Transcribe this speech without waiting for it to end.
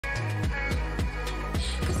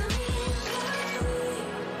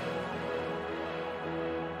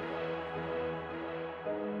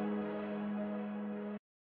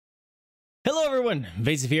Hello everyone,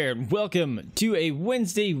 Vaesive here, and welcome to a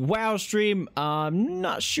Wednesday WoW stream. I'm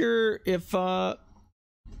not sure if, what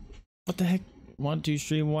the heck, want to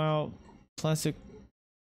stream WoW Classic,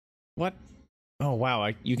 what? Oh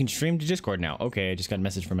wow, you can stream to Discord now. Okay, I just got a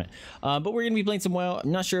message from it. But we're gonna be playing some WoW.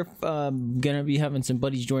 I'm not sure if I'm gonna be having some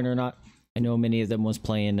buddies join or not. I know many of them was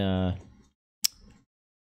playing,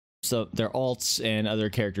 so their alts and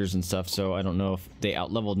other characters and stuff, so I don't know if they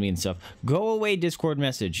outleveled me and stuff. Go away, Discord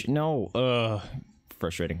message. No,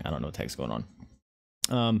 frustrating. I don't know what the heck's going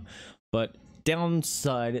on. But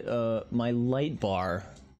downside, my light bar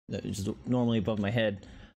that is normally above my head,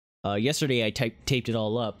 yesterday I taped it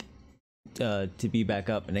all up to be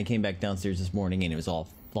back up, and I came back downstairs this morning and it was all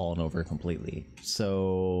fallen over completely.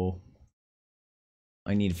 So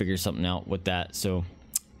I need to figure something out with that. So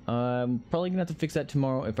I'm probably gonna have to fix that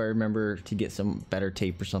tomorrow if I remember to get some better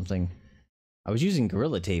tape or something. I was using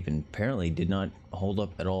Gorilla Tape and apparently did not hold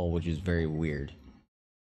up at all, which is very weird.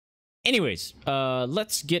 Anyways,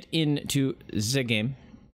 let's get into the game.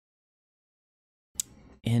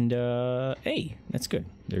 And hey, that's good.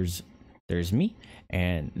 There's me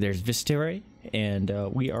and there's Vistere,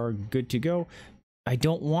 and we are good to go. I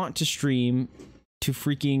don't want to stream to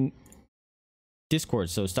freaking Discord,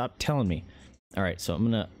 so stop telling me. All right, so I'm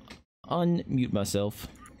gonna unmute myself,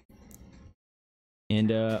 and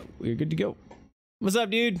we're good to go. What's up,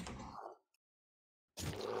 dude?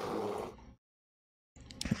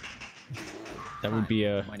 That would be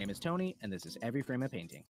My name is Tony, and this is Every Frame of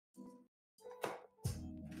Painting.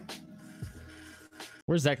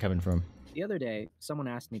 Where's that coming from? The other day, someone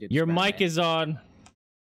asked me to. Your describe mic is on.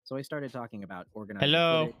 So I started talking about organizing.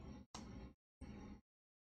 Hello.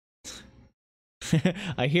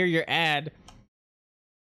 I hear your ad.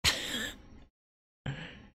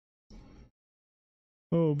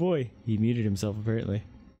 Oh boy, he muted himself apparently.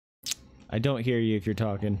 I don't hear you if you're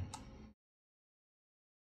talking.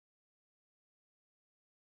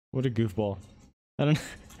 What a goofball. I don't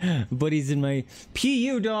know. Buddy's in my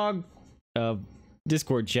PU dog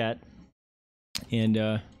Discord chat, and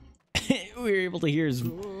we were able to hear his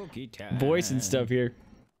voice and stuff here.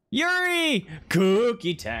 Yuri!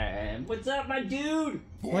 Cookie time! What's up, my dude?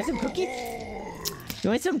 Want some cookies? You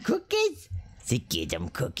want some cookies? So get them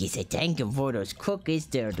cookies. I thank you for those cookies.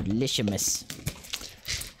 They're delicious.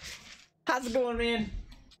 How's it going, man?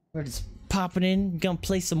 We're just popping in. Gonna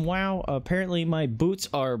play some WoW. Apparently, my boots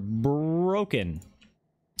are broken.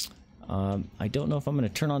 I don't know if I'm gonna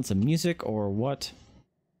turn on some music or what.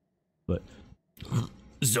 But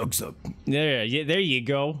zug zug. There you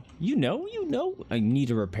go. You know. I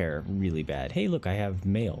need a repair really bad. Hey, look, I have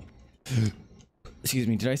mail. Excuse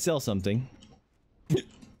me. Did I sell something?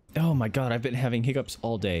 Oh my god, I've been having hiccups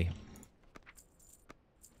all day.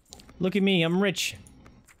 Look at me, I'm rich.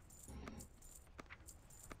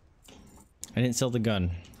 I didn't sell the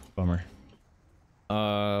gun. Bummer.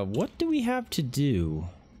 What do we have to do?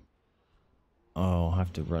 Oh, I'll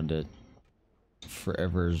have to run to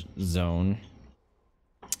Forever Zone.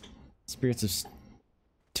 Spirits of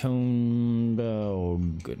Stone. Oh,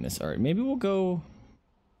 goodness. Alright, maybe we'll go.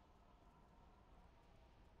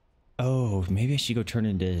 Oh, maybe I should go turn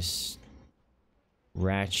into this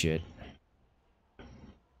Ratchet.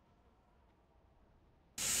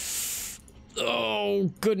 Oh,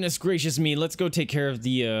 goodness gracious me. Let's go take care of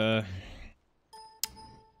the,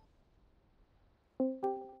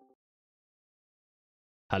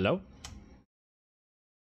 Hello?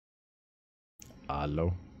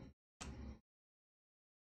 Hello?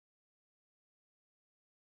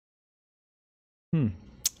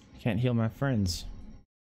 Can't heal my friends.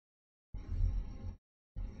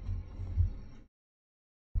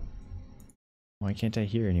 Why can't I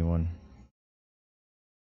hear anyone?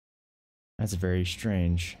 That's very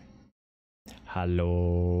strange.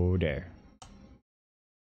 Hello there.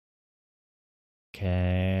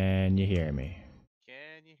 Can you hear me?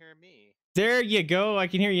 Can you hear me? There you go. I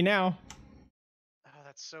can hear you now. Oh,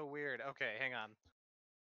 that's so weird. Okay, hang on.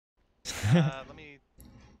 Let me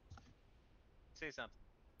say something.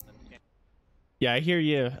 Yeah, I hear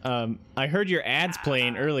you. I heard your ads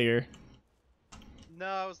playing earlier. No,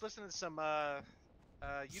 I was listening to some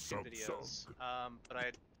YouTube videos. But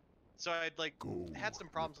I'd like had some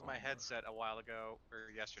problems with my headset a while ago or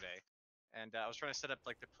yesterday, and I was trying to set up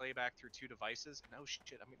like the playback through 2 devices. And oh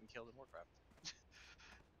shit, I'm getting killed in Warcraft.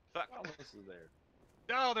 Fuck. What else is there?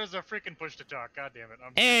 Oh, there's a freaking push to talk. God damn it.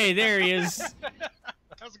 Hey, there he is.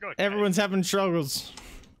 How's it going? Everyone's having struggles.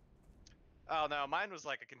 Oh no, mine was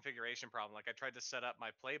like a configuration problem. Like I tried to set up my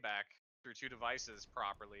playback through 2 devices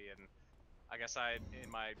properly, and I guess in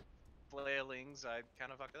my flailings, I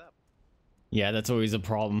kind of fucked it up. Yeah, that's always a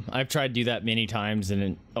problem. I've tried to do that many times and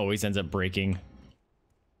it always ends up breaking.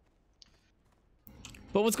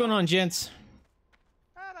 But what's going on, gents?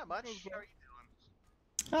 Not much. How are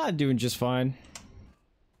you doing? Doing just fine.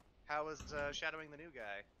 How was shadowing the new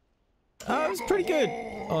guy? It was pretty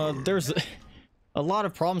good. There's a lot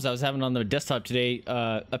of problems I was having on the desktop today.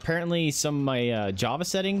 Apparently some of my Java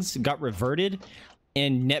settings got reverted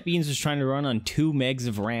and NetBeans was trying to run on 2 megs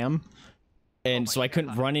of RAM. And so I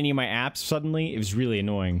couldn't run any of my apps suddenly. It was really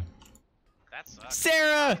annoying. That sucks.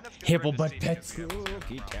 Sarah! Hipple butt pets. pets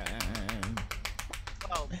cookie time.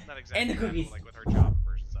 Well, not exactly. And the cookies. Like with her Java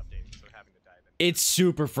versions updating, so having to dive in. It's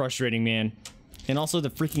super frustrating, man. And also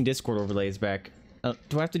the freaking Discord overlay is back.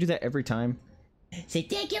 Do I have to do that every time? Say,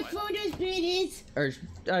 take your photos, treaties.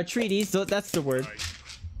 Or, treaties, so that's the word.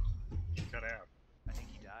 Cut out. I think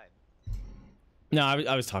he died. No,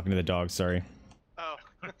 I was talking to the dog, sorry. Oh.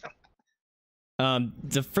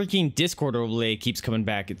 The freaking Discord overlay keeps coming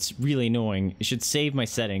back. It's really annoying. It should save my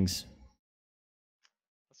settings.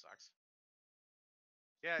 That sucks.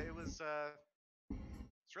 Yeah, it was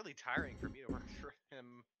it's really tiring for me to work for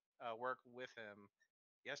him, work with him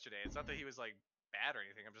yesterday. It's not that he was like bad or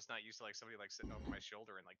anything. I'm just not used to like somebody like sitting over my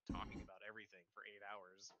shoulder and like talking about everything for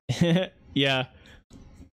 8 hours. Yeah.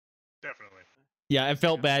 Definitely. Yeah, I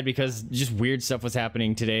felt bad because just weird stuff was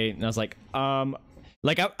happening today, and I was like,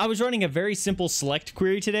 I was running a very simple select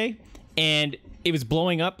query today, and it was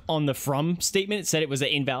blowing up on the from statement. It said it was an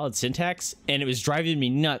invalid syntax, and it was driving me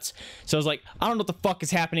nuts. So I was like, I don't know what the fuck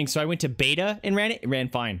is happening. So I went to beta and ran it. It ran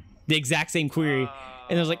fine. The exact same query.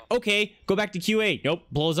 And I was like, okay, go back to QA. Nope,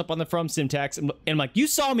 blows up on the from syntax. And I'm like, you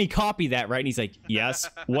saw me copy that, right? And he's like, yes,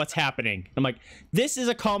 what's happening? I'm like, this is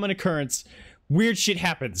a common occurrence. Weird shit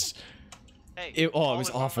happens. Hey, it was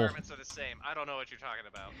awful. Environments are the same. I don't know what you're talking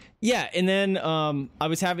about. Yeah, and then I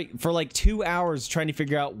was having for like 2 hours trying to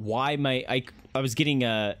figure out why I was getting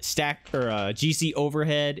a stack or a GC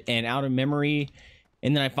overhead and out of memory,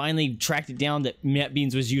 and then I finally tracked it down that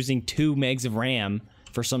NetBeans was using 2 megs of RAM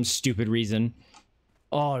for some stupid reason.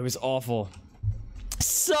 Oh, it was awful.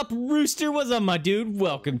 Sup, Rooster? What's up, my dude?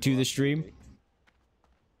 Welcome to the stream.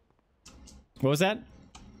 What was that?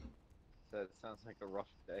 That sounds like a rough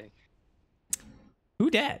day. Who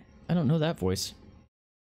dat? I don't know that voice.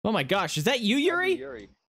 Oh my gosh, is that you, Yuri? Yuri.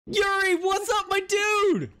 Yuri, what's up, my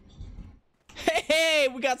dude? Hey,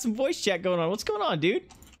 we got some voice chat going on. What's going on, dude?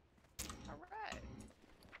 Alright.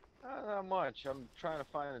 Not much. I'm trying to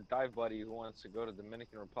find a dive buddy who wants to go to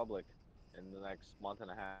Dominican Republic in the next month and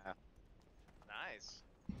a half. Nice.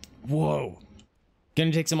 Whoa.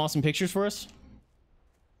 Gonna take some awesome pictures for us?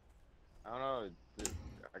 I don't know.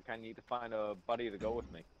 I kind of need to find a buddy to go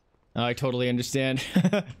with me. I totally understand.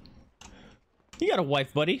 You got a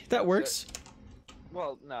wife, buddy. That works.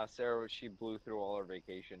 Well, no, Sarah, she blew through all her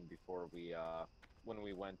vacation before we, when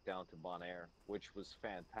we went down to Bonaire, which was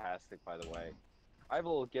fantastic, by the way. I have a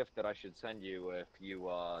little gift that I should send you if you,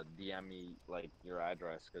 DM me, like, your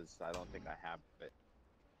address, because I don't think I have it.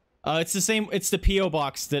 It's the same. It's the PO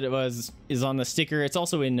box that is on the sticker. It's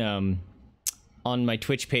also in on my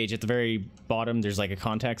Twitch page at the very bottom. There's like a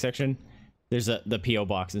contact section. There's the PO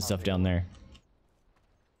box and stuff down there.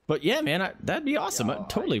 But yeah, man, that'd be awesome. Yeah, I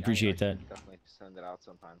totally appreciate that. Definitely send it out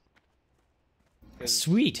sometime.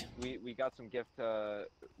 Sweet. We got some gifts for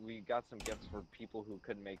people who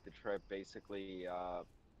couldn't make the trip. Basically,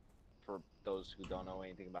 for those who don't know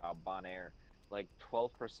anything about Bonaire, like 12%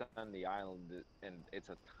 of the island, and it's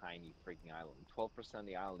a tiny freaking island. 12% of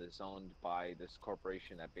the island is owned by this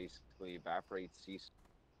corporation that basically evaporates seas,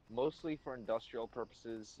 mostly for industrial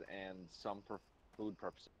purposes and some for food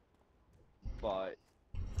purposes. But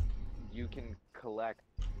you can collect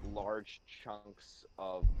large chunks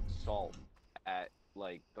of salt at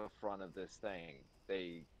like the front of this thing.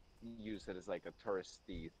 They use it as like a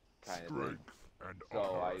touristy kind of thing.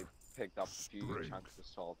 So I picked up a few chunks of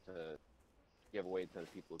salt to give away to the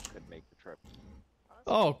people who couldn't make the trip.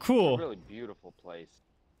 Oh, cool. It's a really beautiful place.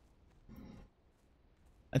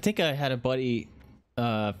 I think I had a buddy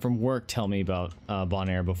from work tell me about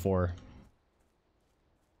Bonaire before,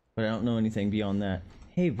 but I don't know anything beyond that.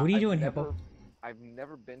 Hey, what are you doing, Hippo? I've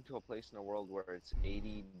never been to a place in the world where it's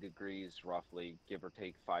 80 degrees roughly, give or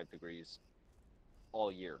take 5 degrees,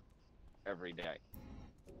 all year, every day.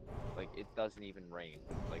 Like, it doesn't even rain.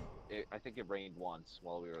 Like, I think it rained once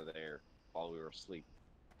while we were there, while we were asleep.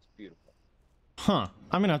 It's beautiful. Huh.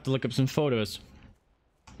 I'm gonna have to look up some photos.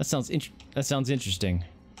 That sounds interesting.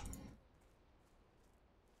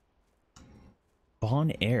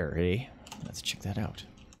 Bonaire, eh? Let's check that out.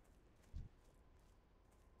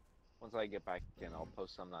 Once I get back in, I'll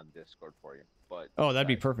post some on Discord for you. But oh, that'd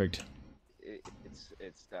be perfect.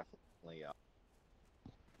 It's definitely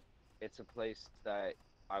it's a place that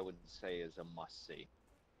I would say is a must-see.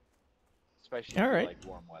 Especially if All you right. like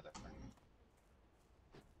warm weather.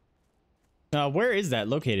 Where is that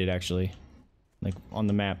located, actually? Like, on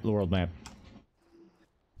the map, the world map.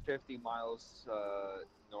 50 miles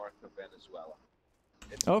north of Venezuela.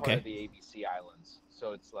 It's Okay. part of the ABC Islands.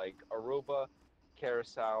 So it's like Aruba,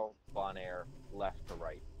 Curacao, Bonaire, left to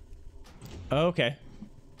right. Okay.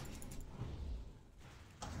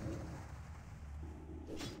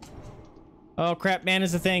 Oh, crap, man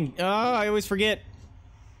is a thing. Oh, I always forget.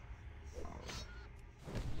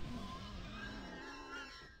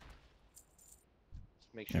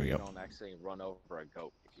 Make There sure we you go. don't accidentally run over a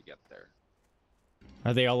goat if you get there.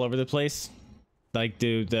 Are they all over the place? Like,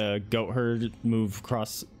 do the goat herd move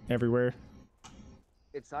across everywhere?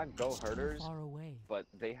 It's not goat herders, Far away. but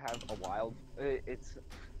they have a wild.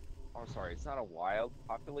 I'm sorry, it's not a wild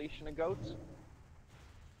population of goats.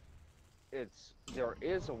 There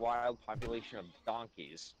is a wild population of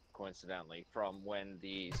donkeys, coincidentally, from when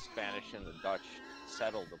the Spanish and the Dutch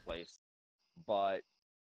settled the place. But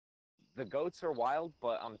the goats are wild,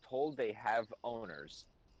 but I'm told they have owners.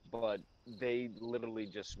 But they literally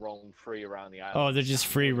just roam free around the island. Oh, they're just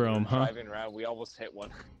free When we were roam, huh? Driving around, we almost hit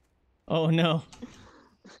one. Oh, no.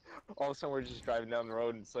 All of a sudden, we're just driving down the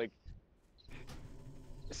road, and it's like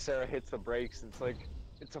Sarah hits the brakes, and it's like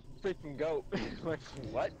it's a freaking goat. Like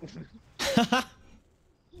what?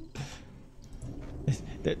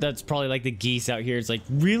 That's probably like the geese out here. It's like,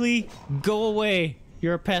 really? Go away.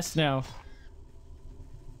 You're a pest now.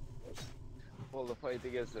 Well, the funny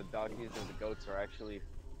thing is the donkeys and the goats are actually,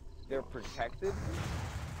 they're protected,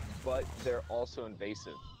 but they're also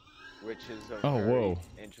invasive, which is a very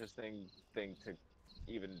interesting thing to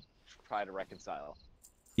even try to reconcile.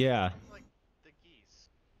 Yeah. Like the geese.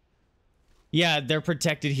 Yeah, they're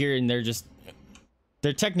protected here and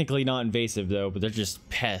they're technically not invasive though, but they're just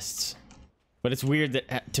pests. But it's weird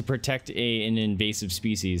that to protect an invasive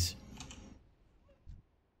species.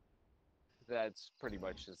 That's pretty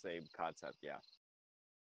much the same concept, yeah.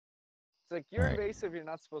 It's like, you're invasive, you're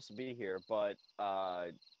not supposed to be here, but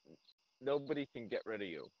nobody can get rid of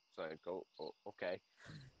you. So I go, oh, okay.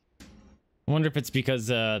 I wonder if it's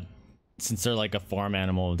because since they're like a farm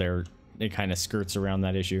animal, it kind of skirts around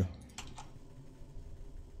that issue.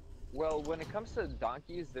 Well, when it comes to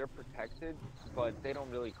donkeys, they're protected, but they don't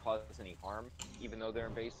really cause any harm, even though they're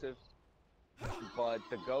invasive. But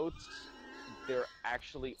the goats, they're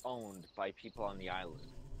actually owned by people on the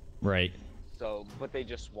island. Right. So, but they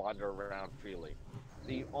just wander around freely.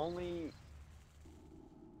 The only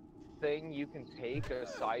thing you can take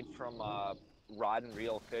aside from rod and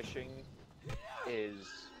reel fishing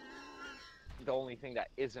is the only thing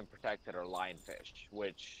that isn't protected are lionfish,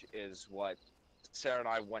 which is what Sarah and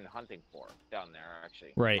I went hunting for down there,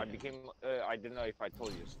 actually. Right. I didn't know if I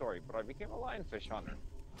told you a story, but I became a lionfish hunter.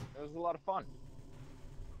 It was a lot of fun.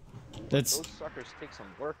 Those suckers take some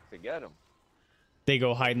work to get them. They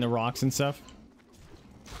go hide in the rocks and stuff?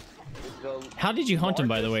 How did you hunt them,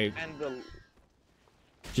 by the way?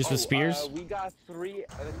 Just with spears? We got three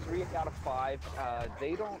out of 5.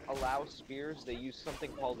 They don't allow spears. They use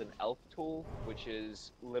something called an elf tool, which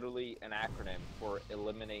is literally an acronym for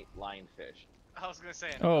eliminate lionfish. I was gonna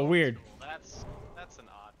say. Oh, weird. That's an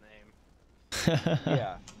odd name.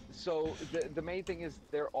 Yeah. So the main thing is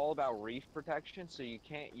they're all about reef protection. So you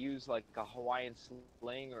can't use like a Hawaiian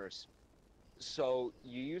sling so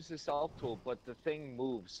you use this elf tool, but the thing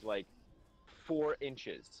moves like 4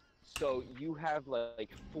 inches. So you have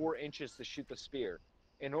like 4 inches to shoot the spear.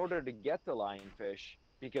 In order to get the lionfish,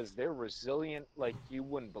 because they're resilient like you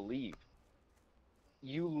wouldn't believe,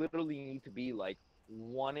 you literally need to be like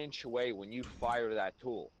 1 inch away when you fire that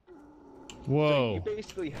tool. Whoa. So you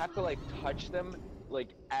basically have to like touch them like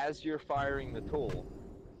as you're firing the tool.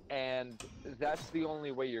 And that's the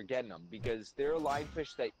only way you're getting them, because they're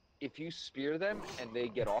lionfish that if you spear them and they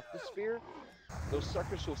get off the spear, those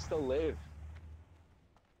suckers will still live.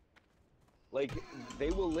 Like,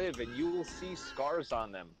 they will live, and you will see scars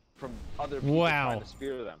on them from other people trying to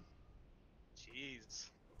spear them.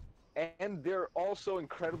 Jeez. And they're also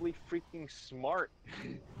incredibly freaking smart.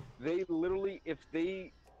 They literally, if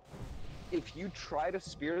you try to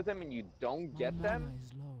spear them and you don't get them,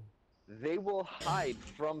 they will hide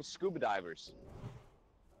from scuba divers.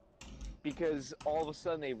 Because all of a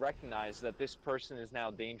sudden they recognize that this person is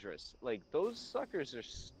now dangerous. Like, those suckers are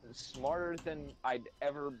smarter than I'd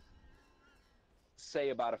ever say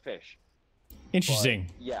about a fish. Interesting.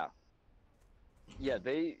 But, yeah,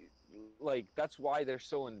 they, like, that's why they're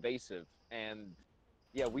so invasive. And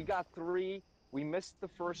yeah, we got 3. We missed the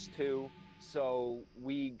first 2, so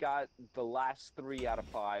we got the last 3 out of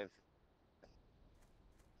 5.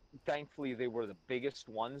 thankfully they were the biggest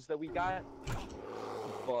ones that we got,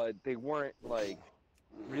 but they weren't like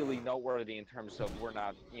really noteworthy in terms of we're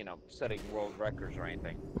not, you know, setting world records or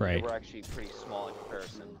anything. They Right. were actually pretty small in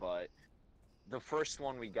comparison, but the first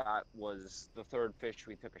one we got was the third fish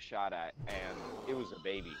we took a shot at, and it was a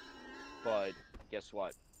baby. But guess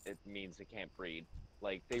what? It means it can't breed.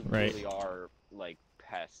 Like, they Right. really are, like,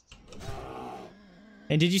 pests.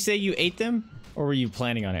 And did you say you ate them, or were you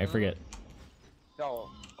planning on it? I forget. No,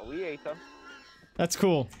 we ate them. That's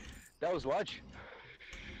cool. That was lunch.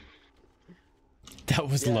 That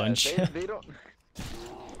was lunch. They don't.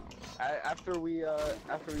 After we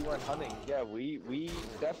went hunting, yeah, we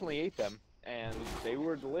definitely ate them, and they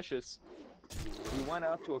were delicious. We went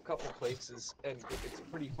out to a couple places, and it's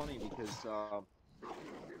pretty funny because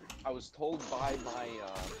I was told by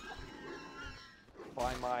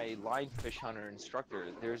my lionfish hunter instructor,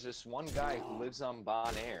 there's this one guy who lives on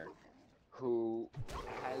Bon Air who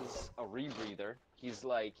has a rebreather. He's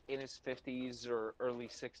like in his 50s or early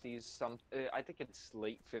 60s, I think it's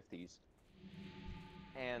late 50s.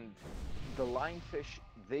 And the lionfish,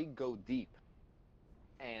 they go deep.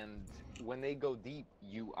 And when they go deep,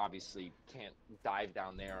 you obviously can't dive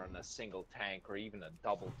down there on a single tank or even a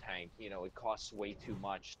double tank. You know, it costs way too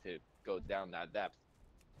much to go down that depth.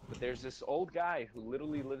 But there's this old guy who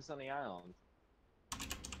literally lives on the island,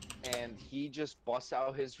 and he just busts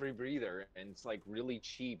out his rebreather, and it's like really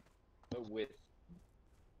cheap with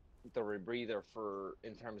the rebreather for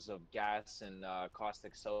in terms of gas and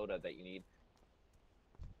caustic soda that you need.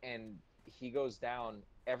 And he goes down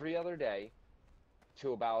every other day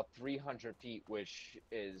to about 300 feet, which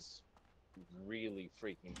is really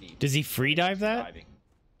freaking deep. Does he free dive that? Diving.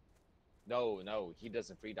 No, he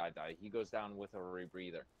doesn't free dive that. He goes down with a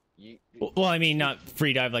rebreather. Well, I mean, not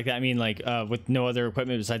free dive like that. I mean, like, with no other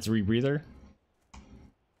equipment besides a rebreather?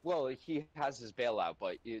 Well, he has his bailout,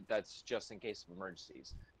 but that's just in case of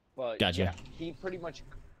emergencies. But Gotcha. yeah, he pretty much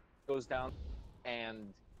goes down,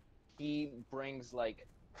 and he brings, like,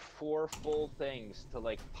 4 full things to,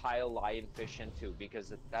 like, pile lionfish into,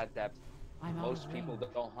 because at that depth, most people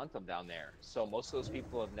don't hunt them down there. So most of those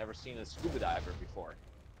people have never seen a scuba diver before.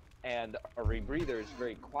 And a rebreather is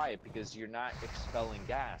very quiet because you're not expelling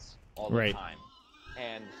gas all the time.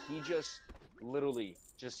 And he just literally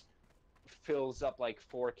just fills up like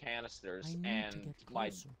 4 canisters, and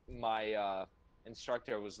my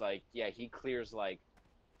instructor was like, yeah, he clears like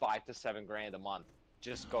 5 to 7 grand a month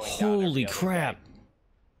just going down. Holy crap! Day.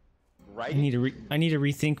 Right? I need to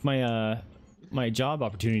rethink my my job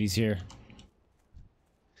opportunities here.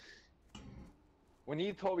 When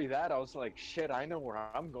he told me that, I was like, shit, I know where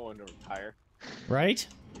I'm going to retire. Right?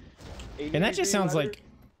 And that just sounds like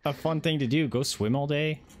a fun thing to do. Go swim all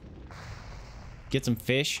day. Get some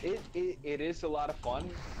fish. It is a lot of fun,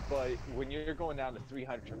 but when you're going down to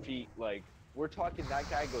 300 feet, like, we're talking that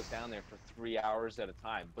guy goes down there for 3 hours at a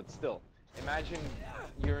time. But still, imagine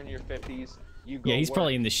you're in your 50s. You go Yeah, he's work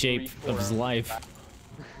probably in the shape 3-4 of his hours life.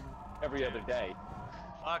 every other day.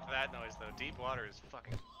 Fuck that noise though. Deep water is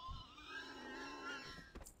fucking.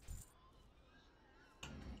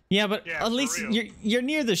 Yeah, but Yeah, at least for real. you're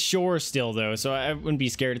near the shore still, though, so I wouldn't be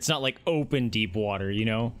scared. It's not like open deep water, you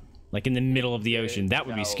know, like in the middle of the ocean. That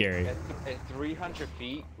would be No, scary. At 300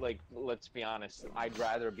 feet, like, let's be honest, I'd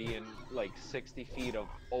rather be in like 60 feet of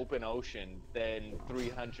open ocean than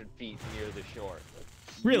 300 feet near the shore.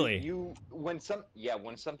 Really? When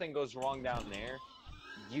something goes wrong down there,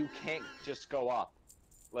 you can't just go up.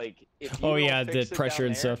 Like, if you Oh don't yeah, the fix it pressure down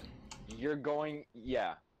and there, stuff. you're going,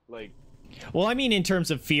 yeah, like. Well, I mean, in terms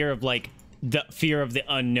of fear of like the fear of the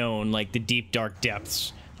unknown, like the deep dark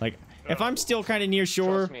depths. Like, if I'm still kind of near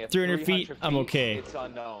shore, Trust me, at 300 feet, I'm okay. It's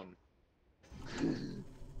unknown.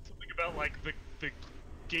 Something about like the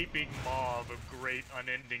gaping maw of a great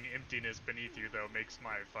unending emptiness beneath you though makes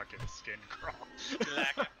my fucking skin crawl.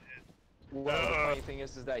 Well, the funny thing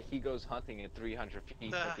is that he goes hunting at 300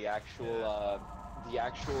 feet, but the actual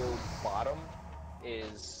bottom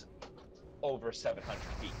is over 700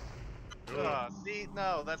 feet. See,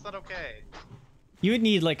 no, that's not okay. You would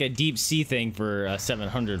need like a deep sea thing for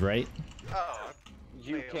 700, right? Oh.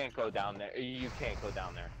 You can't go down there. You can't go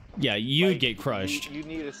down there. Yeah, you'd Like, get crushed. You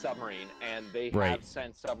need a submarine, and they Right. have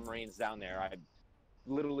sent submarines down there. I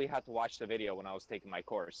literally had to watch the video when I was taking my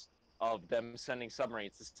course of them sending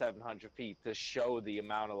submarines to 700 feet to show the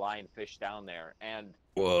amount of lionfish down there. And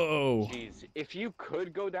Whoa! geez, if you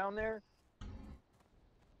could go down there,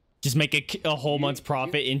 Just make a whole month's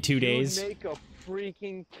profit in 2 days. You'd make a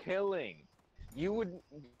freaking killing. You would,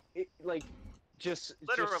 just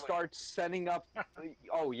start sending up.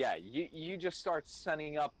 Oh yeah, you just start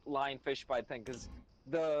sending up lionfish by thing, because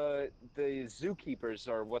the zookeepers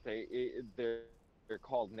are what they're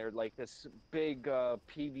called, and they're like this big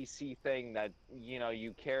PVC thing that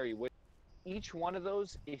you carry with. Each one of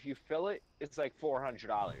those, if you fill it, it's like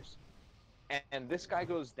 $400. And this guy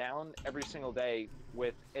goes down every single day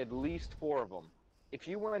with at least 4 of them. If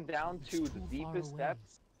you went down to the deepest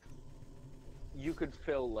depths, you could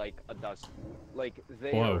fill like a dozen. Like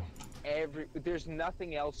Whoa. there's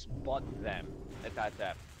nothing else but them at that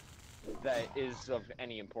depth that is of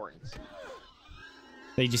any importance.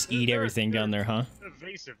 They just eat everything down there, huh?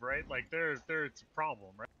 Vaesive, right? Like it's a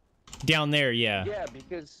problem, right? Down there, yeah. Yeah,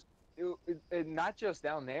 because not just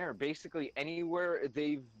down there. Basically, anywhere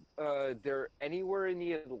they're anywhere in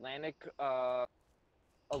the Atlantic,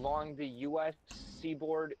 along the U.S.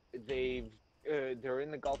 seaboard. They're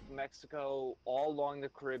in the Gulf of Mexico, all along the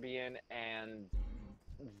Caribbean, and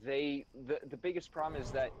the biggest problem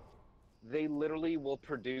is that they literally will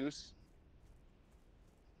produce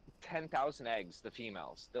 10,000 eggs. The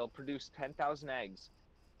females, they'll produce 10,000 eggs,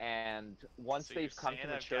 and once So they've come to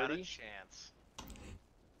maturity,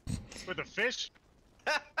 With a fish?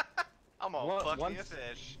 I'm gonna fuck once, you a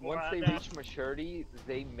fish. Once they reach maturity,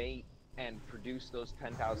 they mate and produce those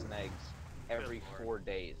 10,000 eggs every 4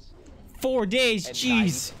 days. 4 days, And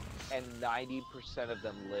jeez. 90% of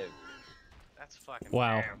them live. That's fucking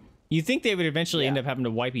Wow. Damn. You think they would eventually end Yeah. up having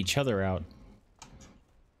to wipe each other out?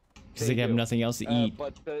 Because they have do. nothing else to eat.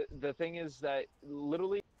 But the thing is that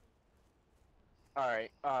literally, all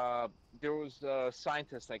right, there was a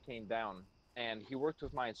scientist that came down, and he worked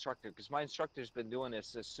with my instructor, because my instructor's been doing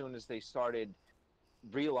this as soon as they started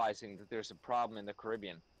realizing that there's a problem in the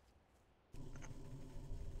Caribbean.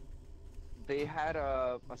 They had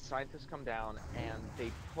a scientist come down, and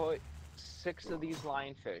they put 6 of these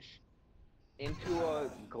lionfish into a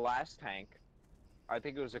glass tank. I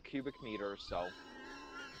think it was a cubic meter or so.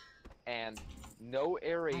 And no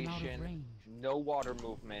aeration, no water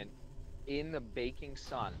movement, in the baking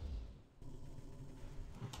sun.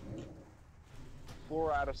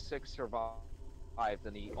 4 out of 6 survived,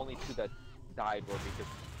 and the only 2 that died were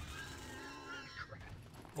because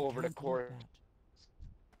over the course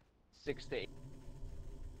 6 to 8.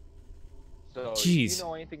 So Jeez. if you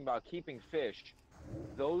know anything about keeping fish,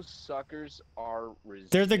 those suckers are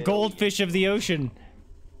resilient. They're the goldfish of the ocean.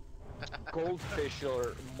 Goldfish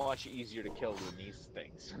are much easier to kill than these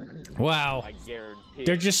things. Wow. I guarantee.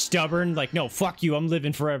 They're just stubborn, like, no, fuck you, I'm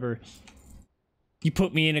living forever. You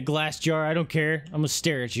put me in a glass jar, I don't care. I'm gonna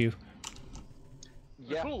stare at you.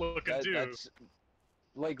 Yeah, Cool looking too. that's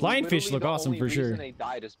like Lionfish literally look the awesome only for reason sure. They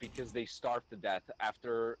died is because they starved to death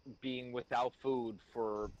after being without food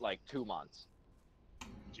for like 2 months.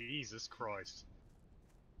 Jesus Christ.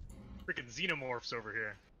 Freaking xenomorphs over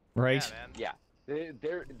here. Right? Yeah, man. Yeah,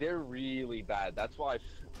 they're really bad. That's why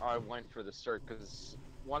I went for the cert, because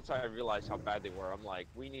once I realized how bad they were, I'm like,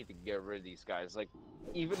 we need to get rid of these guys. Like,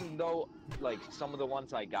 even though like some of the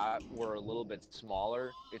ones I got were a little bit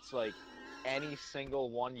smaller, it's like any single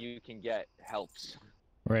one you can get helps.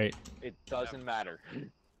 Right. It doesn't matter.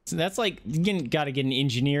 So that's like, you gotta get an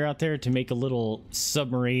engineer out there to make a little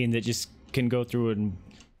submarine that just can go through and,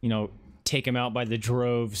 you know, take them out by the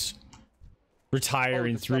droves. Retire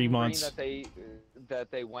in the 3 submarine months. that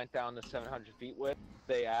they went down to 700 feet with,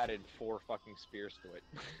 they added 4 fucking spears to it.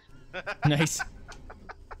 Nice.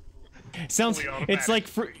 Sounds. Fully It's like,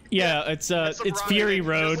 it's Some Fury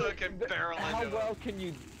rocket Road. just so it can barrel How into well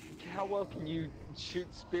can you shoot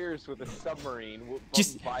spears with a submarine?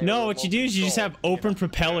 Just via no. remote What you do is you just control? have open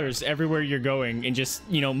propellers everywhere you're going, and just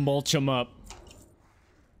mulch them up.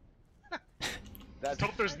 Let's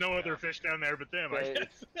hope there's no other fish down there but them, I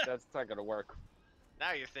guess. That's not gonna work.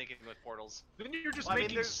 Now you're thinking with portals. Then you're just Well, I mean,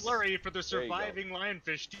 making there's- slurry for the There you go. surviving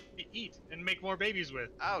lionfish to eat and make more babies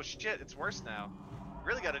with. Oh shit, it's worse now.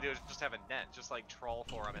 Really got to do is just have a net, just like troll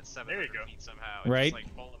for them at 700 go. feet somehow, and Right. just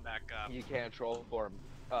like pull them back up. You can't troll for them.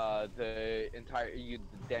 You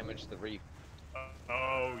damage the reef.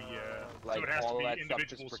 Oh yeah. Like So it has to all be that stuff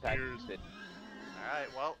individual is spears. protected. All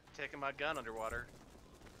right, well, taking my gun underwater.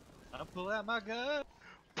 I'll pull out my gun.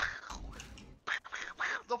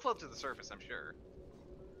 They'll float to the surface, I'm sure.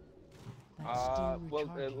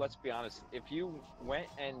 Let's be honest. If you went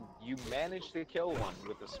and you managed to kill one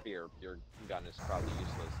with a spear, your gun is probably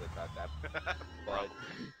useless at that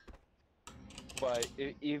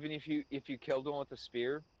depth. Even if you killed one with a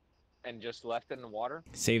spear and just left it in the water,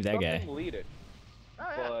 Save that guy. something will eat it. Oh,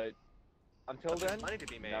 yeah. But until There's then, money to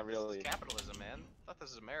be made. not This is really. capitalism, man. I thought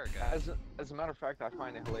this is America. As a matter of fact, I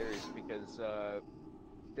find it hilarious because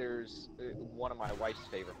there's one of my wife's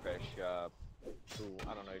favorite fish, who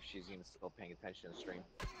I don't know if she's even still paying attention to the stream,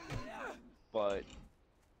 but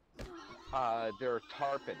There are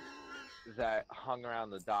tarpon that hung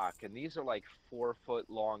around the dock, and these are like 4-foot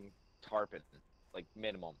long tarpon, like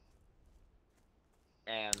minimum.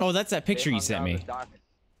 And Oh, that's that they picture you hung sent around me. the dock.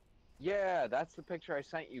 Yeah, that's the picture I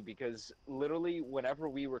sent you, because literally whenever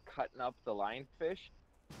we were cutting up the lionfish,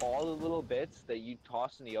 all the little bits that you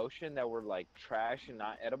toss in the ocean that were like trash and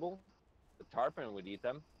not edible, the tarpon would eat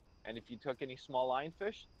them. And if you took any small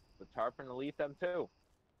lionfish, the tarpon will eat them too.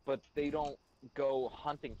 But they don't go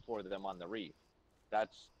hunting for them on the reef.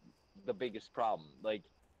 That's the biggest problem. Like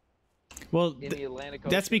Well, in the Atlantic Ocean,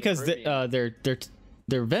 that's because the Caribbean,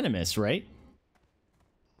 they're venomous, right?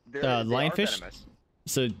 they are Lionfish? venomous.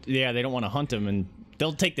 So yeah, they don't want to hunt them, and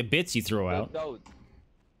they'll take the bits you throw Well, out. no,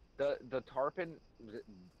 the tarpon,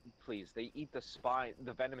 please, they eat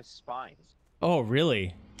the venomous spines. Oh,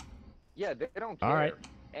 really? Yeah, they don't care. All right.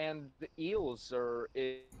 And the eels are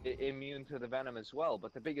immune to the venom as well.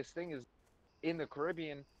 But the biggest thing is, in the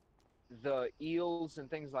Caribbean, the eels and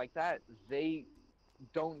things like that, they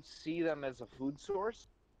don't see them as a food source,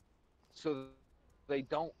 so they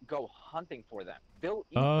don't go hunting for them. They'll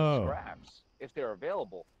eat the Oh. scraps if they're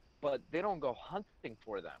available, but they don't go hunting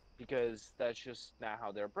for them because that's just not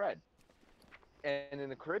how they're bred. And in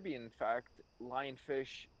the Caribbean, in fact,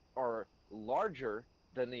 lionfish are larger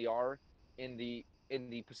than they are in the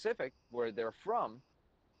Pacific, where they're from,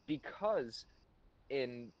 because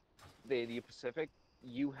in the Pacific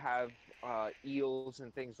you have eels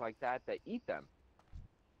and things like that that eat them,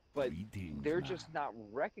 but they're just not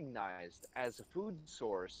recognized as a food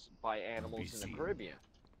source by animals in the Caribbean.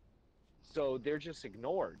 So they're just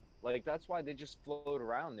ignored. Like that's why they just float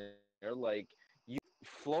around there. Like you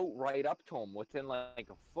float right up to them within like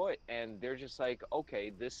a foot, and they're just like, okay,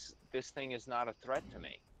 this thing is not a threat to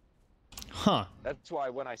me. Huh. That's why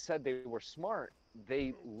when I said they were smart,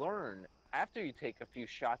 they learn after you take a few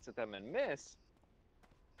shots at them and miss.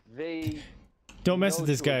 They Don't mess with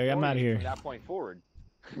this guy. I'm out of here. From that point forward.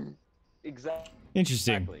 Exactly.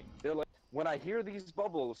 Interesting. They're like, when I hear these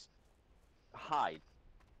bubbles, hide.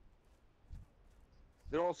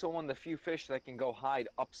 They're also one of the few fish that can go hide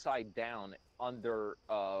upside down under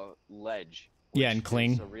a ledge. Yeah, and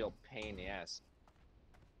cling. Is a real pain in the ass.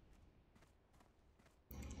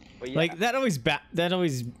 But yeah, Like that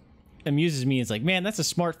always amuses me. It's like, man, that's a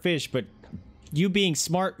smart fish, but you being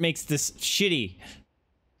smart makes this shitty.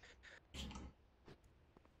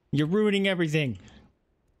 You're ruining everything.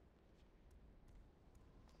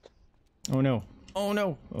 Oh no. Oh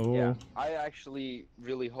no. Oh. yeah, I actually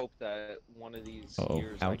really hope that one of these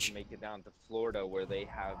years I can make it down to Florida, where they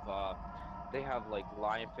have like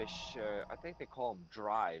lionfish. I think they call them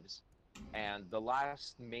drives. And the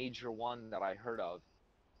last major one that I heard of,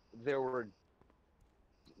 there were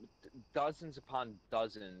dozens upon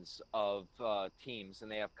dozens of teams,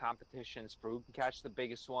 and they have competitions for who can catch the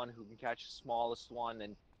biggest one, who can catch the smallest one,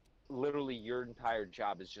 and literally your entire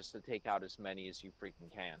job is just to take out as many as you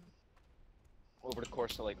freaking can over the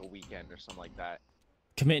course of like a weekend or something like that.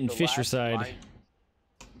 Committing fishercide.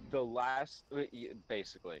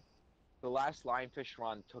 Basically, the last lionfish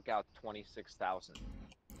run took out 26,000.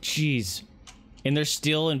 Jeez. And they're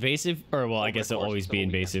still invasive? Or, well, I guess they'll always be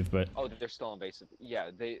invasive, but... Oh, they're still invasive. Yeah,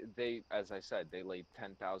 they as I said, they lay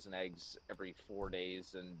 10,000 eggs every 4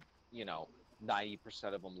 days, and, you know,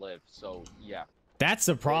 90% of them live, so, yeah. That's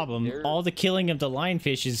the problem. All the killing of the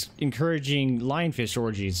lionfish is encouraging lionfish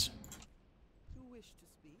orgies.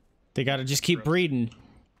 They gotta just keep breeding.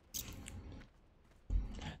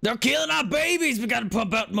 They're killing our babies! We gotta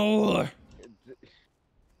pump out more!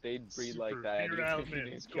 They'd breed like that, even if you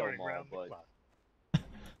didn't kill them all, but...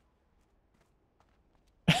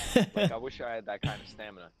 Like, I wish I had that kind of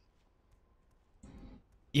stamina.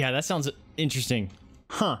 Yeah, that sounds interesting.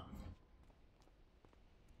 Huh.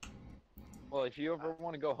 Well, if you ever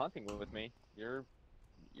want to go hunting with me, you're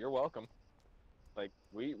welcome. Like,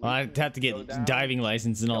 we I'd have to get diving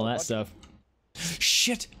license and all that stuff.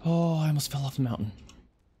 Shit! Oh, I almost fell off the mountain.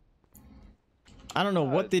 I don't know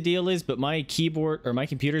what the deal is, but my keyboard, or my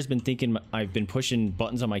computer's been thinking I've been pushing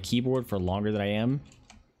buttons on my keyboard for longer than I am.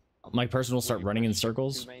 My person will start running in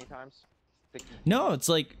circles. Too many times? No, it's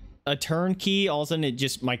like a turn key. All of a sudden,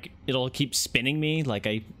 it'll keep spinning me like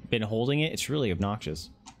I've been holding it. It's really obnoxious.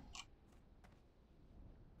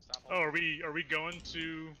 Oh, are we going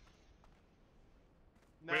to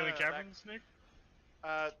Flailing Caverns, Nick?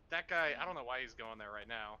 That guy, I don't know why he's going there right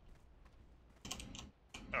now.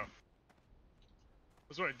 Oh.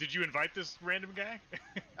 Sorry, did you invite this random guy?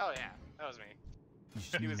 Oh yeah, that was me.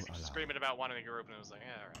 He was screaming about wanting a group, and I was like,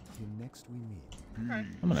 yeah, alright. Next we meet. Alright.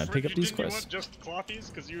 I'm gonna pick up these Didn't quests. you want just clothies?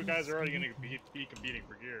 Because you guys are already gonna be competing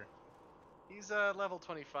for gear. He's level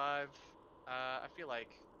 25. I feel like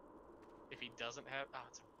If he doesn't have, oh,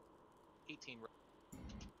 it's 18.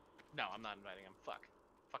 No, I'm not inviting him. Fuck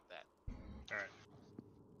that. All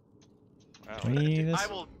right. Twenty, I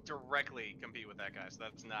will directly compete with that guy, so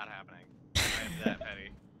that's not happening. I am that petty.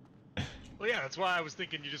 Well, yeah, that's why I was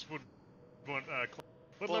thinking you just would want. What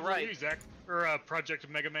Well, level right. are you, Zach? Or Project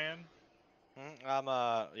Mega Man? I'm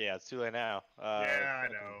yeah, it's too late now. Yeah, I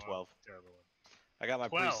fucking know. 12. Terrible one. I got my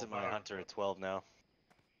 12, priest and my alright. hunter at 12 now.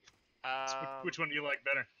 Which one do you like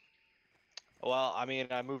better? Well, I mean,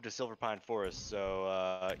 I moved to Silver Pine Forest,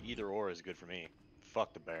 so either or is good for me.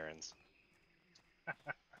 Fuck the Barrens.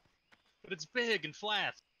 But it's big and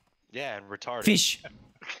flat. Yeah, and retarded. fish.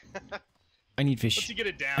 I need Once fish. you get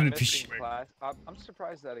it I down, need it's fish. quick. I'm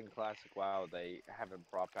surprised that in Classic WoW they haven't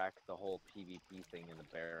brought back the whole PvP thing in the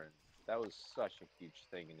Barrens. That was such a huge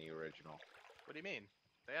thing in the original. What do you mean?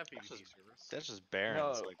 They have PvP That's just- servers. That's just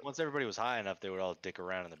Barrens. No. Like, once everybody was high enough, they would all dick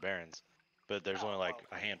around in the Barrens. But there's Oh, only like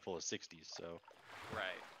well. a handful of 60s, so. Right.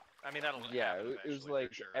 I mean, that'll Yeah, happen it was eventually, for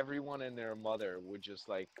like sure. everyone and their mother would just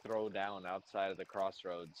like throw down outside of the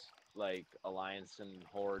crossroads, like Alliance and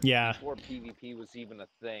Horde. Yeah. Before PvP was even a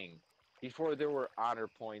thing. Before there were honor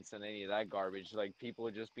points and any of that garbage, like people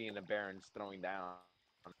would just be in the Barrens throwing down.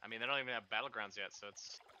 I mean, they don't even have battlegrounds yet, so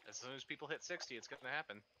it's as soon as people hit 60, it's gonna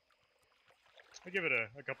happen. I give it a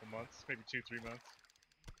couple months, maybe 2-3 months.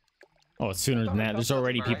 Oh, it's sooner than that. There's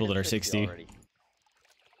already people that are 60. Already.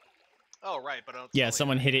 Oh, right, but Yeah,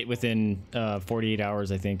 someone hit it within 48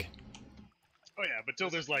 hours, I think. Oh yeah, but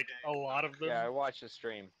till there's like a lot of them. Yeah, I watched the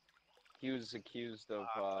stream. He was accused of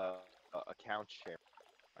account share,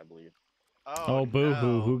 I believe. Oh,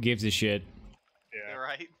 boo-hoo. no. Who gives a shit? Yeah, Yeah.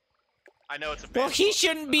 right. I know it's a. Well, bad he look,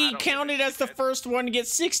 shouldn't but I be don't give a counted as the shit. first one to get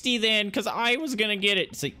 60 then, because I was gonna get it.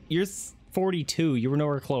 It's like, you're 42. You were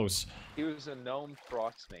nowhere close. He was a gnome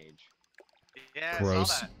frost mage. Yeah,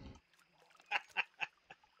 Gross. I saw that.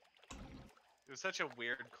 It was such a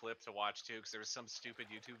weird clip to watch too, because there was some stupid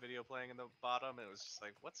YouTube video playing in the bottom, and it was just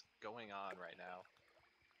like, what's going on right now?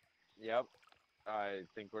 Yep. I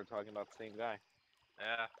think we're talking about the same guy.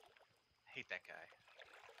 Yeah, I hate that guy.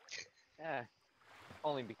 Eh.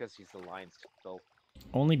 Only because he's Alliance still.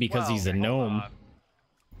 Only because he's a Well, hold gnome. on.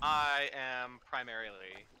 I am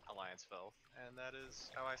primarily Alliance Filth, and that is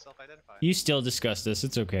how I self-identify. You still discuss this.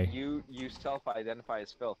 It's okay. You self-identify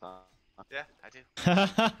as filth, huh? Yeah, I do.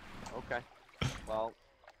 Okay. Well,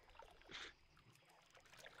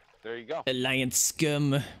 there you go. Alliance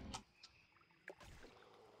scum. I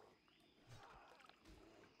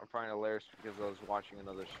find it hilarious because I was watching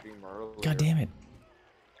another streamer earlier. God damn it.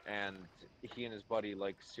 And he and his buddy,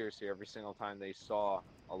 like, seriously, every single time they saw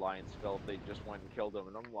Alliance filth, they just went and killed him.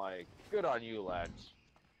 And I'm like, good on you, lads.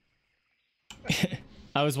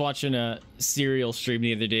 I was watching a serial stream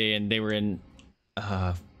the other day, and they were in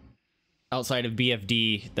outside of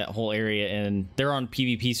BFD, that whole area, and they're on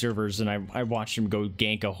PvP servers, and I watched them go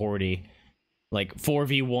gank a Horde. Like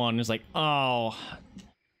 4v1. It's like, oh,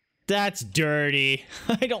 that's dirty.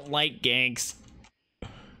 I don't like ganks.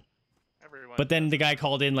 Everyone But then does the it. guy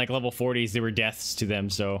called in like level 40s. They were deaths to them,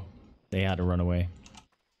 so they had to run away.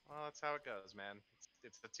 Well, that's how it goes, man.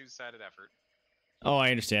 It's the two-sided effort. Oh,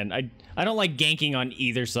 I understand. I don't like ganking on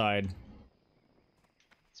either side.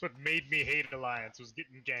 That's what made me hate Alliance, was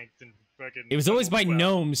getting ganked and fucking. It was always by well,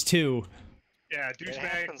 gnomes too. Yeah, It douchebag.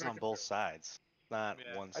 happens on both sides. Not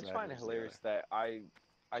Yeah. one I side. just find it versus the hilarious other. that I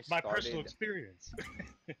My started, personal experience.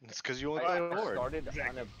 It's because you only I play Horde. started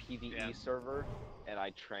Exactly. on a PvE Yeah. server, and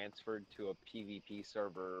I transferred to a PvP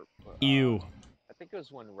server. Ew. I think it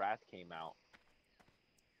was when Wrath came out.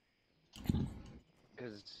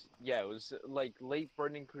 Because, yeah, it was like late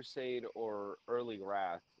Burning Crusade or early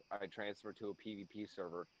Wrath. I transferred to a PvP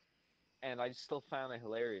server. And I still found it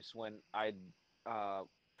hilarious when I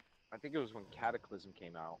think it was when Cataclysm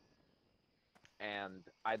came out. And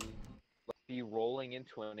I'd be rolling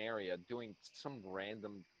into an area doing some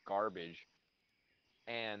random garbage.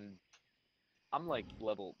 And I'm like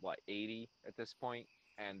level, 80 at this point.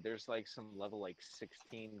 And there's like some level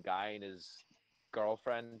 16 guy and his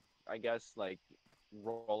girlfriend, I guess, like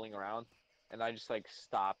rolling around. And I just like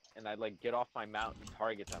stop and I like get off my mount and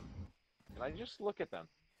target them. And I just look at them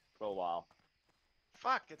for a while.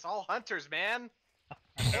 Fuck, it's all hunters, man.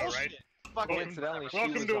 I know, right? Bullshit. Fucking Coincidentally, she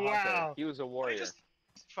Welcome was to a hunter. WoW. He was a warrior. Just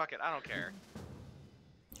fuck it. I don't care.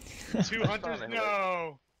 Two hunters, found it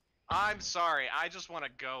no. I'm sorry. I just want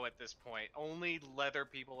to go at this point. Only leather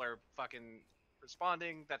people are fucking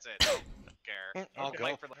responding. That's it. I don't care. I'll Okay. go.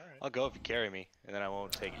 Fight for the- I'll go if you carry me, and then I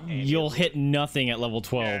won't take any. You'll of hit nothing at level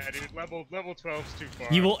 12. Yeah, dude, level 12's too far.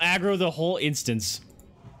 You will aggro the whole instance.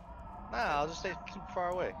 Nah, I'll just stay super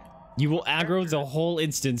far away. You will aggro the whole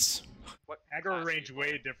instance. What Aggro class range do you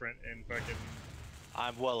play? way different in fucking.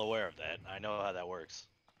 I'm well aware of that. I know how that works.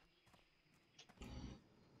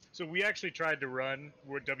 So we actually tried to run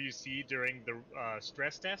with WC during the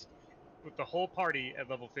stress test with the whole party at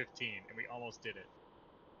level 15, and we almost did it.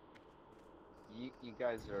 You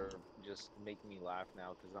guys are just making me laugh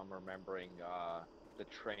now because I'm remembering the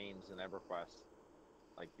trains in EverQuest,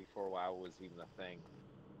 like before WoW was even a thing.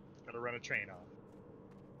 Gotta run a train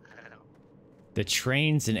off. I know. The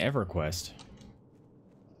trains in EverQuest.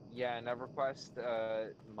 Yeah, in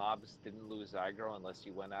EverQuest, mobs didn't lose aggro unless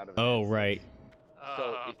you went out of. Oh, instance. right.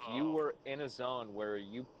 So if you were in a zone where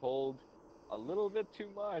you pulled a little bit too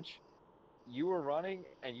much, you were running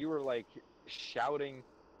and you were like shouting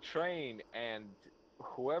train, and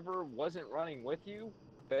whoever wasn't running with you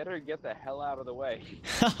better get the hell out of the way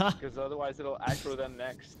because otherwise it'll aggro them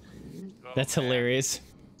next. Oh, That's man. hilarious.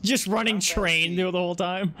 Just running Final train Fantasy- the whole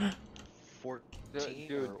time. 14,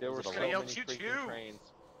 Dude, or there was were it so gonna 11? yell many choo-choo. freaking trains.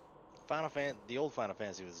 The old Final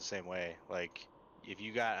Fantasy was the same way. Like, if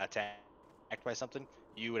you got attacked by something,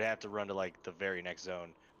 you would have to run to like the very next zone,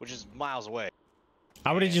 which is miles away.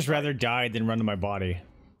 I would have And, just rather like, died than run to my body.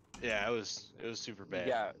 Yeah, it was super bad.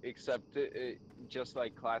 Yeah, except just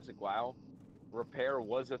like classic WoW, repair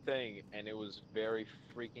was a thing and it was very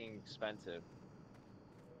freaking expensive.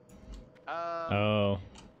 Oh.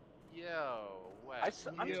 Yo, Wes,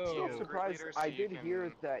 I'm can you still do surprised. group leader so I you did hear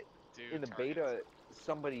can that do in the targets? beta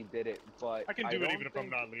somebody did it, but I can do it don't even if I'm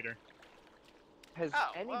think- not leader. Has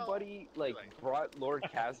Oh, well, anybody like like- brought Lord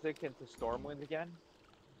Kazdik into Stormwind again?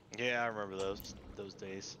 Yeah, I remember those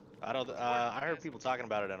days. I don't. I heard people talking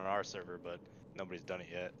about it on our server, but nobody's done it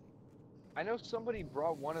yet. I know somebody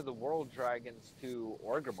brought one of the world dragons to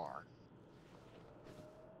Orgrimmar.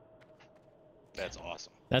 That's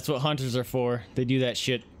awesome. That's what hunters are for. They do that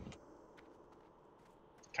shit.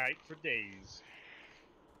 Kite for days.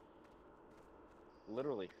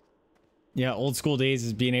 Literally. Yeah, old school days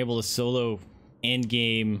is being able to solo end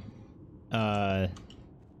game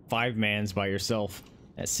 5-mans by yourself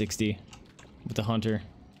at 60 with the hunter.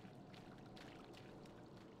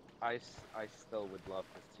 I still would love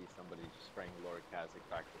to see somebody just bring Lord Kazdik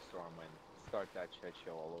back to Stormwind, start that shit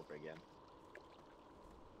show all over again.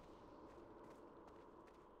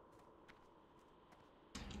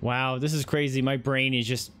 Wow, this is crazy. My brain is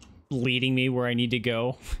just leading me where I need to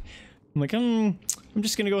go. I'm like, I'm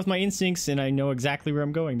just gonna go with my instincts and I know exactly where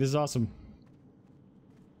I'm going. This is awesome.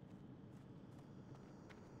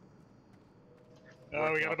 Oh, we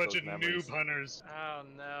Working got a off bunch those of memories. noob hunters. Oh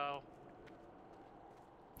no.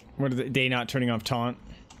 What are they not turning off taunt?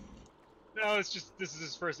 No, it's just this is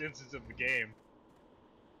his first instance of the game.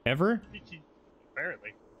 Ever?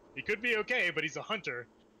 Apparently, he could be okay, but he's a hunter.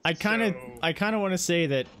 I kind of So- want to say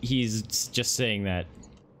that he's just saying that.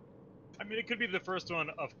 I mean, it could be the first one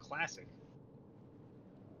of classic.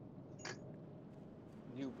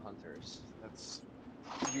 Noob hunters. That's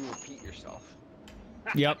you repeat yourself.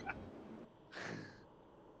 Yep.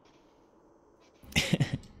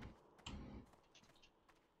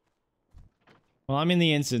 Well, I'm in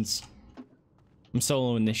the instance. I'm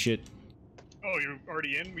soloing this shit. Oh, you're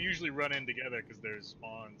already in? We usually run in together because there's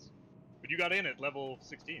spawns. But you got in at level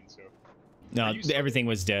 16, so... No, Are you solo? everything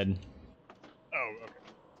was dead. Oh,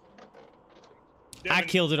 okay. I Devin-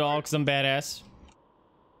 killed it all because I'm badass.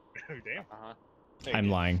 Oh, damn. Uh-huh. I'm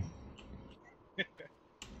lying.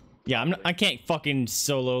 Yeah, I can't fucking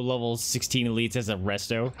solo level 16 elites as a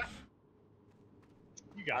resto.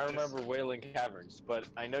 You got I this. remember Wailing Caverns, but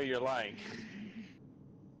I know you're lying.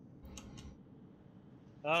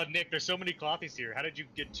 Nick, there's so many clothies here. How did you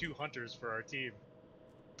get 2 hunters for our team?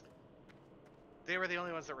 They were the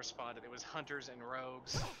only ones that responded. It was hunters and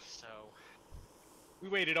rogues, so We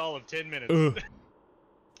waited all of 10 minutes. Ugh.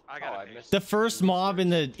 I got I it. missed The first mob in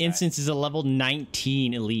the chat. instance is a level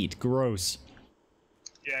 19 elite. Gross.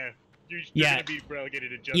 Yeah. You're Yeah. gonna be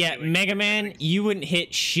relegated to just Yeah, healing. Mega Man, you wouldn't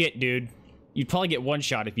hit shit, dude. You'd probably get one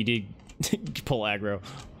shot if you did pull aggro.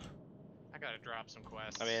 I gotta drop some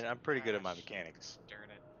quests. I mean, I'm pretty good at my Gosh, mechanics. Darn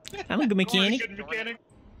it. I'm a good You are a mechanic. good mechanic.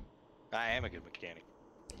 I am a good mechanic.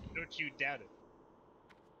 Don't you doubt it.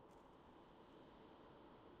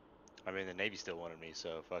 I mean, the Navy still wanted me,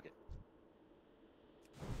 so fuck it.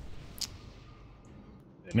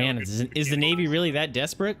 Yeah, Man, no, good is the mechanic. Navy really that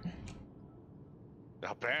desperate?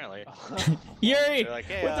 Apparently. Yuri! They're like,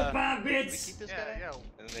 hey, With the can 5 we bits! keep this Yeah, guy? yeah.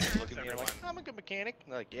 And then they just look at me and I'm like, I'm a good mechanic.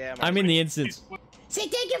 And they're like, yeah, I'm in the He's- instance. Say,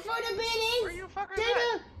 thank you for the Where bidding. you fuckers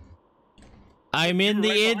at? I'm in were the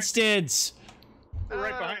right behind- instance! You were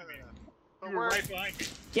right behind me. But You were we're, right behind me.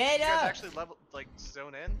 you guys Jada. actually level, like,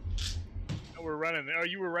 zone in? No, we're running. Oh,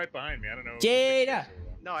 you were right behind me. I don't know. Jada.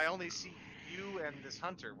 No, I only see you and this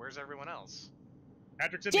hunter. Where's everyone else?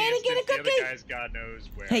 Patrick's in Daddy, the get a instance. The other cookie! guy's God knows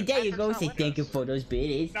where. Hey, there you Patrick's go. not Say with thank you us. for those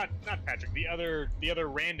bitties. Not Patrick. The other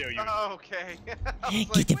rando you. Oh, okay. I was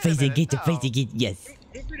Get like, the wait a face, minute, get the no. face, get yes.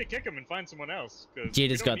 Feel free to kick him and find someone else. 'Cause we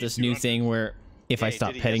Jada's don't got need this two new hunters. thing where if Yeah, I he stop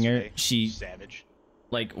did it petting her, yesterday. she Savage.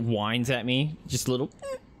 like whines at me, just a little.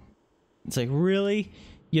 It's like, really,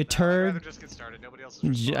 you No, I'd rather turd. just get started. Nobody else is I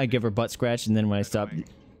responding. give her butt scratch, and then when I stop, Annoying.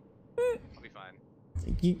 I'll be fine.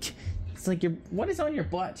 it's like what is on your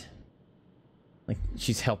butt? Like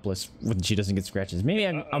she's helpless when she doesn't get scratches. Maybe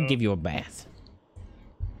I'll give you a bath.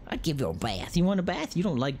 I'll give you a bath. You want a bath? You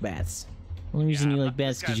don't like baths. The only reason you like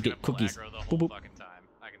baths is because you get cookies. The Boop, whole boop. fucking time.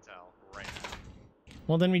 I can tell right now.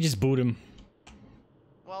 Well, then we just boot him.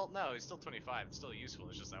 Well, no, he's still 25. It's still useful.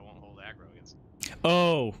 It's just I won't hold aggro against him.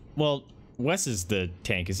 Oh, well, Wes is the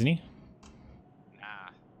tank, isn't he? Nah.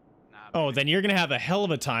 Oh, baby. then you're gonna have a hell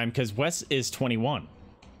of a time because Wes is 21.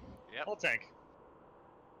 Yep. Whole tank.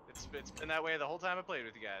 It's been that way the whole time I played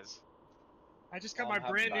with you guys. I just got I'll my have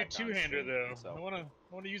brand new back on two-hander stream, though. so. I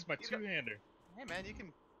wanna use my You got- two-hander. Hey man, you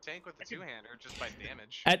can tank with the two-hander just by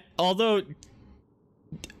damage. Although,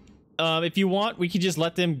 if you want, we could just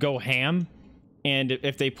let them go ham, and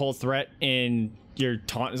if they pull threat and your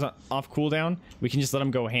taunt is off cooldown, we can just let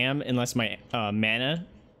them go ham unless my mana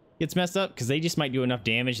gets messed up, because they just might do enough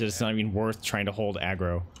damage that it's not even worth trying to hold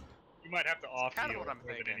aggro. You might have to off kinda heal what I'm more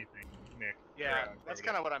than thinking. anything, Nick. Yeah, that's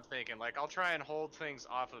kind of what I'm thinking. Like, I'll try and hold things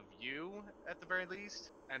off of you at the very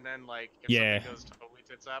least, and then like if Yeah. something goes totally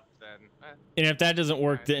tits up, then And if that doesn't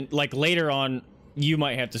work, Right. then like later on, you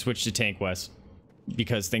might have to switch to tank, Wes,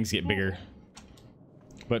 because things get bigger.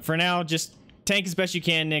 But for now, just tank as best you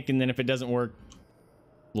can, Nick, and then if it doesn't work,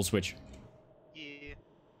 we'll switch. yeah.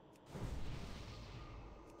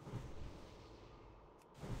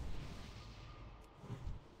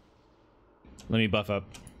 Let me buff up.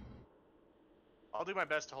 I'll do my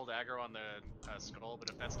best to hold aggro on the skull, but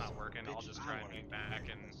if that's not working, I'll just try and beat back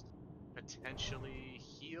and potentially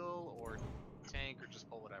heal or tank or just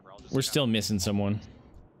pull whatever. I'll just. We're still missing someone.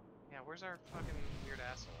 Yeah, where's our fucking weird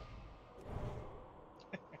asshole?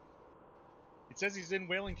 It says he's in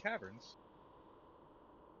Wailing Caverns.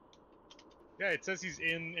 Yeah, it says he's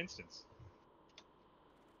in instance.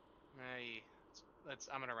 Hey,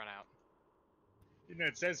 I'm gonna run out. You know,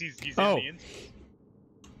 it says he's Oh. in the instance.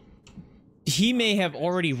 He may have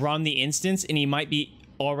already run the instance, and he might be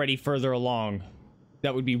already further along.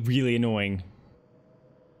 That would be really annoying.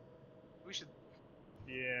 We should.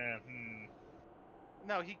 Yeah.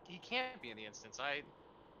 No, he can't be in the instance.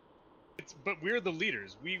 But we're the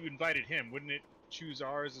leaders. We invited him. Wouldn't it choose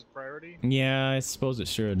ours as priority? Yeah, I suppose it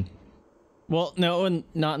should. Well, no, and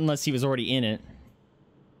not unless he was already in it.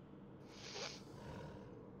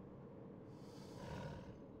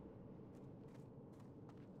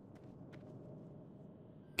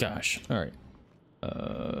 Gosh. All right.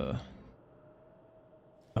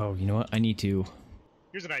 Oh, you know what? I need to.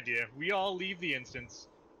 Here's an idea. We all leave the instance,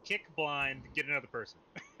 kick blind, get another person.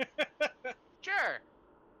 Sure.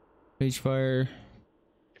 Rage fire.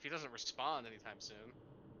 If he doesn't respond anytime soon.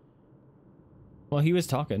 Well, he was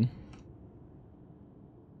talking.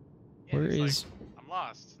 Yeah, Where he's is? Like, I'm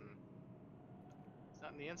lost. And he's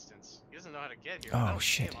not in the instance. He doesn't know how to get here. Oh, I don't see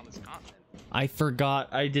shit. him on this continent. I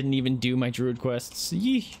forgot. I didn't even do my druid quests.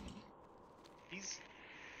 Yee.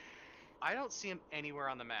 I don't see him anywhere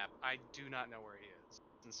on the map. I do not know where he is.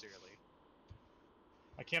 Sincerely.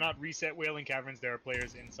 I cannot reset Wailing Caverns. There are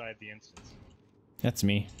players inside the instance. That's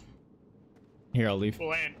me. Here, I'll leave.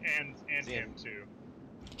 Well, and him too.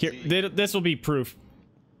 Here, this will be proof.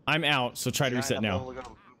 I'm out, so try to reset now.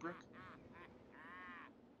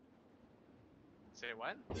 Say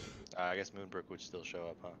what? I guess Moonbrook would still show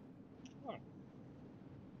up, huh?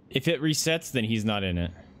 If it resets, then he's not in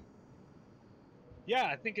it. Yeah,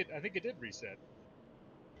 I think it did reset.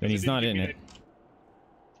 Then he's not in it.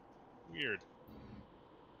 Weird.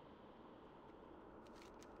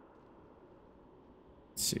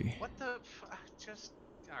 Let's see. What the? Just.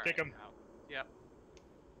 Alright. Kick him. no. Yep.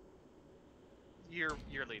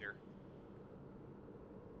 Your leader.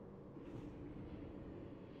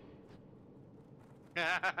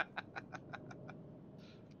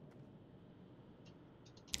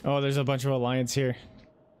 Oh, there's a bunch of alliance here.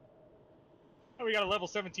 Oh, we got a level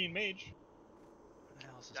 17 mage.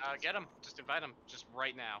 Get him. Just invite him. Just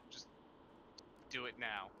right now. Just do it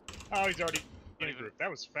now. Oh, he's already in Don't a even- group. That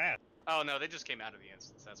was fast. Oh no, they just came out of the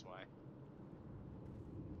instance. That's why.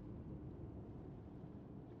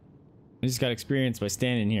 I just got experience by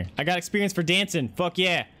standing here. I got experience for dancing. Fuck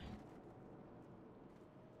yeah.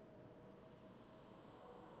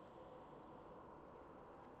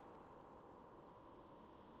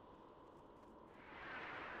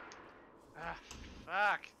 Ah,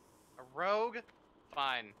 fuck. A rogue?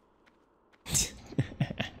 Fine. Just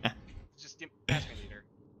pass me leader.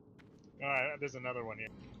 Alright, there's another one here.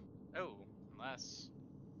 Oh, unless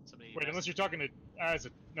somebody. Wait, unless you're talking to as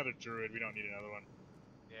another druid, we don't need another one.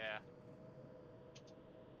 Yeah.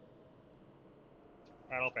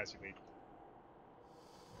 Alright, I'll pass you lead.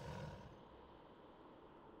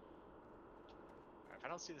 If I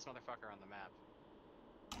don't see this motherfucker on the map.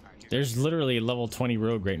 Alright, There's literally a level 20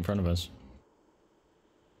 rogue right in front of us.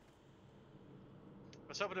 I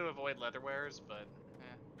was hoping to avoid leatherwares, but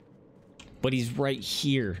But he's right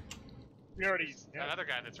here. We already. Yeah. another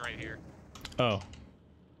guy that's right here. Oh.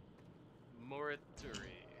 Morituri.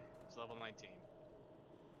 He's level 19.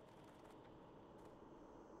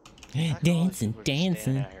 Dancing, We're just dancing.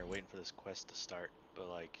 standing out here waiting for this quest to start, but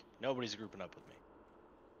like nobody's grouping up with me.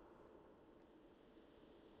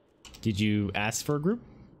 Did you ask for a group?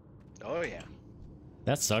 Oh yeah.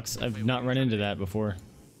 That sucks. I've Wait, not what run is into that? that before.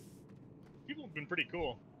 People have been pretty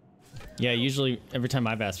cool. Yeah, usually every time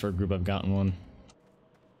I've asked for a group, I've gotten one.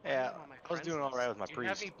 Yeah, Oh, my I was friends doing all right with my do you priest.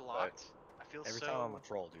 have me but blocked? I feel Every so time I'm a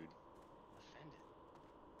troll, dude. offended.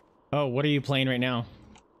 Oh, what are you playing right now?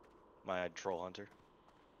 My troll hunter.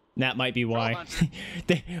 That might be why. hunter.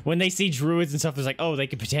 When they see druids and stuff, it's like, oh, they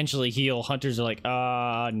could potentially heal. Hunters are like,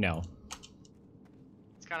 no.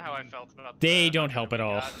 It's kind of how I felt about They the don't hunter help that at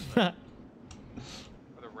we all. got,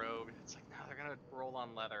 or the rogue. It's like, no, they're gonna roll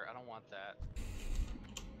on leather. I don't want that.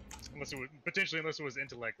 Unless it was potentially, unless it was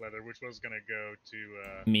intellect leather, which was gonna go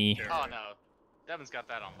to Me. Derek. Oh no, Devin's got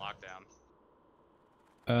that on lockdown.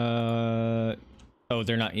 Oh,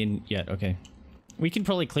 they're not in yet. Okay. We can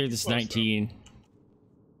probably clear this Close, 19.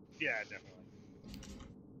 Yeah, definitely.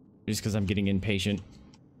 Just because I'm getting impatient.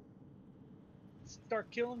 Start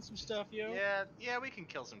killing some stuff, yo. Yeah, we can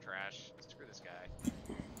kill some trash. Screw this guy.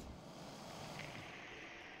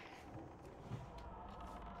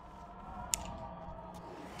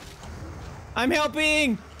 I'm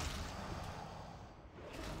helping!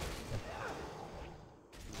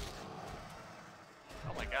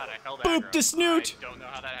 Oh my god, I held Boop aggro. the snoot! I don't know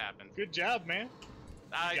how that happened. Good job, man.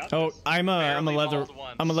 I, Got Oh, I'm a Barely leather mauled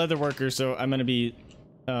once. I'm a leather worker, so I'm gonna be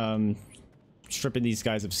stripping these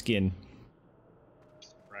guys of skin.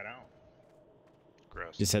 Right on.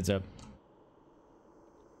 Gross. Just heads up.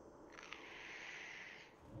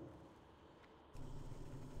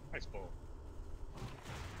 Nice bowl.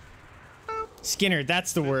 Skinner,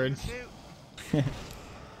 that's the word.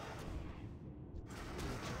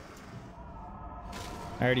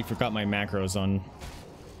 I already forgot my macros on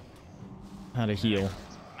how to heal.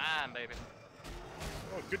 Mine, baby.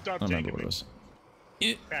 Oh, good I job, don't remember Jacob. what it was.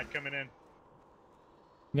 Pat coming in.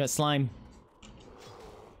 We got slime.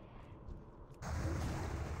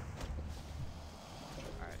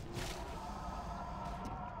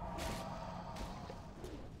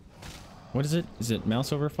 What is it? Is it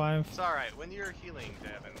mouse over 5? It's all right. When you're healing,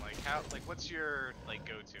 Devin, what's your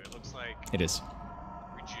go-to? It looks like It is.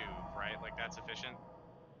 rejuve, right? Like that's efficient.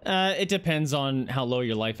 It depends on how low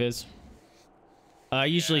your life is. I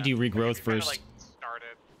usually Yeah. do Like, if regrowth you kinda, first. like,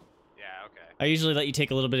 started. Yeah. Okay. I usually let you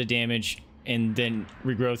take a little bit of damage, and then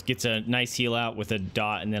regrowth gets a nice heal out with a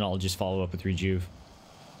dot, and then I'll just follow up with rejuve.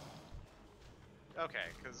 Okay,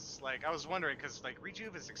 because like I was wondering, because like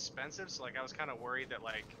rejuve is expensive, so like I was kind of worried that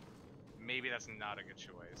like maybe that's not a good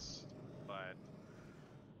choice. But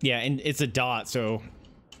Yeah, and it's a dot, so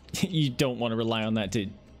you don't want to rely on that to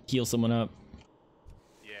heal someone up.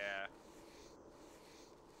 yeah.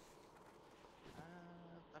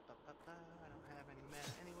 I don't have any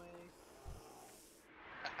mana anyway.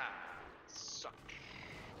 Suck.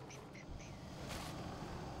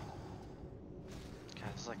 God,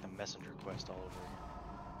 this is like the messenger quest all over again.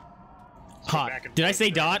 Hot. back and Did I forth say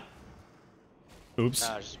there. dot? Oops.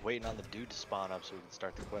 Nah, I was just waiting on the dude to spawn up so we can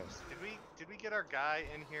start the quest. Did we get our guy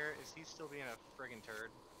in here? Is he still being a friggin' turd?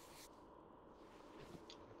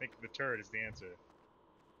 I think the turret is the answer.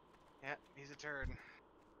 Yeah, he's a turd.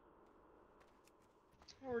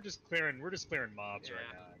 Well, we're just clearing mobs right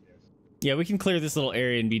Yeah. now, I guess. Yeah, we can clear this little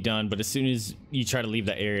area and be done, but as soon as you try to leave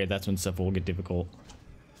that area, that's when stuff will get difficult.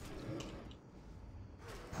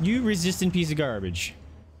 You resistant piece of garbage.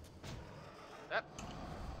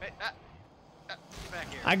 Hey, get back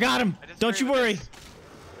here. I got him! I disagree Don't you with worry!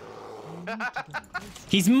 this.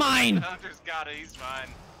 He's mine! Hunter's got it, he's fine.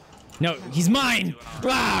 No, he's mine! Doing all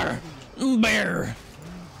Rawr! Bear!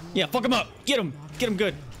 Yeah, fuck him up! Get him! Get him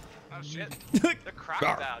good! Oh shit. The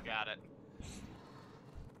crocodile got it.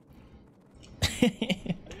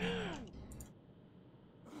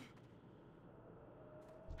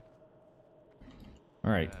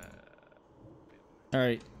 Alright.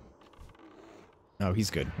 Alright. Oh, he's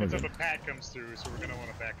good. We're If good. a pack comes through, so we're gonna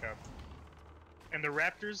want to back up. And the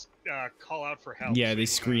raptors call out for help. Yeah, so they you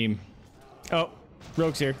scream. Oh,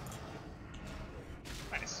 Rogue's here.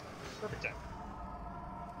 wanna- Nice. Perfect time.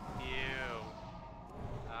 Ew.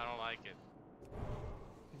 I don't like it.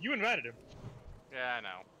 You invited him. Yeah, I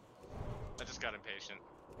know. I just got impatient.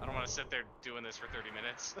 I don't want to sit there doing this for 30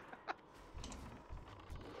 minutes.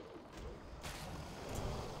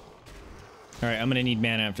 All right, I'm gonna need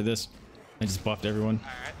mana after this. I just buffed everyone.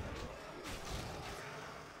 Alright.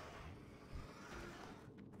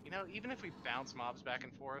 You know, even if we bounce mobs back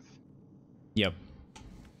and forth, Yep.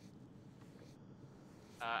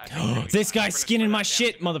 I think This we're guy's gonna skinning spread my that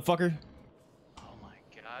shit, damage. motherfucker. Oh my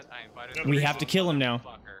god, I invited No, the We reason- have to kill him now.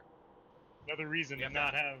 motherfucker. Another reason Yeah, to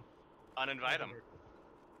not have. Uninvite him.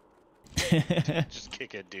 Just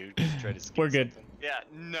kick it, dude. Just try to skip We're good. something. Yeah,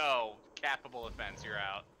 no. Capable offense, you're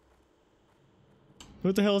out.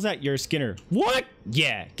 What the hell is that? You're a Skinner. What?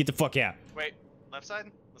 Yeah, get the fuck out. Wait, left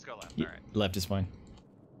side? Let's go left. Y- Alright. Left is fine.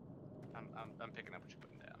 I'm picking up what you're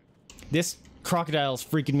putting down. This crocodile's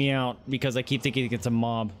freaking me out because I keep thinking it's a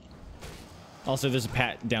mob. Also, there's a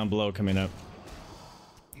pat down below coming up.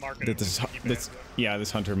 Market That this, yeah,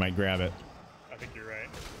 this hunter might grab it. I think you're right.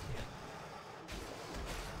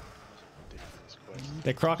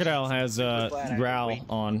 The crocodile has growl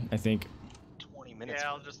on, I think. 20 minutes. Yeah,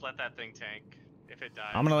 I'll just let that thing tank. If it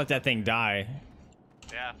dies. I'm gonna let that thing die.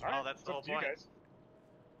 Yeah, All right, oh, that's it's the whole up to you point. guys.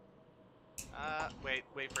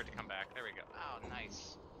 Wait for it to come back. There we go. Oh,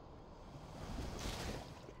 nice.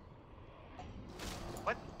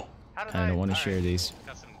 What? How did I don't want to Alright. share these.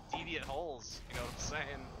 Got some deviant holes, you know what I'm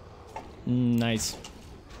saying? Nice.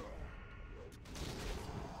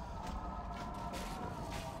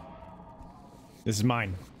 This is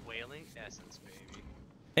mine. Wailing essence, baby.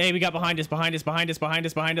 Hey, we got behind us, behind us, behind us, behind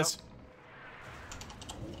us, behind us.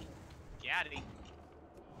 Gaddy.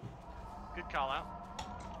 Good call out.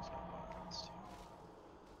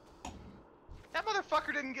 That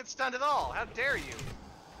motherfucker didn't get stunned at all. How dare you?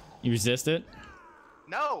 You resist it?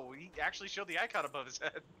 No, he actually showed the icon above his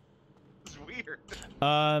head. It's weird.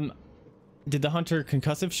 Did the hunter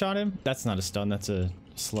concussive shot him? That's not a stun, that's a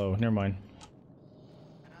slow. Never mind.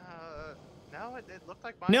 No, it looked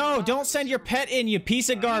like mine. No, don't send your pet in, you piece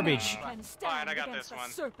of garbage. Fine, I got this one.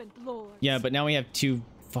 Serpent lords. Yeah, but now we have two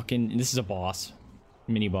fucking... This is a boss.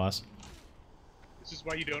 Mini boss. This is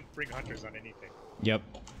why you don't bring hunters on anything. Yep.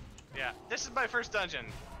 Yeah, this is my first dungeon.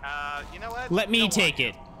 You know what? Let me Don't take worry.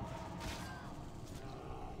 it.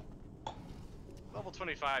 Level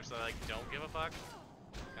 25, so I like don't give a fuck.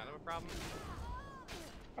 Kind of a problem.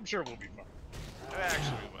 I'm sure we'll be fine.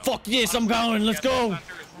 Actually, we will. Fuck this, I'm going, let's go.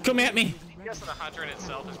 Come at me. I guess the hunter in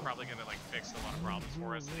itself is probably gonna like fix a lot of problems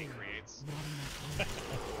for us that he creates,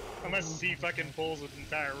 Unless he fucking pulls an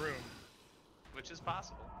entire room. which is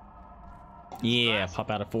possible. Yeah, pop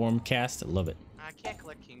out of form cast. I love it. I can't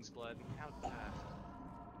collect King's Blood. How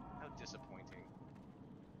disappointing.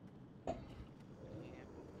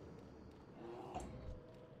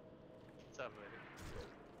 What's up,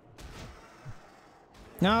 lady?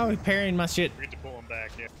 No, he's parrying my shit. We get to pull him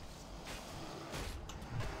back, yeah.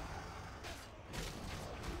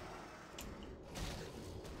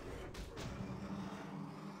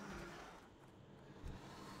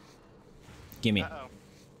 Gimme. Uh-oh.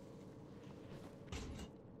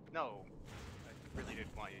 No. I really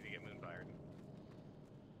didn't want you to get moonfired.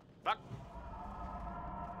 Fuck.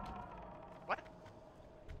 What?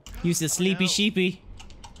 Use the sleepy no. sheepy.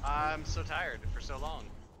 I'm so tired for so long.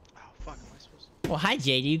 Oh, fuck, am I supposed to? Well, hi,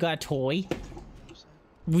 Jade. You got a toy?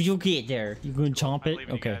 Will you get there? You gonna chomp I it? believe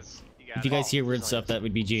in you Okay. guys. You got If you it. guys hear weird stuff, that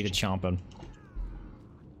would be Jade chomping.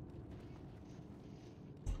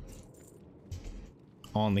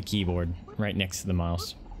 On the keyboard, right next to the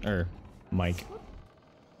mouse. Or mic.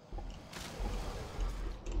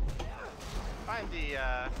 Find the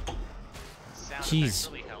sound Jeez. effects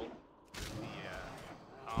really help.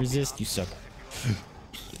 The, Resist, you ambiance, suck. if you will.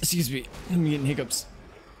 Excuse me. I'm getting hiccups.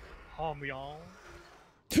 Hombion.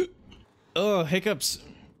 Oh, hiccups.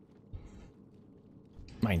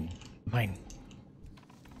 Mine. Mine.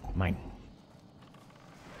 Mine.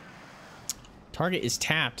 Target is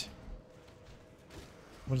tapped.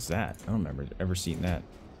 What is that? I don't remember ever seeing that.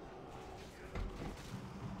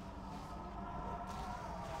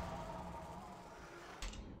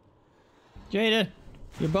 Jada,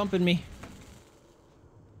 you're bumping me.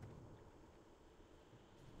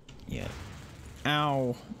 Yeah.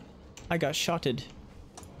 Ow. I got shotted.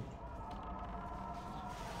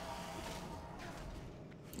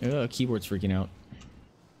 Ugh, keyboard's freaking out.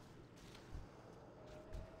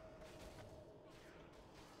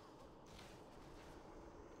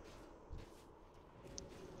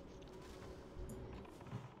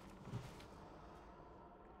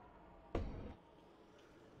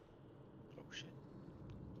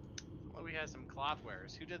 guys some cloth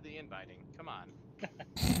wearers. Who did the inviting? Come on.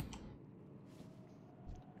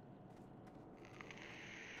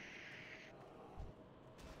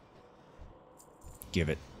 Give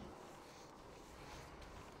it.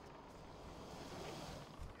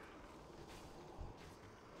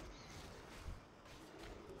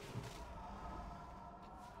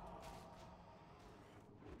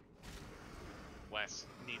 Wes,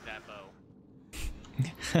 need that bow.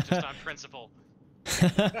 Just on principle.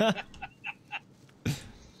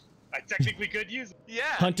 I technically could use it. Yeah.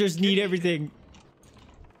 Hunters need everything.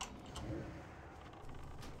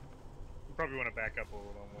 We probably want to back up a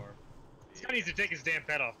little more. This guy needs to take his damn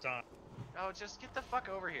pet off, Tom. Oh, just get the fuck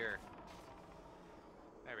over here.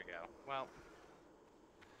 There we go. Well.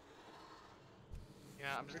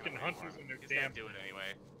 Yeah, I'm just Freaking gonna hunters and their He's damn. gonna do it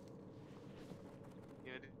anyway.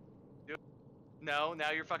 You gonna do it? No,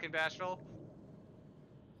 now you're fucking bashful.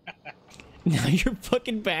 Now you're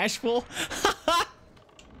fucking bashful.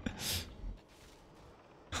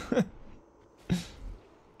 Watch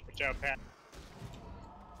out, Pat.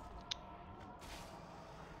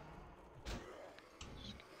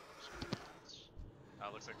 Oh,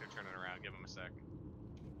 looks like they're turning around. Give them a sec.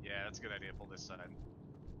 Yeah, that's a good idea. Pull this side.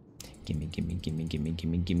 Gimme, gimme, gimme, gimme,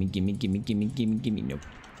 gimme, gimme, gimme, gimme, gimme, gimme, gimme. Nope.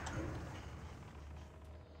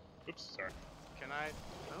 Oops, sorry. Can I?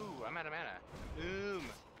 Ooh, I'm out of mana.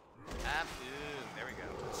 There we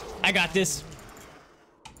go. I got this.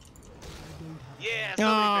 Yeah, No.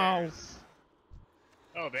 so bears.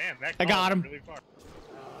 Oh damn, that I got call him. went really far.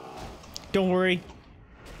 Don't worry.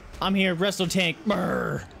 I'm here. Wrestle tank.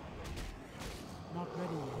 Brr. Not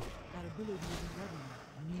ready. That ability isn't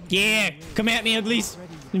ready. Need Yeah. more waves. Come at me, uglies.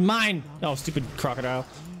 Ready. Mine. Oh, stupid crocodile.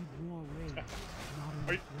 Need more waves. Not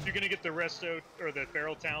Are enough you gonna get the resto or the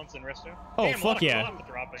feral towns in resto? Oh, Damn, a lot fuck of yeah. cloth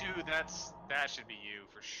dropping. Dude, that should be you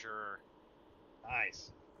for sure.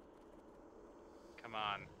 Nice. Come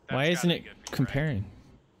on. Why That's isn't gotta it be good for you, right? comparing?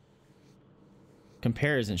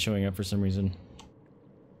 Compare isn't showing up for some reason.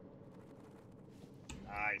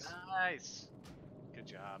 Nice. Nice. Good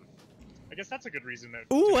job. I guess that's a good reason that.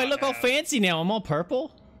 Ooh, to I not look all have- fancy now. I'm all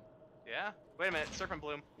purple. Yeah. Wait a minute. Serpent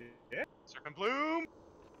Bloom. Yeah. Serpent Bloom.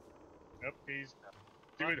 Nope, he's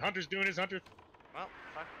doing. Hunter's doing his hunter. Well,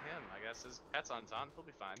 fuck him. I guess his pet's on Ton. He'll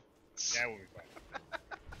be fine. Yeah, we'll be fine.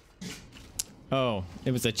 Oh,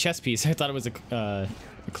 it was a chest piece. I thought it was a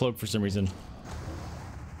cloak for some reason.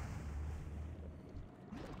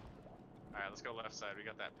 All right, let's go left side. We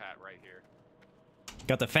got that pat right here.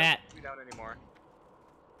 Got the fat. We don't anymore.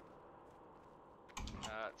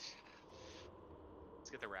 Let's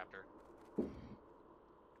get the raptor.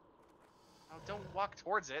 Oh, don't walk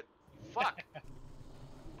towards it. You fuck.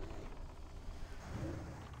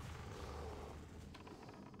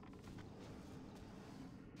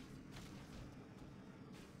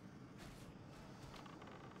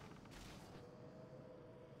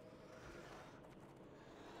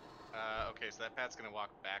 Okay, so that pat's gonna walk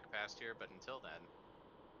back past here, but until then,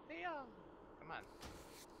 hey, come on,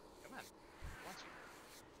 come on, I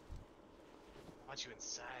want you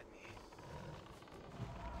inside me.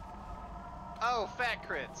 Oh, fat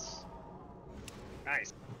crits.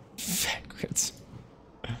 Nice. Fat crits.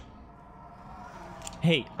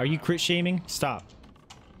 Hey, are you crit shaming? Stop.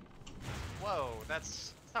 Whoa,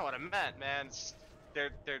 that's not what I meant, man.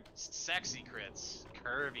 They're sexy crits,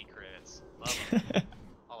 curvy crits. Love them.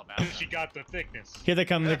 All about them. She got the thickness. Here they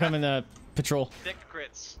come. They're coming to patrol. Thick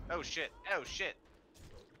crits. Oh shit. Oh shit.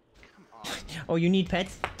 Come on. Oh, you need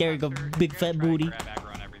pets? There you go, Hunter, big you're fat gonna try and booty. grab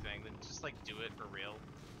aggro on everything, then just like do it for real.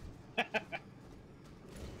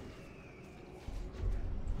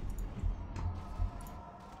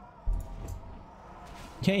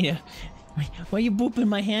 Yeah. Why you booping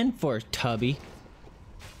my hand for, Tubby?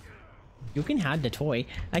 You can have the toy.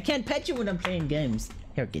 I can't pet you when I'm playing games.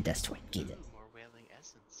 Here, get this toy. Get it. More wailing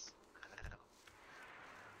essence.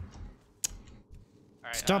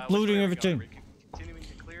 Alright, Stop which way looting are we everything. going? Are we continuing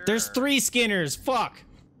to clear, There's or- 3 Skinners. Fuck.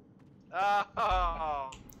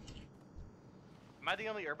 Oh. Am I the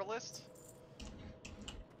only herbalist?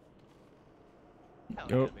 Hell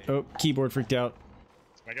yeah, Oh, baby. oh, keyboard freaked out.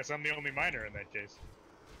 I guess I'm the only miner in that case.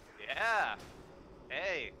 Yeah.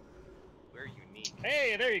 Hey. We're unique.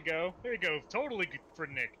 Hey, there you go. There you go. Totally good for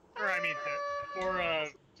Nick. Or I mean, for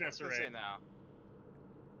Let's say Desiree. now.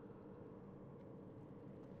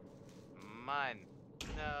 Mine.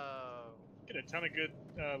 No. Get a ton of good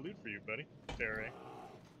loot for you, buddy. Desiree.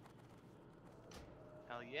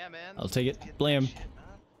 Hell yeah, man. I'll take it. Let's get that Blam. shit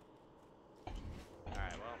up.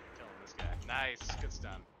 Alright, well, killing this guy. Nice. Good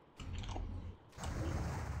stun.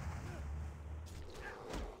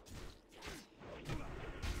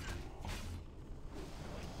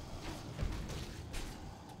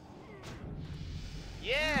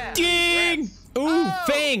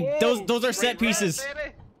 Fang! Whoa! Those are set Great pieces. res,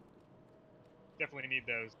 baby. Definitely need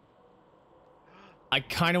those. I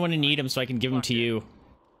kind of want to need them so I can give them Fuck to it. you.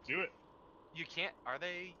 Do it. You can't. Are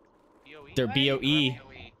they BOE? They're Right? BOE.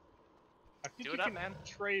 BOE. I think Do you it up, can man.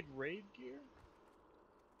 trade raid gear.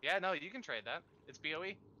 Yeah, no, you can trade that. It's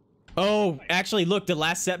BOE. Oh, actually, look, the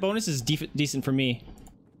last set bonus is decent for me.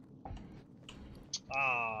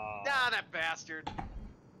 Ah. Ah, that bastard.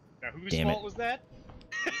 Now whose Damn fault it. was that?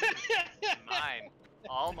 Mine.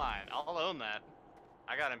 All mine. I'll own that.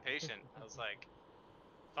 I got impatient. I was like,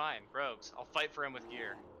 fine, rogues. I'll fight for him with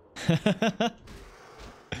gear.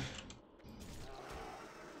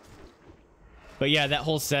 But yeah, that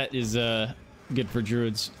whole set is good for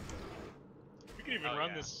druids. We can even Oh, run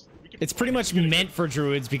yeah. this. We can It's pretty much meant for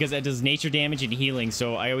druids because it does nature damage and healing,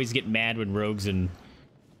 so I always get mad when rogues and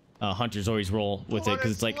hunters always roll with it, But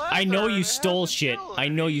because it's like, it's I know leather, you it has stole shit. I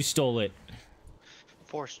know agility. you stole it.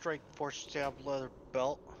 4 strength, 4 stab leather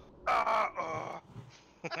belt.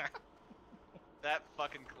 That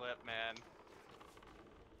fucking clip, man.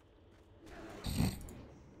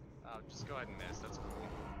 Oh, just go ahead and miss. That's cool.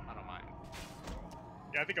 I don't mind.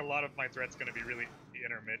 Yeah, I think a lot of my threat's gonna be really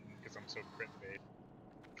intermittent because I'm so crit bait.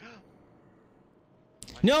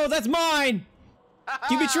 No, that's mine!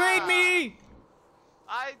 You betrayed me!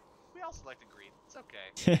 We all selected green. It's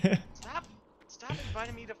okay. Stop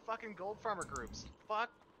inviting me to fucking gold farmer groups. Fuck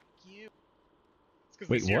you. It's because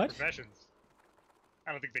Wait, they see our what? professions.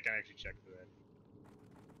 I don't think they can actually check for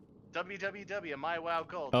that.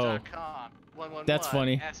 www.mywowgold.com. 111 That's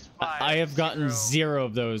funny. S5 I have gotten 0. 0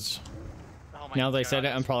 of those. Oh my Now that I God, said it,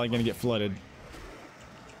 I'm it's probably gonna get flooded.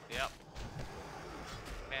 Yep.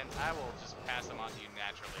 Man, I will just pass them on to you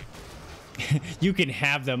naturally. You can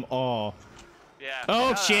have them all. Yeah. Oh,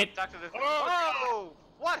 no, shit. Talk to the... Oh,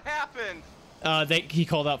 What happened? He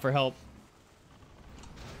called out for help.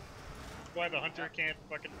 Why the hunter can't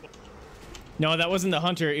fucking. No, that wasn't the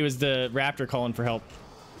hunter. It was the raptor calling for help.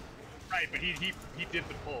 Right, but he did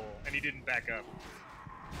the pull and he didn't back up.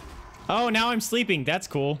 Oh, now I'm sleeping. That's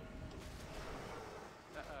cool.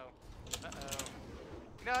 Uh-oh.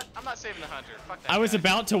 You know what? I'm not saving the hunter. Fuck that I was guy.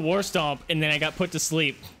 about to war stomp and then I got put to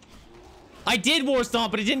sleep. I did war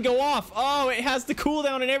stomp, but it didn't go off. Oh, it has the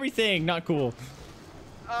cooldown and everything. Not cool.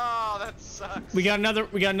 Oh, that sucks. We got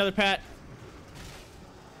another pat.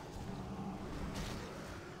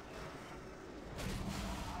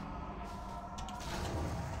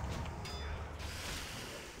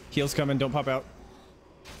 Heals coming, don't pop out.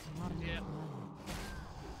 Not enough Yeah. mana.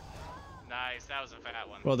 Nice. That was a fat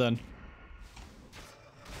one. Well done.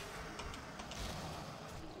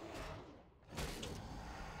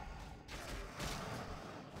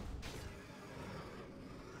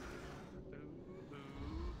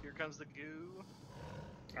 Ooh, here comes the goo.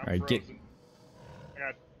 I'm Alright, get- frozen. I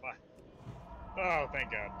got. Oh,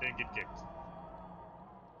 thank God. Didn't get kicked.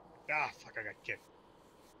 Ah, fuck, I got kicked.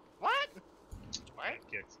 What? I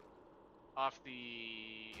got kicked. Off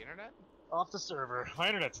the internet? Off the server. My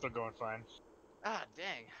internet's still going fine. Ah,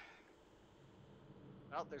 dang.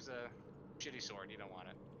 Well, there's a shitty sword. You don't want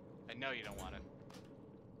it. I know you don't want it.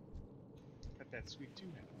 Got that sweet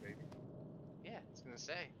tuna, baby. Yeah, I was gonna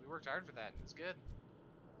say. We worked hard for that. It's good.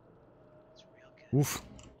 It's real good. Oof.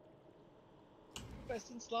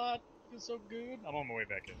 Best in slot. Feels so good. I'm on my way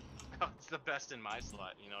back in. Oh, it's the best in my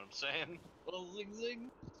slot. You know what I'm saying? Little zing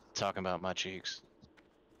zing. Talking about my cheeks.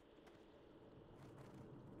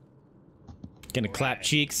 Gonna clap Alright.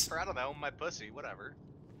 cheeks. Or I don't know, my pussy. Whatever.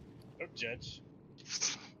 Don't judge.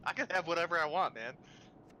 I can have whatever I want, man.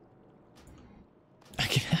 I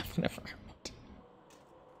can have whatever I want.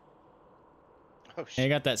 Oh Hey, I shit.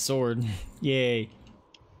 got that sword. Yay.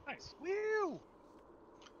 Nice. Woo!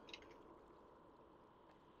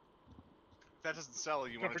 If that doesn't sell,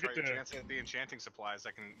 you Don't want to try forget your to- chance at the enchanting supplies.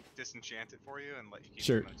 I can disenchant it for you and let you keep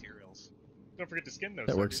Sure. the materials. Don't forget to skin those.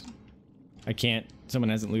 That works. suckers. I can't. Someone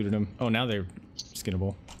hasn't looted them. Oh, now they're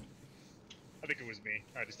skinnable. I think it was me.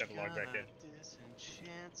 I just had to log back in. Gotta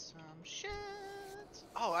disenchant some shit.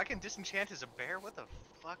 Oh, I can disenchant as a bear? What the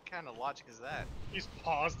fuck kind of logic is that? You just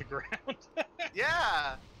pause the ground.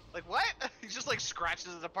 Yeah! Like, what? He just, like,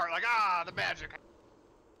 scratches it apart, like, ah, the magic!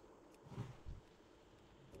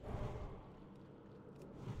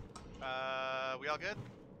 We all good?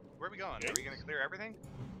 Where are we going? Yeah. Are we gonna clear everything?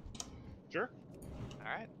 Sure.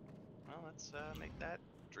 Alright. Well, let's, make that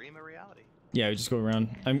dream a reality. Yeah, we just go around.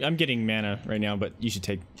 I'm getting mana right now, but you should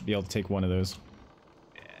be able to take one of those.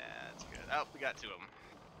 Yeah, that's good. Oh, we got 2 of them.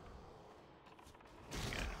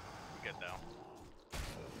 Good. We're good, though.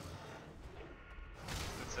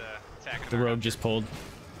 Let's, attack The rogue just pulled.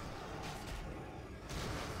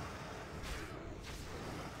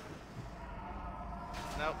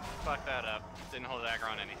 Nope, fuck that up. Didn't hold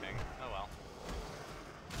aggro on anything. Oh well.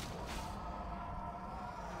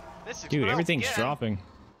 This is Dude, everything's again. dropping.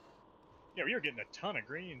 Yeah, we were getting a ton of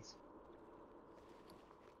greens.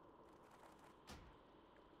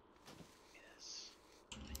 Yes.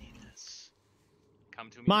 I need this. Come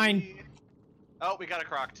to me. Mine. Oh, we got a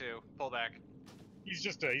croc too. Pull back. He's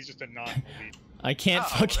just a non-elite. I can't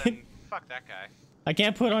Oh, fucking. then fuck that guy. I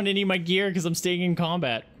can't put on any of my gear because I'm staying in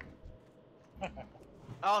combat.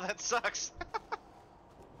 Oh, that sucks.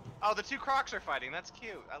 Oh, the two crocs are fighting. That's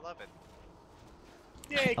cute. I love it.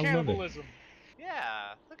 Yay, I love it. cannibalism!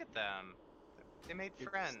 Yeah, look at them. They made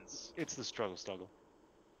friends. It's the struggle. Is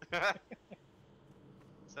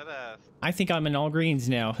that a I think I'm in all greens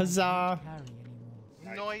now. Huzzah! Carry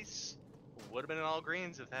anymore. noise? Would have been in all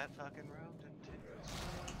greens if that fucking road didn't take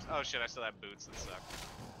us. Oh shit, I still have boots that suck.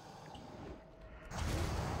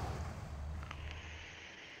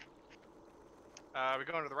 We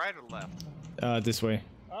going to the right or the left? This way.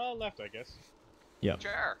 Left, I guess. Yep.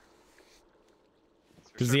 Sure.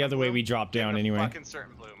 Because the other way we drop down anyway. Fucking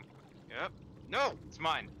certain bloom. Yep. No, it's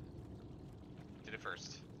mine. Did it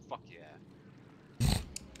first. Fuck yeah. Fuck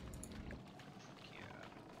yeah.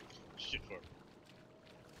 Shit fuck.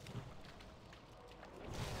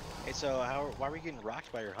 Hey, so why are we getting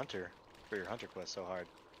rocked by your hunter for your hunter quest so hard?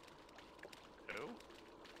 Who?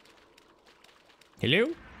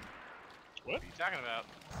 Hello? What are you talking about?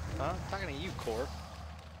 Huh? I'm talking to you, Core.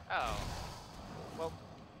 Oh. Well,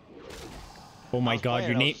 Oh my was god, playing,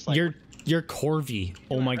 your I was name, just like- you're Corvy.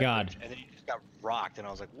 Oh my god. And then you just got rocked, and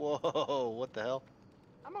I was like, whoa, what the hell?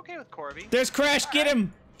 I'm okay with Corby. There's Crash, get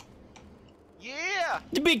him! Yeah!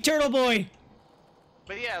 The big turtle boy!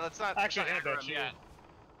 But yeah, let's not Actually, let's I had not that aggro him shield. yet.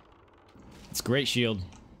 It's great shield.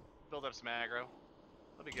 Build up some aggro.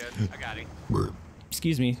 That'll be good. I got him.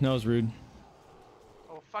 Excuse me, that was rude.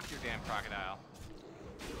 Oh, fuck your damn crocodile.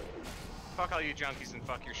 Fuck all you junkies and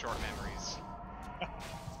fuck your short memories.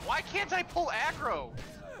 Why can't I pull aggro?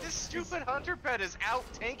 This stupid hunter pet is out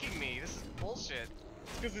tanking me. This is bullshit.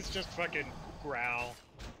 It's because it's just fucking growl.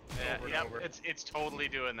 Yeah, Over and yep, over. it's totally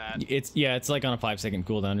doing that. It's like on a 5-second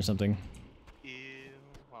cooldown or something. Ew.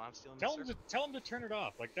 Well, I'm stealing Tell him to turn it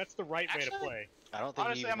off. Like that's the right way to Actually- play. I don't think he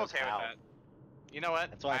Honestly, even I'm knows okay how. with that. You know what?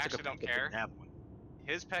 That's why I, took actually a don't peek at care. didn't have one.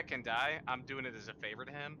 His pet can die. I'm doing it as a favor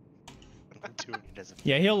to him. I'm doing it as a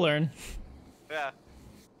Yeah, he'll learn. Yeah.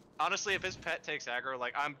 Honestly, if his pet takes aggro,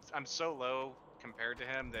 like I'm so low compared to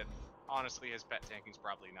him that honestly his pet tanking's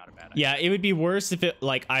probably not a bad idea. Yeah, it would be worse if it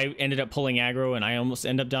like I ended up pulling aggro and I almost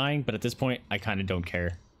end up dying, but at this point I kind of don't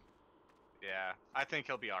care. Yeah, I think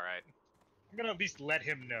he'll be all right. I'm gonna at least let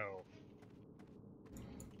him know.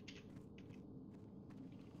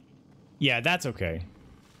 Yeah, that's okay.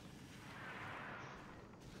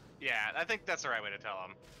 Yeah, I think that's the right way to tell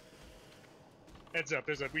him. Heads up,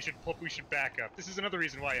 we should back up. This is another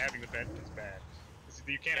reason why having the vent is bad. Is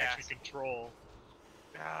that you can't Yeah. actually control.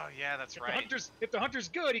 Oh yeah, that's If right. the hunter's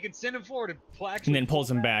good, he can send him forward and And then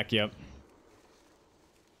pulls him back, yep.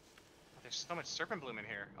 There's so much serpent bloom in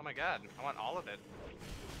here. Oh my god, I want all of it.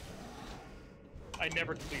 I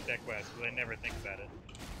never complete that quest because I never think about it.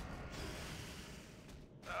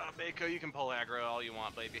 Mako, you can pull aggro all you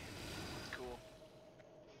want, baby. It's cool.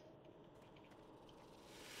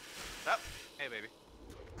 Oh, hey, baby.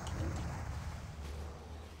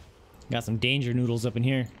 Got some danger noodles up in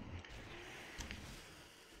here.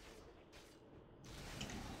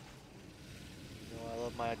 You know, I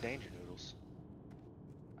love my danger noodles.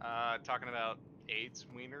 Talking about AIDS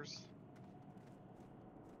wieners.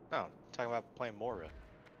 No, talking about playing Mora.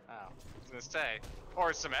 Oh, I was gonna say,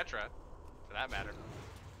 or Symmetra, for that matter.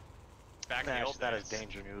 Back in the Nah, old she's not as days.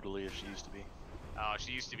 danger noodly as she used to be. Oh,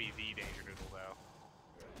 she used to be the danger noodle though.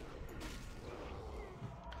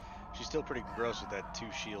 She's still pretty gross with that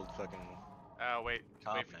 2-shield fucking. Oh wait,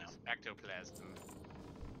 Calm wait for now. this ectoplasm.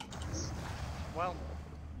 Well,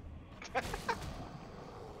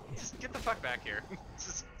 just get the fuck back here.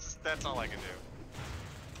 Just, that's all I can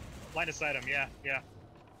do. Line of sight him, yeah.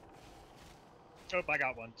 Oh, I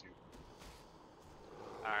got one too.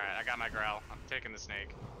 Alright, I got my growl. I'm taking the snake.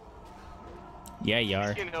 Yeah, you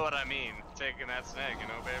are. You know what I mean. Taking that snake, you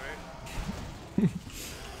know, baby?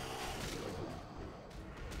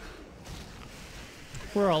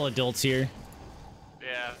 We're all adults here.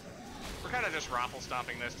 Yeah. We're kind of just raffle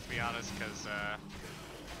stomping this, to be honest, because,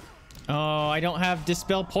 Oh, I don't have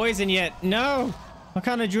Dispel Poison yet. No! What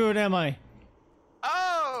kind of druid am I?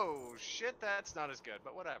 Oh, shit, that's not as good,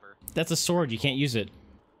 but whatever. That's a sword. You can't use it.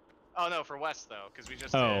 Oh, no, for West, though, because we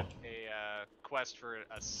just Oh. did a quest for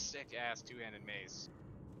a sick-ass two-handed mace.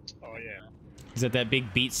 Oh yeah. Is that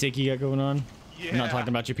big beat stick you got going on? Yeah. I'm not talking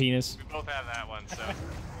about your penis. We both have that one, so.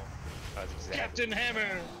 That's exactly. Captain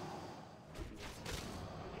Hammer.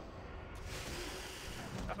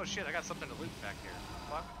 Oh shit! I got something to loot back here.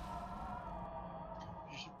 Fuck.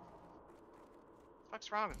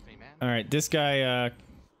 What's wrong with me, man? All right, this guy,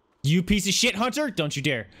 you piece of shit, Hunter! Don't you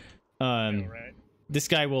dare. Right. This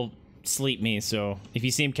guy will sleep me, so if you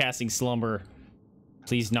see him casting slumber,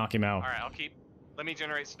 please knock him out. All right, I'll keep. Let me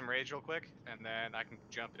generate some rage real quick, and then I can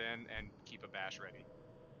jump in and keep a bash ready.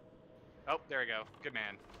 Oh, there we go. Good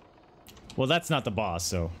man. Well, that's not the boss,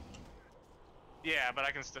 so Yeah, but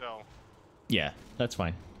I can still. yeah, that's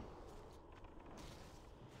fine.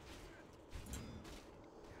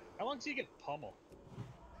 How long do you get pummeled?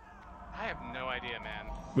 I have no idea, man.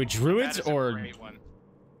 With druids That is a or great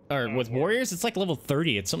one. with warriors, it's like level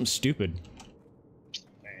 30. It's something stupid.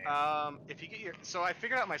 If you get your, so I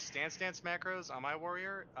figured out my stance macros on my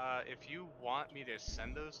warrior. If you want me to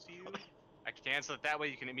send those to you, I can, so that way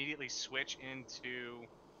you can immediately switch into.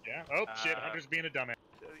 Yeah. Oh shit! Hunter's being a dumbass.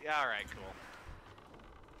 Yeah, all right, cool.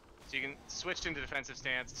 So you can switch into defensive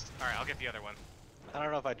stance. All right, I'll get the other one. I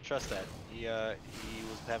don't know if I trust that. He was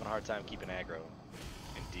having a hard time keeping aggro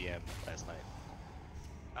in DM last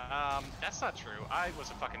night. That's not true. I was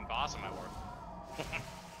a fucking boss on my war.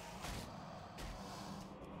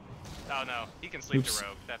 Oh no, he can sleep Oops. to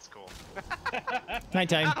rogue. That's cool.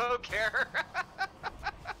 Nighttime. I don't care.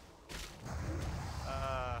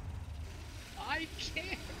 I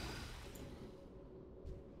can't.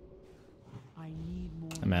 I need more.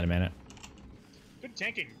 I'm out of mana. Good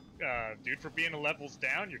tanking, dude. For being a levels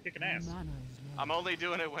down, you're kicking ass. Mana is low. I'm only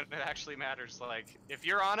doing it when it actually matters. Like, if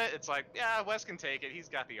you're on it, it's like, yeah, Wes can take it. He's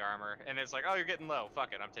got the armor. And it's like, oh, you're getting low.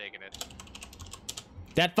 Fuck it, I'm taking it.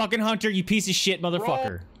 That fucking Hunter, you piece of shit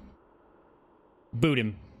motherfucker. Boot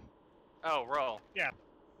him. Oh, roll. Yeah.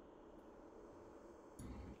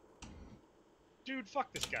 Dude,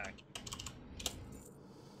 fuck this guy.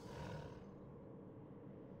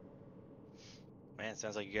 Man, it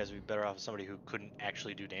sounds like you guys would be better off with somebody who couldn't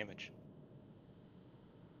actually do damage.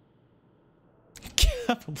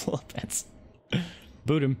 Capable offense.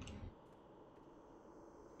 Boot him.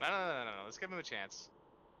 No. Let's give him a chance.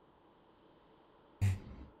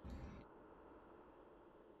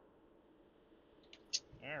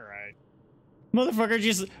 Alright. Motherfucker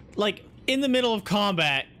just, like, in the middle of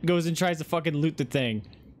combat, goes and tries to fucking loot the thing.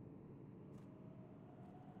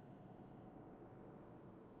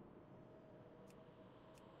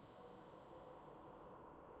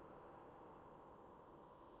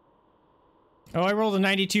 Oh, I rolled a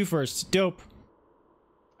 92 first. Dope.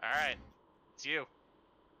 Alright. It's you.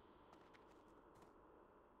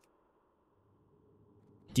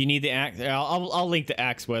 Do you need the axe? I'll link the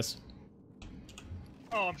axe, Wes.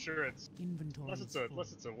 Oh, I'm sure it's Inventory.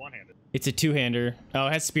 unless it's a one-handed. It's a two-hander. Oh,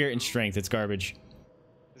 it has spirit and strength. It's garbage.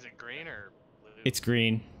 Is it green or blue? It's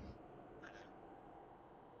green.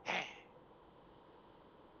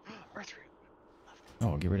 Earthroot.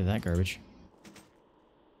 Oh, get rid of that garbage.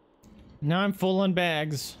 Now I'm full on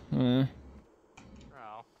bags. Oh.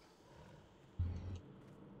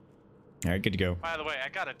 Alright, good to go. By the way, I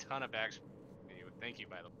got a ton of bags for you. Thank you,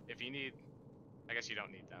 by the way. If you need... I guess you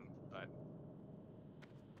don't need them, but...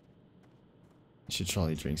 Should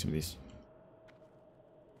probably drink some of these.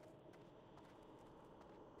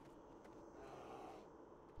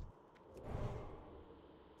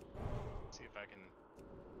 See if I can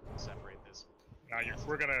separate this. Nah,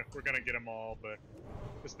 we're gonna get them all, but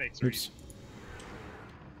the snakes are Oops.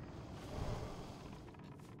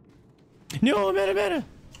 No, I'm out of mana!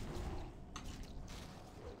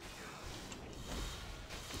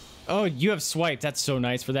 Oh, you have swipe. That's so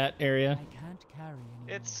nice for that area. I can't carry anymore.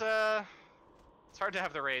 It's hard to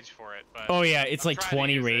have the rage for it, but... Oh yeah, it's I'm like trying to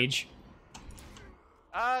 20 use it. rage.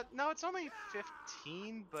 No, it's only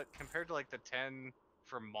 15, but compared to like the 10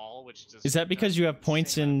 for Maul, which just... Is that because you have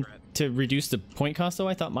points insane in amount of to reduce the point cost though?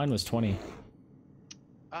 I thought mine was 20.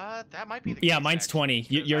 that might be the Yeah, case, mine's actually, 20.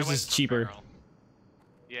 because I Yours went is for cheaper. Feral.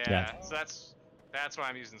 Yeah, Yeah. so that's why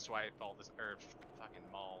I'm using swipe all this, or fucking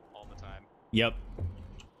Maul all the time. Yep.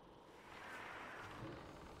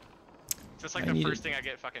 It's just like I the need first it. thing I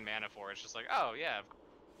get fucking mana for. It's just like, oh yeah.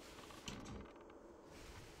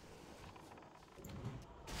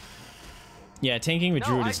 Yeah, tanking with No,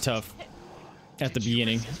 Druid I is tough can't- at the Did you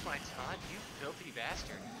beginning. resist my taunt, you filthy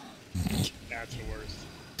bastard. That's the worst.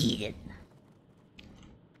 Eat it.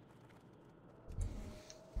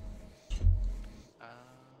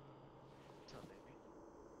 Tell baby.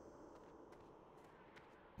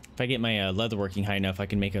 If I get my leather working high enough, I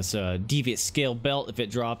can make us a devious scale belt if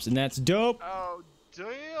it drops, and that's dope. Oh damn!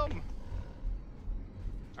 All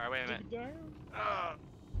right, wait a minute. Yeah, oh,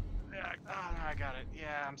 no, I I got it.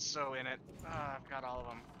 Yeah, I'm so in it. I've got all of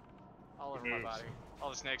them. All over my body. All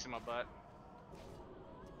the snakes in my butt.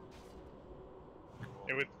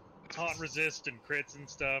 And with taunt resist and crits and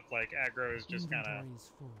stuff, like aggro is just kind of Inventory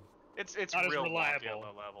is full. It's not as real lofty reliable.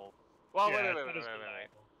 on the level. Well, Yeah, wait, it's wait, not wait, as wait,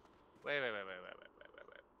 reliable. wait,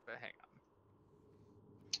 wait, hang on.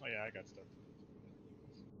 Oh yeah, I got stuff.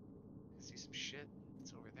 I see some shit.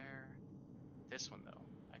 It's over there. This one though,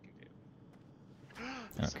 I can do.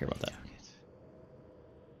 I don't care about that. Somebody took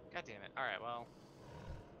it. God damn it! All right, well.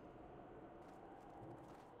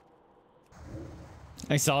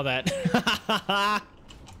 I saw that.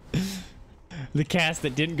 The cast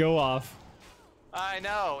that didn't go off. I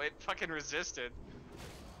know it fucking resisted.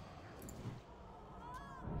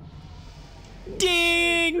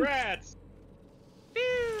 Ding! Rats!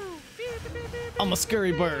 I'm a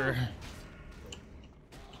scurry burr.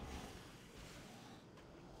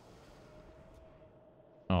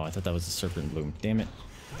 Oh, I thought that was a serpent bloom. Damn it.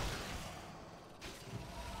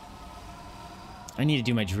 I need to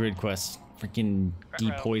do my druid quest. Freaking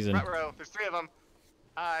de-poison. Front row. There's 3 of them.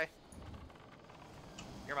 Hi.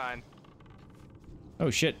 You're mine. Oh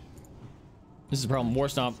shit. This is a problem. War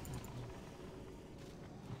stomp.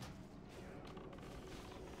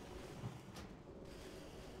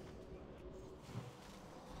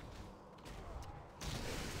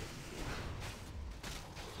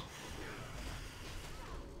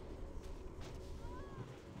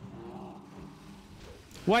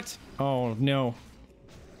 What? Oh no.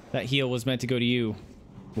 That heal was meant to go to you,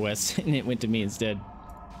 Wes, and it went to me instead.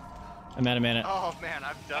 I'm out of mana. Oh man,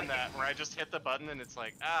 I've done that where I just hit the button and it's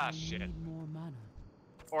like, ah I shit. need more mana.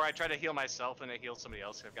 Or I try to heal myself and it heals somebody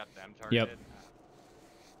else. I've got them targeted.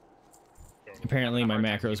 Apparently my Hard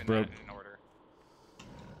time macros keeping broke. that in order.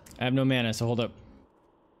 I have no mana, so hold up.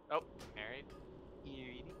 Oh, alright.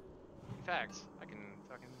 In fact, I can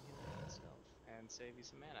fucking heal myself and save you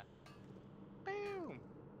some mana. Boom!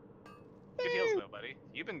 Good heals though, buddy.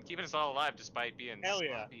 You've been keeping us all alive despite being Hell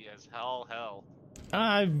yeah. sloppy as hell.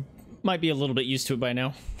 I might be a little bit used to it by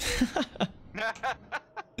now. That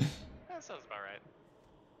sounds about right.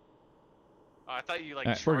 Oh, I thought you like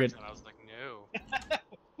Alright, we're charged good. and I was like, no.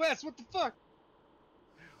 Wes, what the fuck?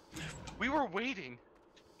 We were waiting.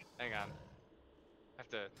 Hang on. I have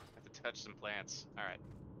to touch some plants. Alright.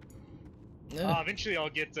 Eventually I'll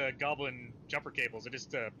get goblin jumper cables. I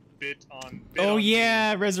just bit on. Oh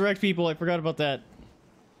yeah, resurrect people. I forgot about that.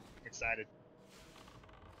 I'm excited.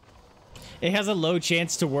 It has a low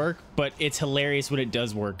chance to work, but it's hilarious when it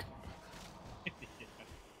does work.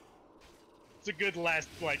 It's a good last,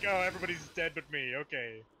 like, oh, everybody's dead but me.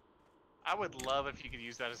 Okay. I would love if you could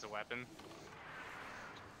use that as a weapon.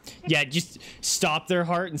 Yeah, just stop their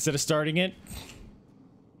heart instead of starting it.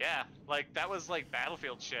 Yeah, like that was like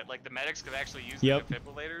Battlefield shit. Like the medics could actually use Yep. the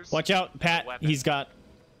defibrillators. Watch out, Pat. weapon. He's got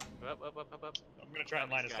Up. I'm gonna try and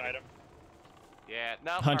line He's got aside it. him. Yeah,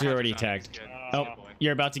 no. our Hunter already Hunter's on. He's tagged. good. Oh, Good boy.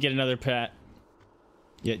 you're about to get another Pat.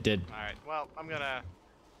 Yeah, it did. Alright, well, I'm gonna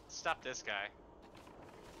stop this guy.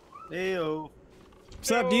 Heyo.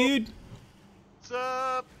 What's up, dude? What's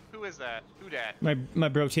up? Who is that? Who dat? My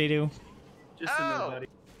brotato. Just a nobody.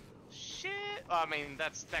 Shit. Oh, I mean,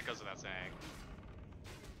 that goes without saying.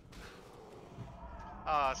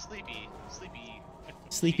 Sleepy.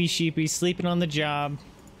 Sleepy sheepy, sleeping on the job.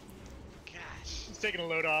 Gosh. Just taking a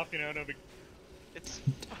load off, you know, no big. It's.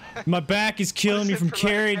 My back is killing me it from for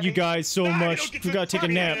carrying like- you guys so Ah, you much. don't get to Forgot to take a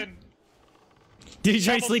party nap. again. Did he try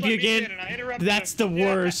to Almost sleep you let me in again? and I interrupted That's him. the Yeah.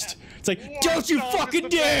 worst. It's like, War don't you song is fucking the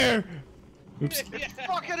dare! Oops. It's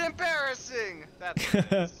fucking embarrassing! That's what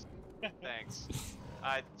it is. Thanks.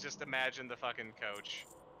 I just imagined the fucking coach.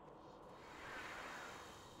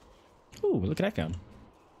 Ooh, look what I found.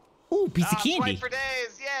 Ooh, piece of candy. Swipe for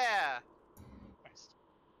days, yeah! Nice.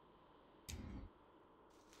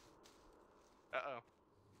 Uh-oh.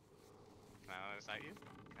 No, it's not you.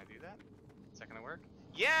 Can I do that? Is that gonna work?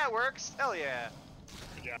 Yeah, it works! Hell yeah!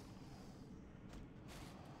 Good job.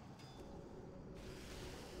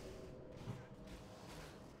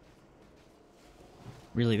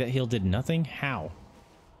 Really, that heal did nothing? How?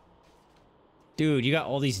 Dude, you got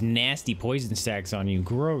all these nasty poison stacks on you.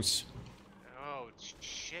 Gross. Oh,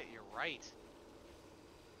 shit, you're right.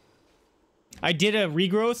 I did a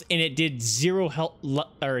regrowth and it did 0 health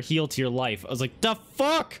or heal to your life. I was like, the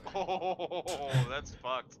fuck? Oh, that's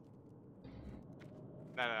fucked.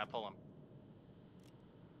 No, pull him.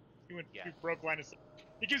 He broke line of sight.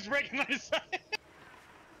 He keeps breaking line of sight.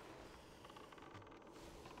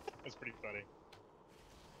 That's pretty funny.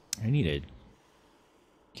 I need to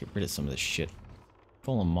get rid of some of this shit.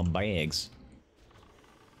 Full of my bags.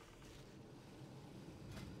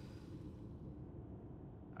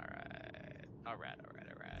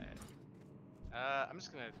 I'm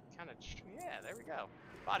just gonna kind of, yeah, there we go.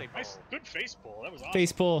 Body pull. Nice, good face pull. That was awesome.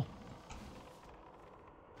 Face pull.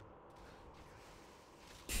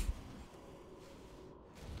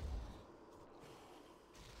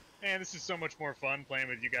 Man, this is so much more fun playing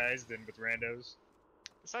with you guys than with randos.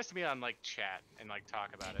 It's nice to be on like chat and like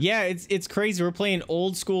talk about it. Yeah, it's crazy. We're playing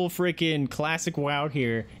old school freaking classic WoW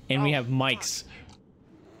here, and we have mics.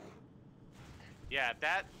 Yeah,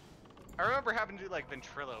 that. I remember having to do like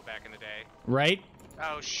Ventrilo back in the day. Right?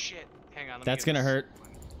 Oh shit! Hang on. Let me That's get gonna this. hurt.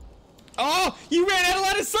 Oh, you ran out of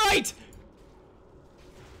line of sight!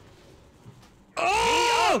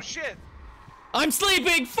 Oh Oh! shit! I'm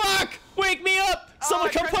sleeping. Fuck! Wake me up! Someone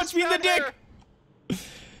I come tried to punch me in the stun dick!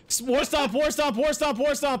 her. War stomp! War stomp! War stomp!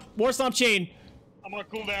 War stomp! War stomp chain. I'm on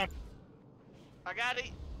cooldown. I got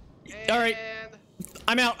it. All right. And...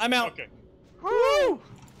 I'm out. I'm out. Okay. Woo!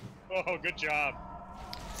 Oh, good job.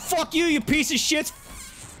 Fuck you, you piece of shit!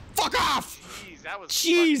 Fuck off! Jeez, that was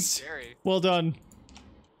Jeez. fucking scary. Well done.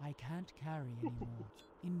 I can't carry anymore.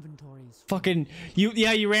 Inventories. Fucking you!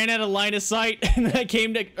 Yeah, you ran out of line of sight, and then I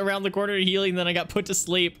came around the corner to healing, and then I got put to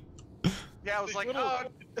sleep. Yeah, I was These like, little- oh.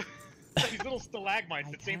 These little stalagmites.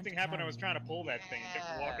 I The same can't thing happened when I was carry trying to pull that thing. I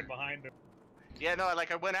kept walking behind them. Yeah, no,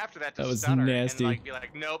 like I went after that to That was stun her nasty. and like be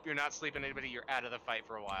like, nope, you're not sleeping anybody. You're out of the fight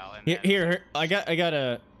for a while. And Here, then- here,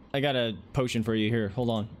 I got a potion for you. Here, hold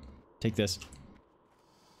on. Take this.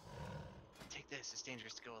 Take this. It's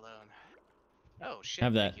dangerous to go alone. Oh shit!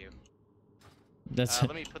 Have that. Thank you. That's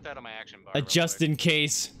Let me put that on my action bar. a real just quick. in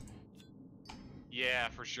case. Yeah,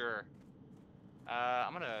 for sure.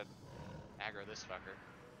 I'm gonna aggro this fucker.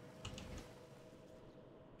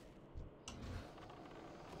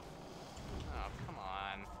 Oh, come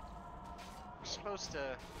on. You're supposed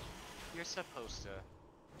to... You're supposed to...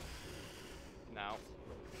 No.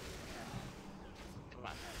 Come on,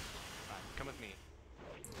 man. Come on, come with me.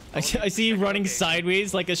 I see you running Okay.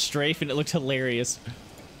 sideways like a strafe, and it looked hilarious.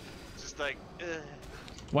 Just like, ugh.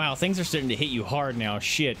 Wow, things are starting to hit you hard now.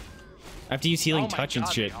 Shit. I have to use healing Oh my touch and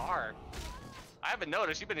God, shit. They are. I haven't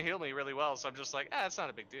noticed. You've been healing me really well, so I'm just like, it's not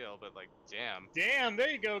a big deal. But like, damn. Damn, there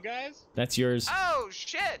you go, guys. That's yours. Oh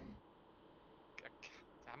shit!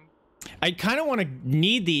 I kind of want to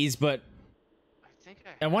need these, but I think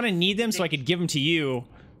I want to need them so I could give them to you.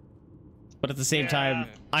 But at the same time,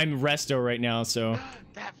 I'm resto right now, so.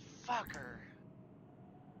 That fucker.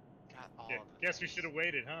 Got all Yeah, of it. guess we should have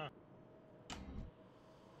waited, huh?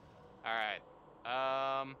 All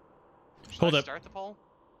right. Should Hold I up. Start the poll.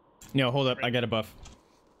 No, hold up. I got a buff.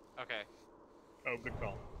 Okay. Oh, good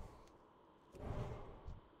call.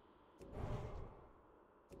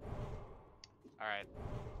 All right.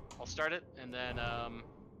 I'll start it, and then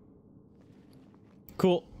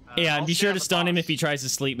Cool. Yeah, and I'll be stay sure on to the stun him boss. if he tries to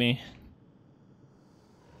sleep me.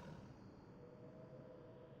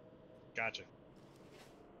 Gotcha.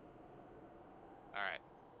 all right.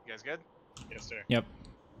 You guys good? Yes, sir. Yep.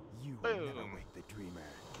 You will never Boom. wake the dreamer.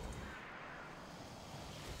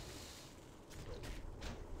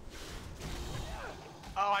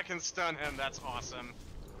 Oh, I can stun him. That's awesome.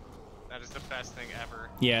 That is the best thing ever.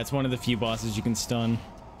 Yeah, it's one of the few bosses you can stun.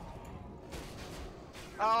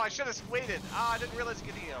 Oh, I should have waited. Oh, I didn't realize he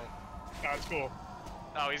could heal. That's cool.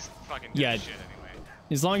 Oh, he's fucking Yeah. dead as shit anyway.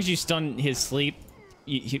 As long as you stun his sleep,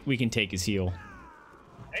 we can take his heal.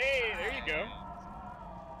 Hey, there you go.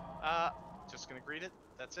 Just gonna greet it.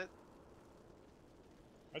 That's it.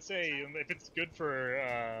 I'd say if it's good for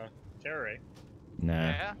Terray. Nah.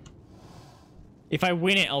 Yeah. If I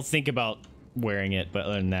win it, I'll think about wearing it, but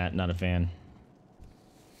other than that, not a fan.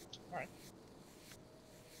 All right.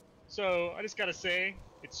 So I just gotta say,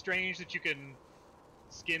 it's strange that you can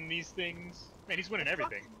skin these things. Man, he's winning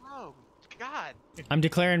everything. Fucking rogue. God. I'm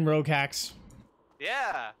declaring rogue hacks.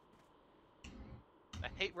 Yeah. I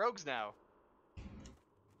hate rogues now.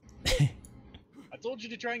 I told you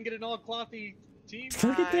to try and get an all clothy team.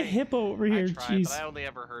 Look at the I- hippo over here. I tried, Jeez. but I only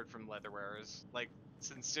ever heard from leather wearers. Like,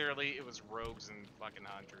 sincerely, it was rogues and fucking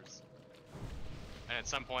hunters. And at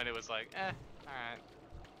some point, it was like, alright.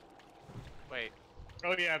 Wait.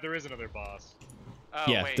 Oh yeah, there is another boss, Oh,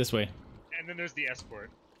 Yeah, wait. this way. and then there's the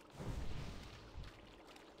escort.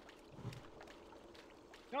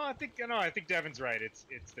 No, I think Devin's right. It's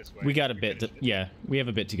this way. We got a bit. finished it. Yeah, we have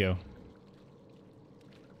a bit to go.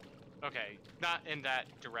 Okay, not in that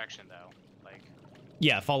direction, though. Like,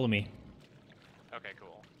 Yeah, follow me. okay,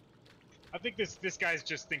 cool. I think this guy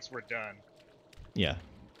just thinks we're done. Yeah.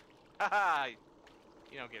 Haha!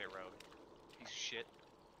 You don't get it, rogue. Piece of shit.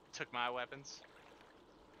 Took my weapons.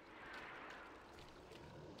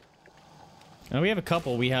 Now we have a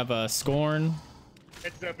couple. We have Scorn.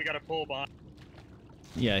 Heads up, we got a pull behind.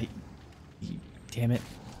 Yeah. Damn it.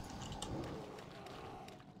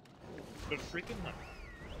 but freaking money.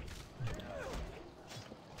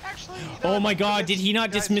 Actually, Oh my God, did he not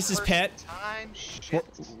Guys, dismiss his first pet? Time? Shit.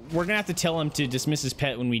 We're gonna have to tell him to dismiss his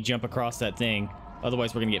pet when we jump across that thing.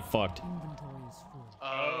 Otherwise, we're gonna get fucked. Inventory is full.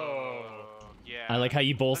 Oh, yeah. I like how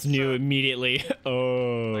you both Let's, knew immediately.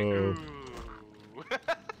 Oh. Like, ooh.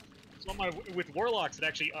 So with warlocks, it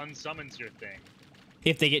actually unsummons your thing.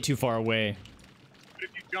 If they get too far away. But if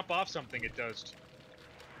you jump off something, it does.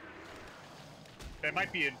 That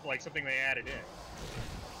might be like something they added in.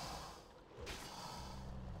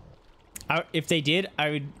 If they did, I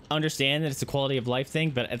would understand that it's a quality of life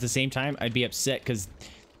thing, but at the same time, I'd be upset because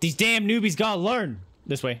these damn newbies gotta learn.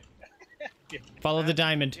 This way. Yeah. Follow the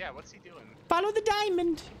diamond. Yeah, what's he doing? Follow the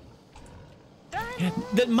diamond.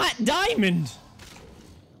 My diamond.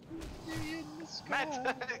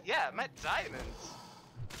 Matt, yeah, Matt Diamonds.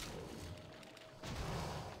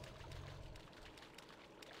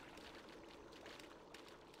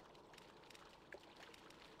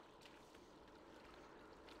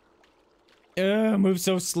 Move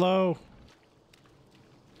so slow.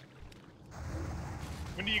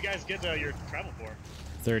 When do you guys get your travel form?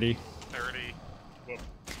 30. 30. Well,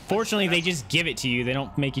 Fortunately, they just give it to you. They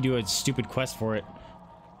don't make you do a stupid quest for it.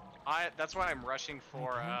 That's why I'm rushing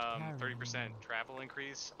for 30% travel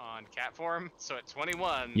increase on cat form. So at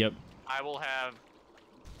 21, Yep. I will have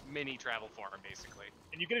mini travel form basically.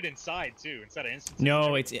 and you get it inside too, inside of instances.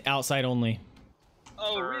 No, it's outside only.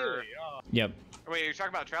 Oh, really? Oh. Yep. Wait, you're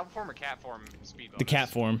talking about travel form or cat form speed bonus? The cat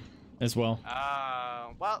form as well.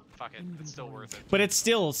 Well, fuck it. It's still worth it. But it's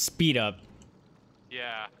still speed up.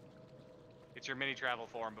 Yeah. It's your mini travel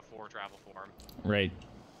form before travel form. Right.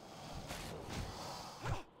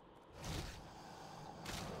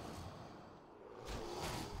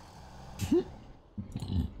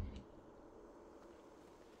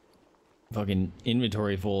 Fucking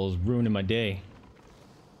inventory full is ruining my day.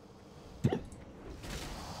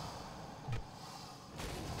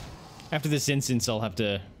 After this instance, I'll have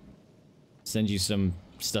to send you some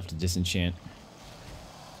stuff to disenchant.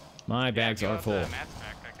 My bags are full. Matt's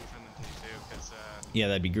back, I can send them to you too, because Yeah,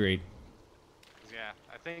 that'd be great. yeah,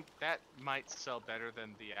 I think that might sell better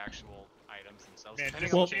than the actual items themselves. Man, Depending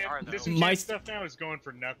this, on well, what they are, though. this My- stuff now is going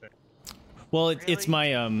for nothing. Well, it's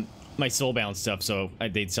Really? my my soulbound stuff, so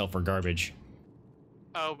they'd sell for garbage.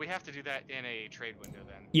 Oh, we have to do that in a trade window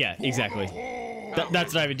then. Yeah, exactly.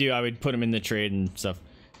 That's what I would do. I would put them in the trade and stuff.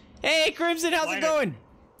 Hey, Crimson, how's it going?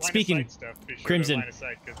 Speaking, Crimson,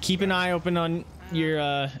 keep an eye open on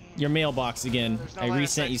your mailbox again. There's no I line of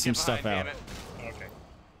resent sight you to some get stuff behind, out. damn it. Okay.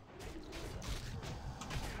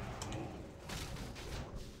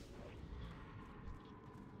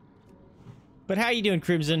 But how you doing,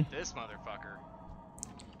 Crimson? This motherfucker.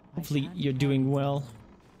 Hopefully you're doing well.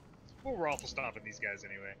 Well, we're awful stopping these guys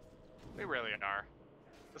anyway. We really are.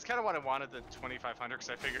 That's kind of what I wanted the 2500, because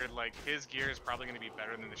I figured like his gear is probably going to be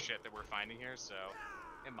better than the shit that we're finding here, so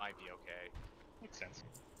it might be okay. Makes sense.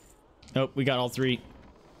 Oh, we got all three.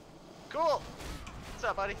 Cool. What's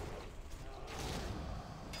up, buddy?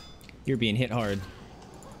 You're being hit hard.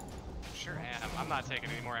 Sure am. I'm not taking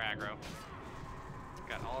any more aggro.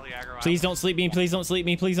 Got all the aggro. out. Please don't sleep me. Please don't sleep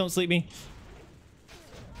me. Please don't sleep me.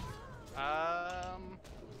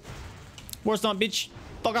 War stomp, bitch.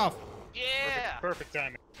 Fuck off. Yeah. Perfect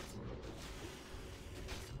timing.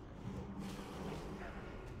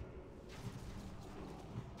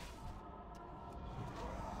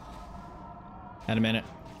 Had a minute.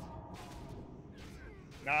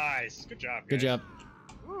 Nice. Good job, guys. Good job.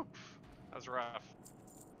 Whoop. That was rough.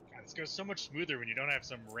 God, this goes so much smoother when you don't have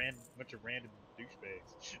some bunch of random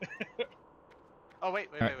douchebags. Oh wait.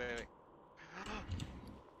 Alright.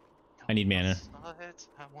 I need mana. Because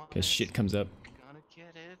Because shit comes up. Gonna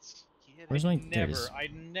get it. Where's my... There it is. I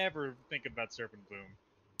never think about Serpent Bloom.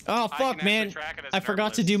 Oh, I can fuck, actually man. track it as I an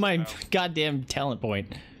forgot to herbalist, do my so- goddamn talent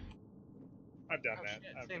point. I've done Oh, that. shit,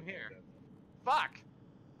 I've same done here.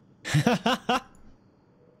 that.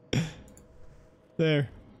 Fuck. There.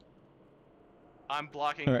 I'm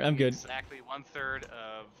blocking Alright, I'm good. exactly 1/3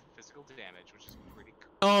 of physical damage, which is pretty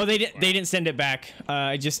cool. Oh, they didn't send it back.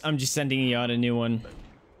 I'm just sending you out a new one.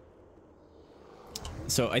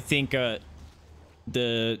 So I think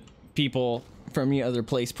the people from the other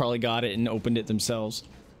place probably got it and opened it themselves.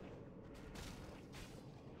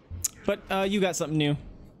 But you got something new.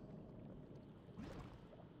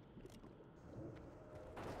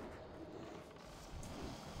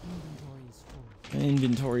 Inventory is full.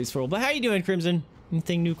 Inventory's full. But how you doing, Crimson?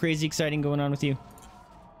 Anything new, crazy, exciting going on with you?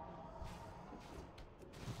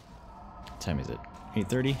 What time is it?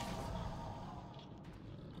 8:30?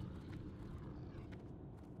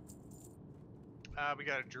 We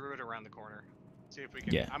got a druid around the corner. See if we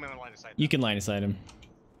can. Yeah. I'm gonna line of sight. You them. can line aside him.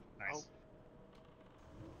 Nice.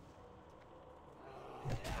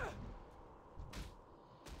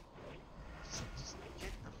 Just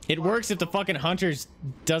get the It fuck works if the over fucking hunters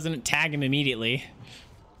doesn't tag him immediately.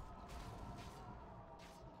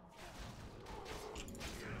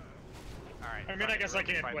 Alright. I mean, I guess I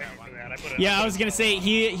can't blame you for that. I put Yeah, I was gonna say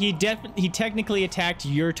he technically attacked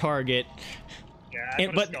your target. Yeah, I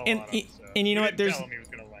And- put a but- skull and- on him, so and you know we what, didn't there's- tell him he was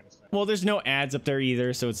gonna line us up. Well, there's no ads up there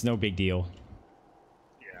either, so it's no big deal.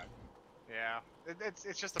 Yeah. Yeah.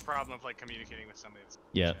 It's just a problem of like communicating with somebody. That's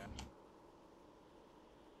Yeah.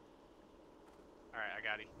 Alright, I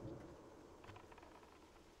got it.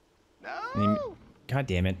 I mean, No. God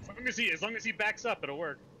damn it. As long as he backs up, it'll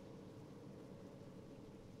work.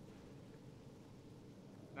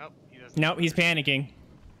 Nope. He doesn't. No, he's panicking.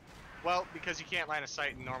 Well, because you can't line of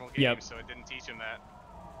sight in normal games, Yep. so it didn't teach him that.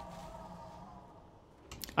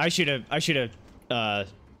 I should have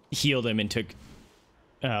healed him and took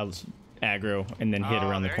aggro and then hit Oh,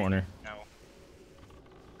 around the there you corner. go.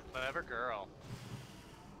 Clever girl.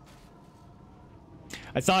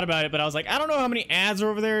 I thought about it, but I was like, I don't know how many ads are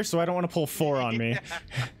over there, so I don't want to pull 4 on me.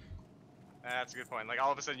 That's a good point. Like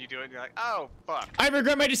all of a sudden you do it and you're like, oh fuck. I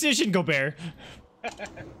regret my decision, Gobert.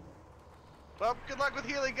 Well, good luck with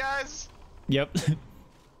healing, guys. Yep.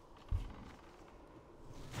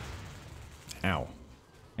 Ow.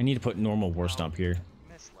 I need to put normal war stomp here.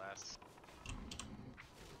 Miss less.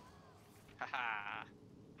 Haha.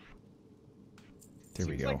 There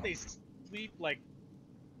we Seems go. like they sleep like.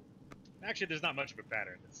 Actually, there's not much of a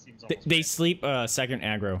pattern. It seems They, almost. they random. sleep second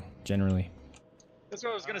aggro generally. That's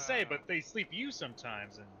what I was gonna say, but they sleep you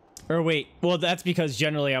sometimes, and Or wait, well that's because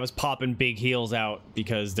generally I was popping big heals out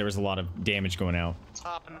because there was a lot of damage going out.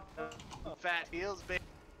 Topping fat heels, baby.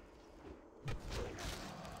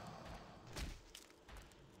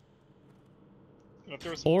 if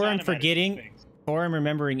there was some Or I'm dynamite in these forgetting, things. or I'm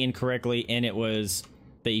remembering incorrectly, and it was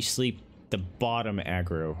that you sleep the bottom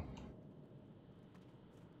aggro.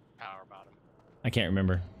 Power bottom. I can't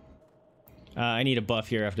remember. I need a buff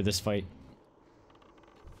here after this fight.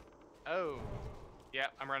 Oh. Yeah,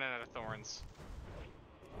 I'm running out of thorns.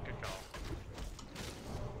 Good call.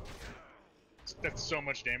 That's so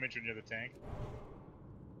much damage when you're the tank.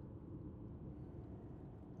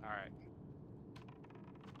 Alright.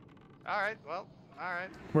 Alright, well, alright.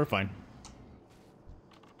 We're fine.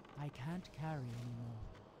 I can't carry anymore.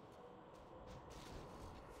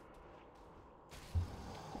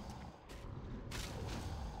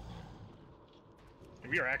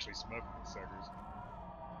 We are actually smoking these suckers.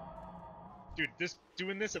 Dude,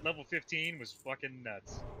 doing this at level 15 was fucking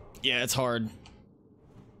nuts. Yeah, it's hard.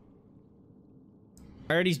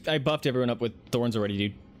 I buffed everyone up with thorns already,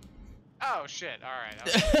 dude. Oh shit,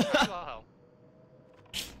 alright. Well,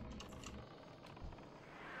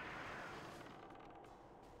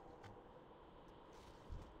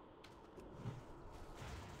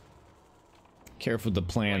 Careful with the like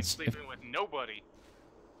plants. sleeping with nobody.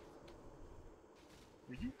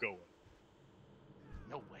 Where you going?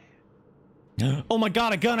 Nowhere. Oh my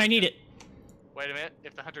god, a gun! I need it. Wait a minute,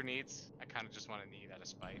 if the hunter needs, I kind of just want to need out of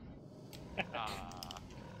spite.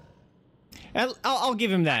 I'll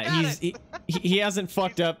give him that. got He hasn't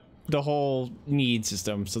fucked up the whole need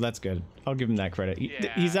system, so that's good. I'll give him that credit.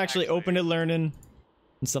 Yeah, He's actually open to actually. learning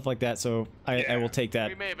and stuff like that, so I will take that.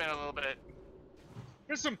 We may have been a little bit.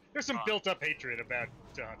 There's some built-up hatred about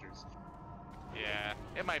hunters. Yeah,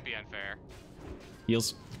 it might be unfair.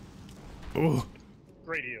 Heals. Ooh.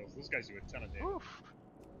 Great heals. Those guys do a ton of damage. Oof.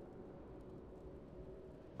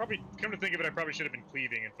 Probably, come to think of it, I probably should have been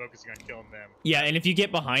cleaving and focusing on killing them. Yeah, and if you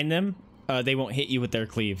get behind them, they won't hit you with their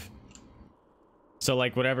cleave. So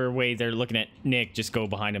like whatever way they're looking at Nick, just go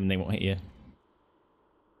behind them and they won't hit you.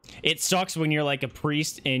 It sucks when you're like a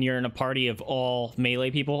priest and you're in a party of all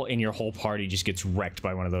melee people and your whole party just gets wrecked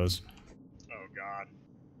by one of those. Oh god.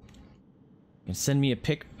 And send me a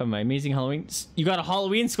pic of my amazing Halloween. You got a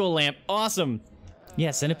Halloween skull lamp. Awesome.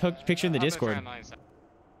 Yeah, send a picture in the I'm gonna Discord. try and line side.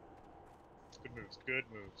 Good moves, good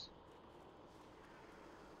moves.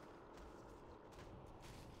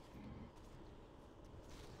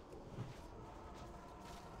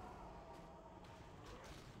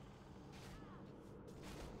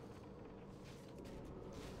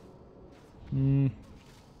 Hmm.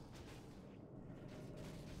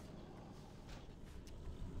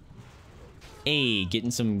 Hey,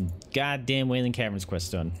 getting some goddamn Wailing Caverns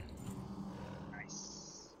quest done.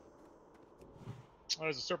 Nice. Oh,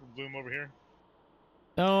 there's a serpent bloom over here.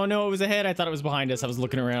 Oh no, it was ahead. I thought it was behind us. I was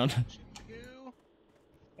looking around. Oh,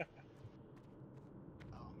 am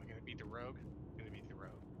I gonna beat the rogue? I'm gonna beat the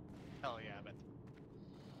rogue. Hell yeah, I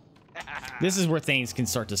bet. This is where things can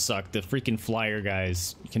start to suck. The freaking flyer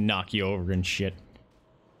guys can knock you over and shit.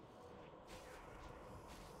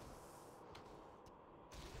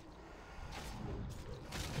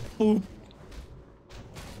 Boop.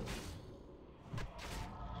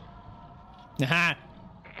 Aha!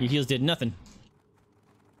 Your heals did nothing.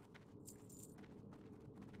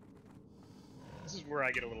 This is where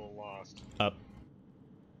I get a little lost. Up.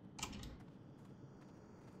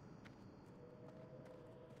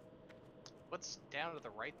 What's down to the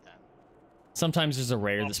right then? Sometimes there's a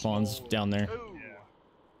rare that spawns down there. Ooh.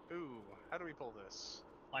 Yeah. Ooh. How do we pull this?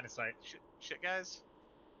 Line of sight. Shit, guys.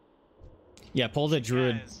 Yeah, pull the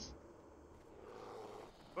druid. Guys.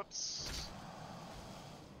 Whoops.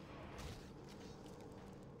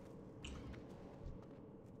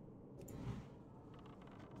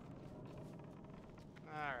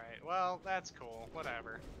 Alright, well, that's cool.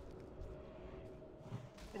 Whatever.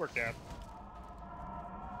 It worked out.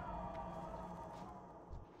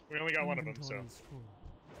 We only got one of them, so. Inventory's full.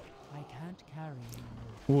 I can't carry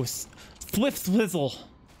anymore. Ooh, Swift Swizzle.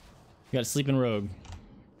 You got a sleeping rogue.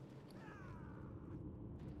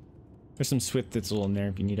 There's some Swift Thistle in there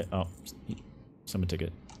if you need it. Oh, someone took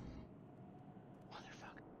it.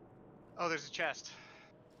 Motherfucker. Oh, there's a chest.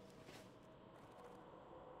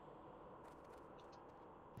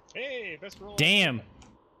 Hey, best roll. Damn.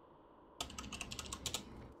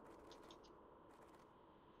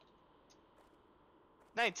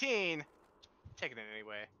 $19. Taking it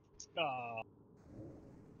anyway. All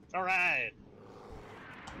right.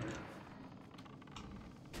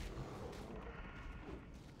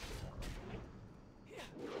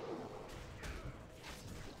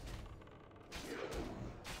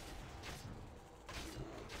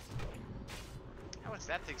 How is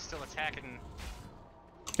that thing still attacking?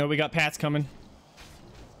 Oh, we got Pat's coming.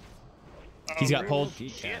 He's got pulled.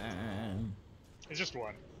 Shit. It's just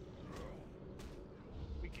one.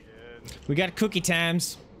 We good. We got cookie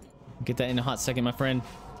times. Get that in a hot second, my friend.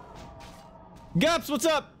 Gups, what's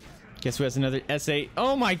up? Guess who has another S8?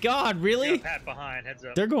 Oh my god, really? Got Pat behind, heads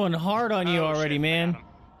up. They're going hard on you Oh, already, shit, I man. got him.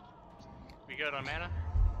 We good on mana?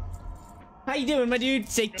 How you doing, my dude?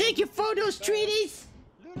 Say, take your photos, treaties!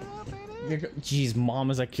 Loot up, baby. Jeez, mom,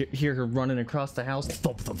 as I hear her running across the house.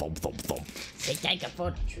 Thump, thump, thump, thump, thump. Say, take a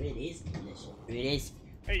photo. Treaties. Treaties.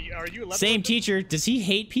 Hey, are you a leather Same worker? teacher. Does he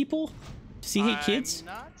hate people? Does he hate kids? I'm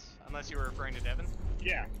not, unless you were referring to Devin.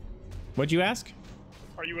 Yeah. What'd you ask?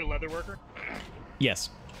 Are you a leather worker? Yes.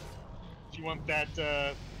 Do you want that,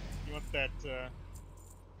 that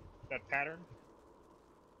pattern?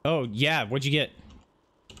 Oh, yeah. What'd you get?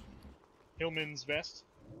 Hillman's vest?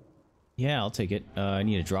 Yeah, I'll take it. I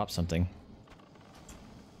need to drop something.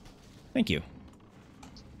 Thank you.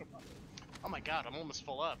 Oh my god, I'm almost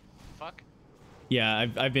full up. Fuck. Yeah,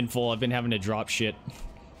 I've been full. I've been having to drop shit.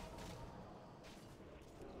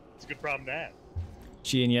 It's a good problem to have.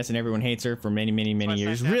 She and yes, and everyone hates her for many, many, many That's nice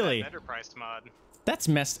years. to have that Really? better priced mod. That's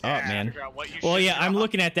messed up, man. Figure out what you Well, should yeah, I'm drop.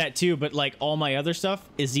 looking at that too, but like all my other stuff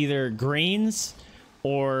is either greens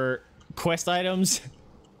or quest items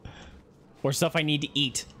or stuff I need to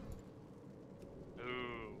eat. Ooh.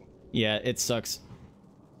 Yeah, it sucks.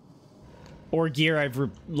 Or gear I've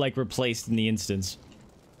replaced in the instance.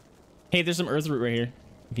 Hey, there's some earth root right here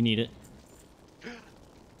if you need it. Wait,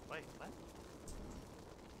 what?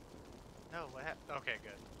 No, what happened? Okay,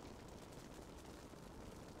 good.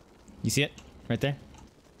 You see it right there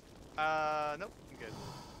Nope, I'm good.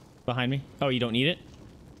 behind me? Oh, you don't need it?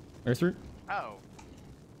 Earth root? Oh.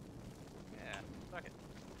 Yeah, fuck it.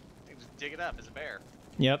 I can just dig it up as a bear.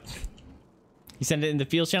 Yep. You send it in the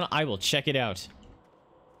field channel? I will check it out.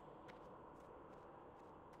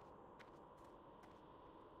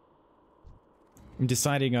 I'm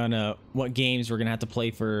deciding on what games we're gonna have to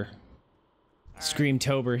play for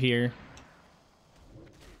Screamtober here.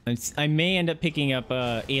 I may end up picking up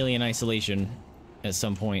Alien Isolation at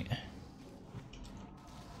some point.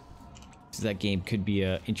 So that game could be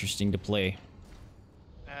interesting to play.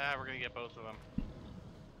 We're gonna get both of them.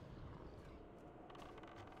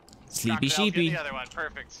 Sleepy Crocodile, get sheepy. the other one,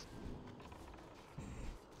 perfect.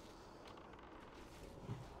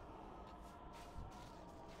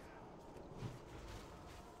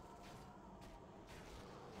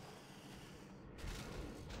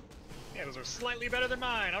 Yeah, those are slightly better than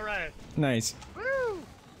mine. All right. Nice. Woo!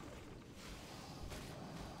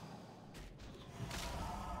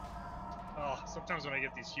 Oh, sometimes when I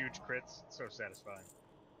get these huge crits, it's so satisfying.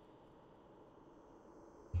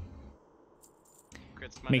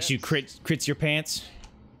 Crits my Makes you nuts. crits your pants.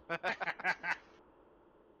 It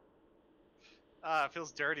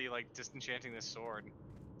feels dirty, like disenchanting this sword.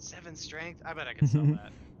 7 strength? I bet I could sell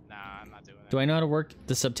that. Nah, I'm not doing it. Do I know how to work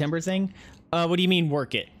the September thing? What do you mean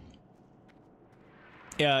work it?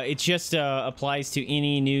 It just applies to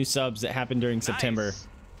any new subs that happen during September.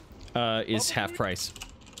 Is half price.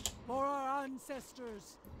 For our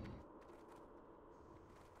ancestors.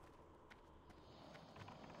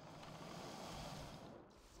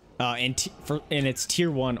 And it's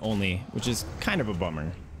tier 1 only, which is kind of a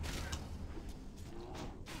bummer.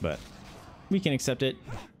 But we can accept it.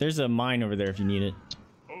 There's a mine over there if you need it.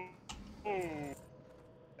 Oh.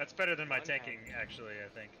 That's better than my tanking, actually, I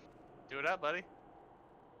think. Do it up, buddy.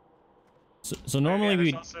 So normally there's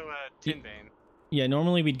we'd also a tin vein. yeah,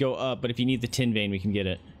 normally we'd go up, but if you need the tin vein, we can get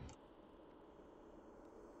it.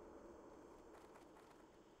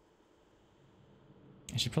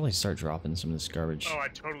 I should probably start dropping some of this garbage. Oh, I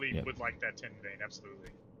totally would like that tin vein, absolutely.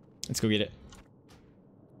 Let's go get it.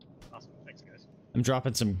 Awesome, thanks guys. I'm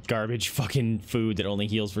dropping some garbage fucking food that only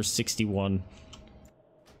heals for 61.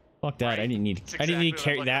 Fuck that! Right. I didn't need It's I didn't need to exactly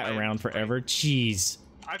carry what that I'm around looking forever. Jeez.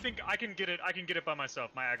 I think I can get it by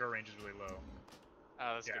myself. My aggro range is really low.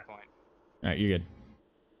 Oh, that's a good point. All right, you're good.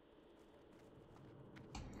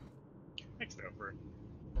 Thanks though for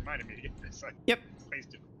reminding me to get this. Yep.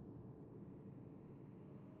 Spaced it.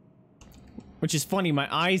 Which is funny, my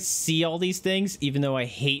eyes see all these things, even though I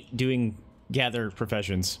hate doing gather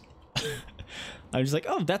professions. I'm just like,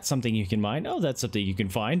 oh, that's something you can mine. Oh, that's something you can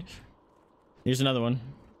find. Here's another one.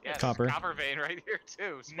 Yeah, Copper. there's a copper vein right here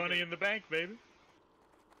too. Money in the bank, baby.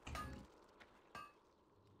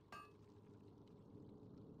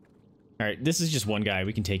 All right, this is just one guy.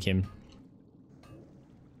 We can take him.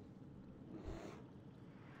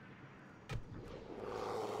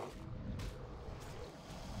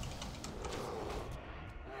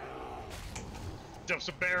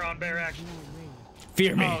 Some bear on bear action.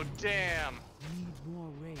 Fear me. Oh damn! Need more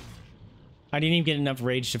rage. I didn't even get enough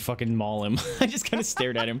rage to fucking maul him. I just kind of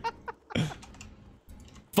stared at him.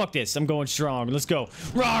 Fuck this. I'm going strong. Let's go.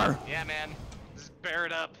 Rawr! Yeah, man. Just bear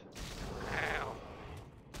it up. Ow.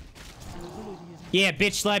 Yeah,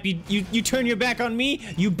 bitch slap. You turn your back on me,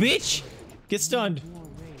 you bitch. Get stunned. More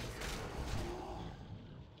rage.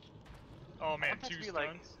 Oh man, That two must be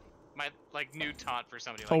stuns. my new taunt for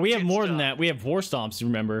somebody. Oh, like, we have "Get more than stunned." that. We have war stomps,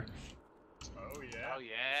 remember? Oh yeah. Oh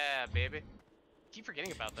yeah, baby. Keep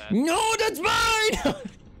forgetting about that. No, that's mine!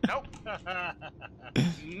 Nope.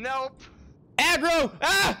 Nope. Aggro!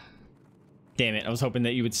 Ah! Damn it, I was hoping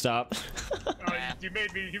that you would stop. Oh, you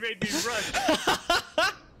made me run.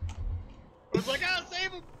 I was like, ah,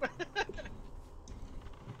 save him.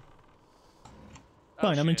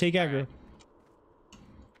 Fine, I'm gonna take aggro.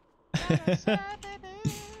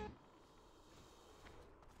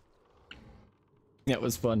 That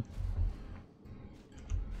was fun.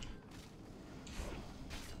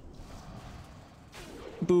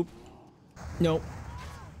 Boop. Nope.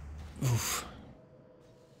 Oof.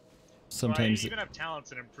 Sometimes I even have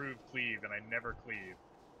talents and improved cleave, and I never cleave.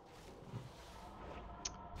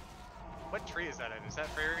 What tree is that in? Is that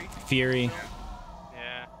fairy? Fury.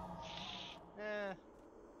 Yeah. Eh.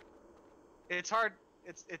 It's hard.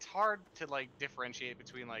 It's hard to like differentiate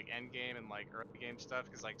between like end game and like early game stuff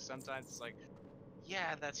because like sometimes it's like,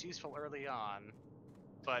 yeah, that's useful early on,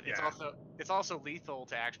 but it's also lethal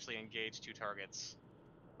to actually engage two targets,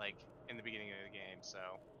 like in the beginning of the game. So.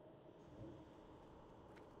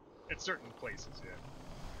 At certain places, yeah.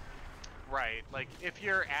 Right. Like if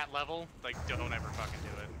you're at level, like don't ever fucking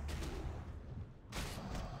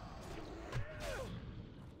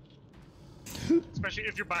do it. Especially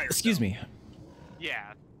if you're by yourself. Excuse me.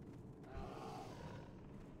 Yeah.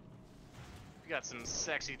 If you got some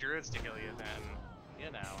sexy druids to kill you, then,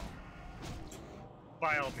 you know.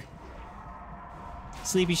 By all means.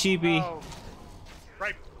 Sleepy sheepy. Oh,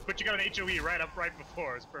 Right, but you got an HOE right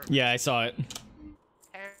before. It's perfect. Yeah, I saw it.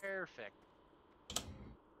 perfect.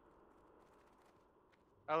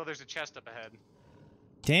 Oh, there's a chest up ahead.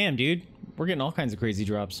 Damn, dude. We're getting all kinds of crazy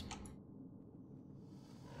drops.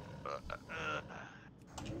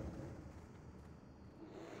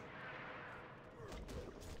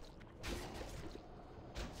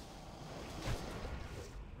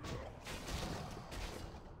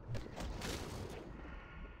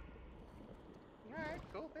 Alright,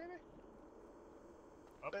 cool, baby.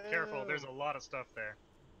 Oh, careful, there's a lot of stuff there.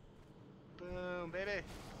 Boom, baby.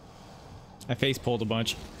 I face pulled a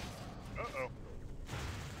bunch. Uh-oh.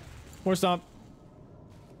 War stomp.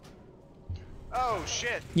 Oh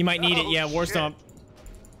shit. You might need it, yeah, war shit. stomp.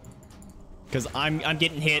 Cause I'm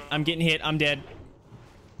getting hit. I'm getting hit. I'm dead.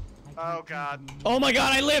 Oh god. Oh my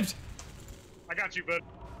god, I lived! I got you, bud.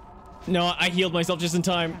 No, I healed myself just in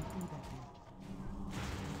time.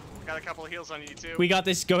 Got a couple of heals on you too. We got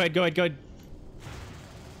this. Go ahead, go ahead, go ahead.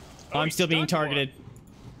 Oh, I'm he still being stunned one. targeted.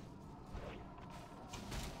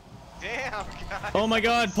 Damn, guys. Oh my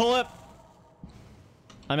god, pull up.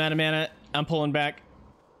 I'm out of mana. I'm pulling back.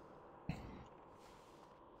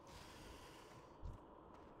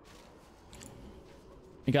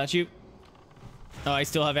 I got you. Oh, I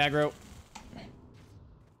still have aggro.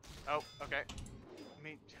 Oh, okay. I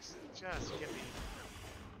mean, just give me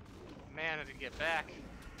mana to get back.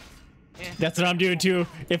 That's what I'm doing too.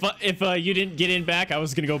 If you didn't get in back, I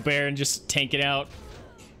was gonna go bear and just tank it out.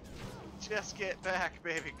 Just get back,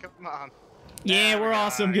 baby. Come on. Yeah, There we we're go.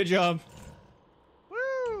 awesome. Good job.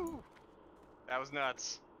 Woo! That was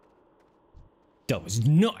nuts. That was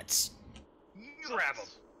nuts. Grab him.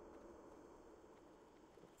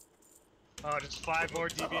 Oh, just 5 more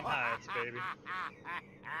deviant hives, baby.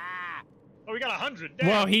 Oh, we got 100. Damn.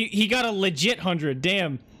 Wow, he got a legit 100.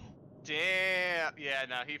 Damn. Damn. Yeah,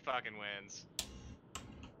 no, he fucking wins.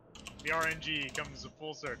 The RNG comes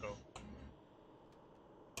full circle.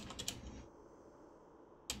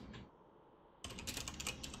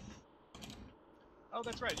 Oh,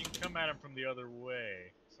 that's right. You can come at him from the other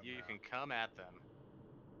way. You somehow. can come at them.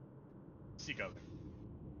 See cover.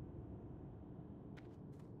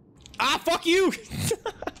 Ah, fuck you!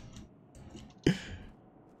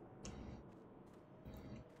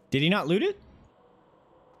 Did he not loot it?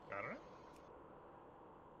 I don't know.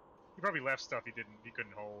 He probably left stuff he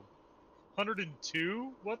couldn't hold.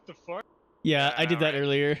 102? What the fuck? Yeah, Yeah, I did that right.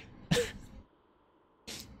 earlier.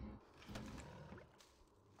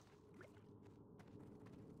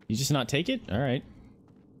 You just not take it? All right.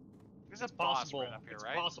 There's a boss Possible. right up here, It's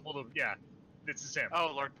right? possible to. Yeah. It's the same.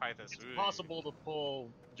 Oh, Lord Pythos. It's Ooh. possible to pull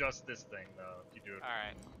just this thing though if you do it. All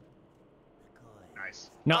right.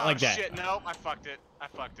 Nice. Not Oh, like that. Shit, no, I fucked it. I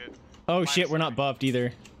fucked it. Oh My shit, we're not mistake. buffed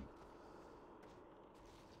either.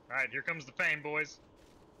 All right, here comes the pain, boys.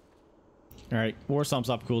 All right, War Stomp's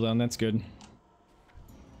off cooldown. That's good.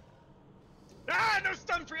 Ah, no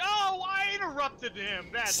stun free. Oh, I interrupted him.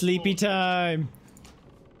 That's Sleepy bullshit. time.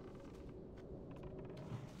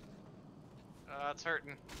 It's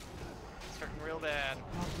hurting. It's hurting real bad.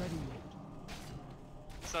 Not ready yet.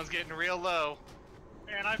 Sun's getting real low.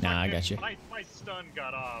 Man, I Nah, I fucking- got you. My stun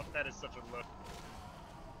got off. That is such a look.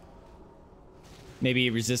 Maybe he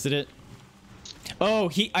resisted it. Oh,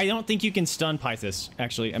 I don't think you can stun Pythos.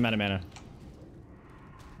 Actually, I'm out of mana.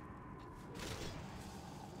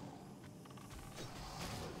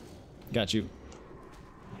 Got you.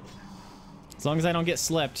 As long as I don't get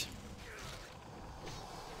slept.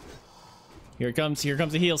 Here it comes. Here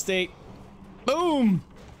comes the heal state. Boom!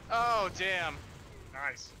 Oh, damn.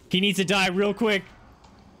 Nice. He needs to die real quick.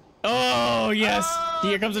 Oh, yes.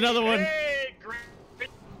 Here comes another one. Hey, great.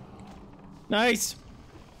 Nice.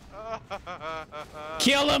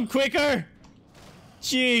 Kill him quicker.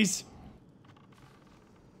 Jeez.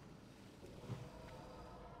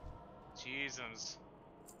 Jesus.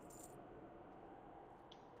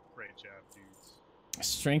 Great job, dudes.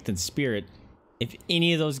 Strength and spirit. If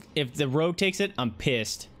any of those, if the rogue takes it, I'm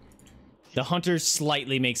pissed. The hunter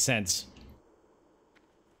slightly makes sense.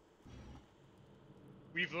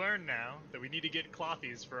 We've learned now that we need to get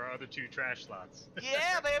clothies for our other 2 trash slots.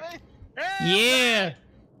 Yeah, baby. Yeah.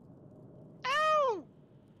 Ow!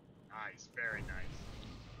 Nice, very nice.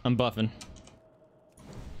 I'm buffing.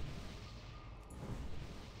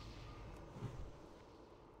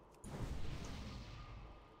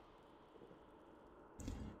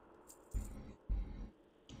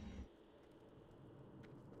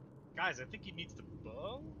 Guys, I think he needs the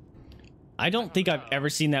bow. I don't think I've ever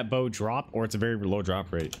seen that bow drop, or it's a very low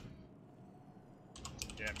drop rate.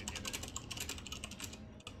 Yeah, me neither.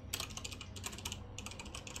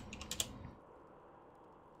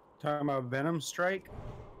 Talking about Venom Strike.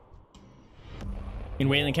 In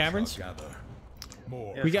Wailing Caverns? Yeah,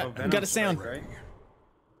 We so got Venom a sound. Strike, right?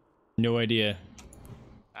 No idea.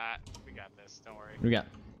 We got this. Don't worry. We got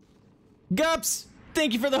Gups.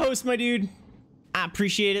 Thank you for the host, my dude. I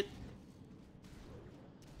appreciate it.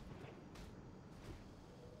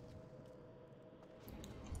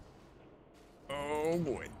 Oh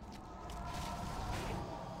boy.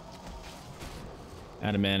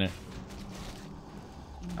 Out of mana.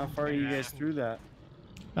 How far are you guys through that?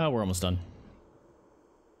 Oh, we're almost done.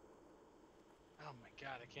 Oh my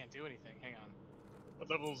god, I can't do anything. Hang on. What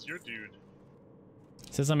level's your dude?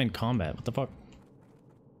 It says I'm in combat. What the fuck?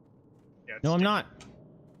 Yeah, it's No, I'm not.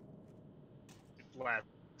 It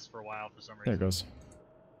lasts for a while for some There reason. it goes.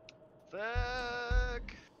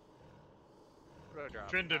 Fuck. Road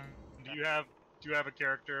drop. Trindon, do you have a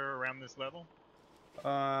character around this level?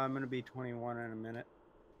 I'm gonna be 21 in a minute.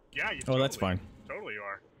 Yeah, you Oh, that's fine. Totally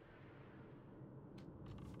are.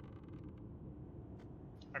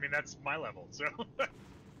 I mean, that's my level, so.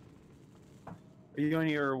 Are you on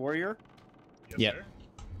your warrior? Yes, Yep. sir.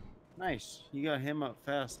 Nice. You got him up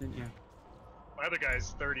fast, didn't you? My other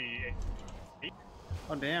guy's 38.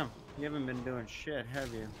 Oh damn. You haven't been doing shit,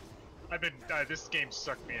 have you? I've been. This game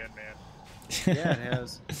sucked me in, man. Yeah, it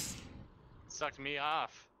has. Sucked me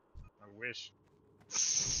off. I wish.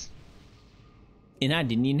 And I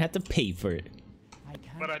didn't even have to pay for it. I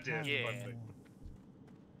can't But I did. tell Yeah. you.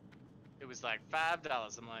 It was like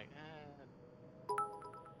 $5. I'm like,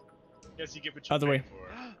 Guess you get what you Other pay way.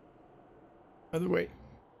 for. Other way.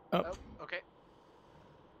 oh, okay.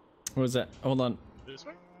 What was that? Hold on. This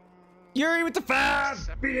way? Yuri with the five!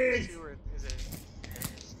 Separate these two, or is it?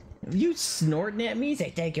 Are you snorting at me?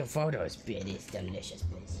 Say, take your photos, but it's delicious,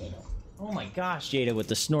 please, you know. Oh my gosh, Jada with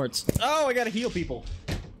the snorts. Oh, I gotta heal people.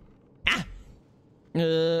 Ah!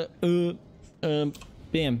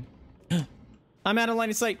 Bam. I'm out of line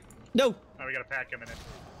of sight. No! Oh, we got a pack coming in.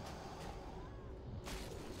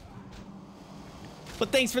 But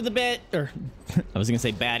thanks for the bet. Or, I was gonna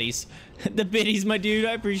say baddies. The biddies, my dude.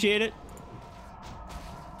 I appreciate it.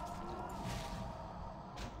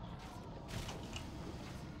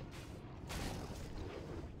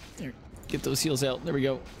 There, get those heals out. There we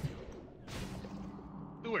go.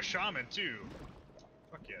 Ooh, a shaman too.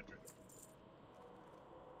 Fuck yeah, Drew.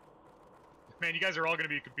 Man, you guys are all gonna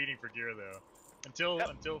be competing for gear though. Until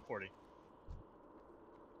 40.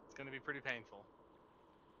 It's gonna be pretty painful.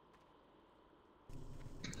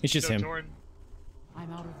 It's just no him. Torn,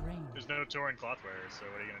 I'm out of range. there's no Torn cloth wearers, so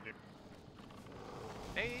what are you gonna do?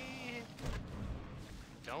 Hey,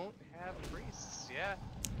 don't have priests. Yeah.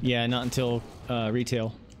 Yeah, not until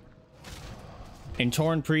retail. And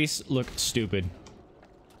Torn priests look stupid.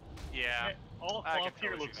 Yeah. Man, all I cloth can gear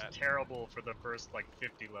totally looks see that. terrible for the first like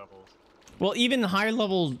 50 levels. Well, even higher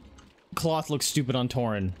level cloth looks stupid on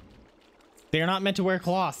Torn. They are not meant to wear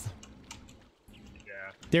cloth. Yeah.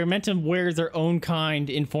 They're meant to wear their own kind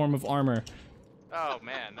in form of armor. Oh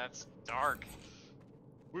man, that's dark.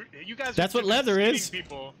 You guys. That's have what been leather skinning is.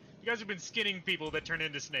 People. You guys have been skinning people that turn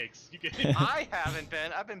into snakes. You can. I haven't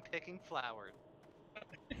been. I've been picking flowers.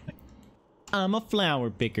 I'm a flower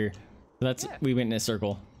picker. That's Yeah. we went in a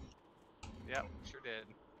circle. Yep, sure did.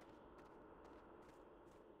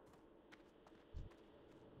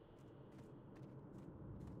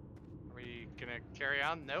 Are we gonna carry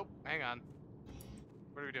on? Nope. Hang on.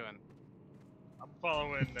 What are we doing? I'm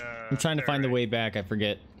following. I'm trying to find the Terray. way back. I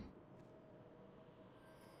forget.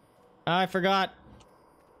 I forgot.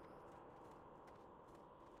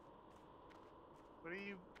 What are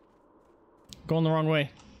you? Going the wrong way.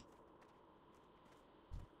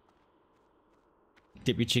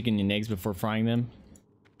 Dip your chicken in eggs before frying them.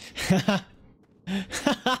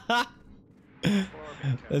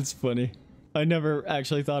 That's funny. I never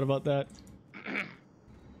actually thought about that.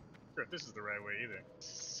 Sure, if this is the right way either.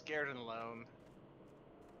 Scared and alone.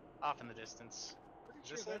 Off in the distance. Is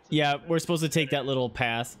this it? Yeah, we're supposed to take that little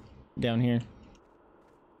path down here.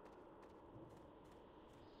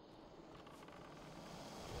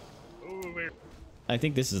 Ooh, wait. I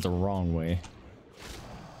think this is the wrong way.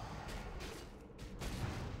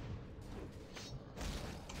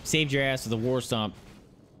 Saved your ass with a war stomp,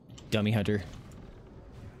 dummy hunter.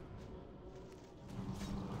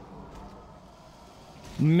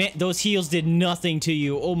 Man, those heals did nothing to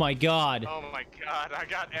you. Oh my god. Oh my god, I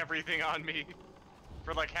got everything on me.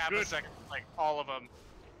 For like half a Good. second, like all of them.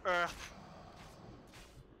 Ugh.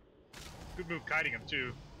 Good move kiting him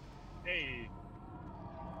too. Hey,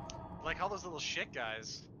 Like all those little shit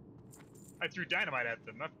guys. I threw dynamite at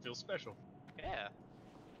them. That feels special. Yeah.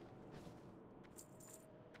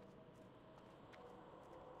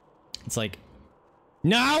 It's like,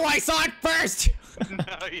 no, I saw it first. No,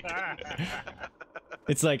 you didn't.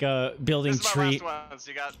 It's like building This is my tree. last one,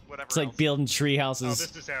 so you got whatever It's like else. building tree Oh, houses.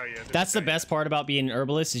 this is how you. That's the best part about being an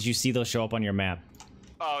herbalist is you see those show up on your map.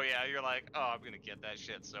 Oh yeah, you're like, oh, I'm gonna get that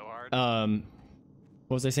shit so hard.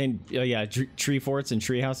 What was I saying? Oh yeah, tree forts and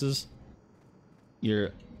tree houses.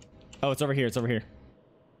 Oh, it's over here. It's over here.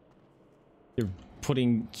 You're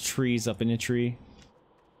putting trees up in a tree.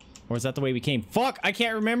 Or is that the way we came? Fuck! I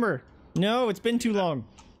can't remember. No, it's been too long.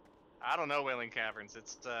 I don't know Wailing Caverns.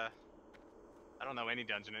 It's I don't know any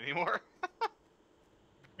dungeon anymore.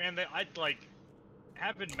 Man, I like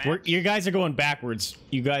having maps. You guys are going backwards.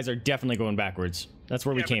 You guys are definitely going backwards. That's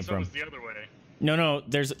where we Yeah, came but so from. was the other way. No,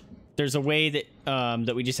 there's a way that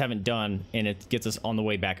that we just haven't done, and it gets us on the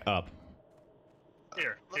way back up.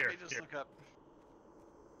 Here, Let here, me just here, look up.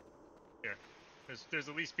 here. There's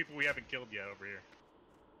at least people we haven't killed yet over here.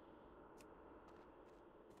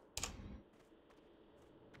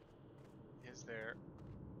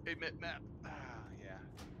 map. Yeah.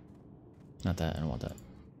 Not that. I don't want that.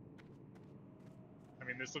 I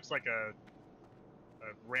mean, this looks like a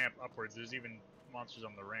ramp upwards. There's even monsters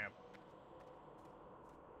on the ramp.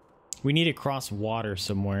 We need to cross water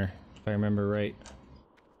somewhere, if I remember right.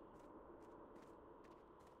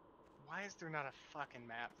 Why is there not a fucking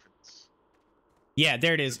map for this? Yeah,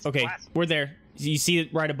 there it is. It's Okay, classic. we're there. You see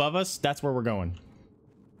it right above us? That's where we're going.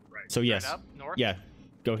 Right. So yes. Right up north? Yeah,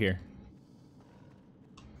 go here.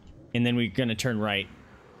 And then we're gonna turn right.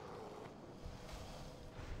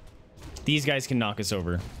 These guys can knock us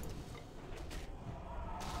over.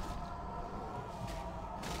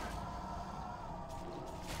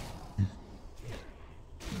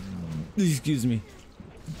 Excuse me.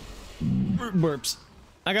 Burps.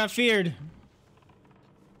 I got feared.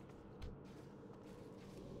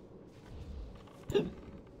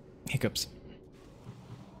 Hiccups.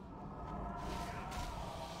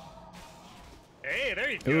 Hey,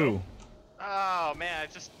 there you go. Ooh. Oh man, I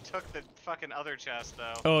just took the fucking other chest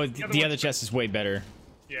though. Oh, The other the other one's chest is way better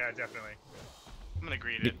Yeah, definitely. I'm gonna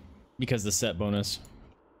greet it. because the set bonus.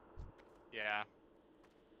 Yeah.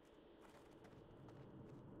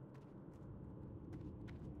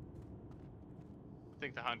 I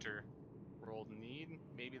think the hunter rolled need.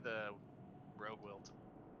 Maybe the rogue will.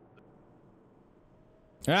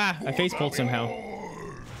 Ah, I face pulled somehow.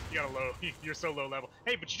 You got a low. You're so low level.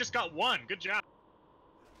 Hey, but you just got one. Good job.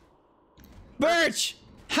 Birch!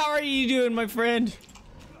 How are you doing, my friend?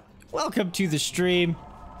 Welcome to the stream.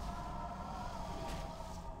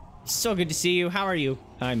 So good to see you. How are you?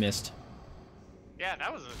 I missed. Yeah,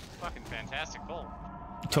 that was a fucking fantastic pull.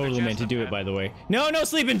 Totally meant to do it, by the way. No, no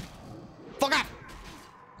sleeping! Fuck off!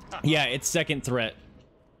 Yeah, it's second threat.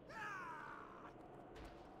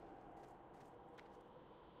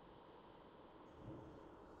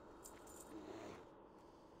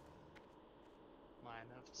 Line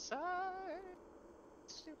of sight.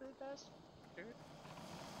 Stupid bastard.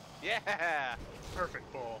 Yeah!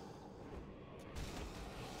 Perfect pull.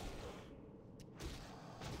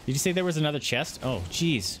 Did you say there was another chest? Oh,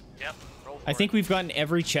 jeez. Yep. Roll for I think it. we've gotten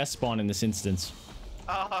every chest spawn in this instance.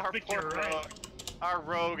 Oh, our think poor you're right. rogue. Our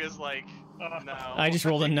rogue is like, no. I just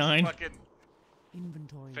rolled a He's 9. Fucking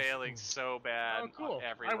Inventory. failing so bad. Oh, cool. On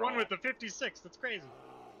every I won roll. with the 56. That's crazy.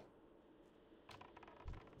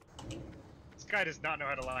 This guy does not know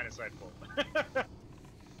how to line a side pull.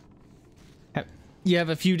 You have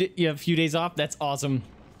a few days off. That's awesome.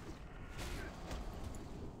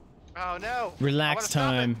 Oh no! I wanna Relax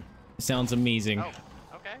stop time. Sounds amazing. it.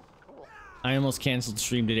 Oh, okay, cool. I almost canceled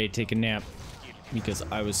stream today to take a nap because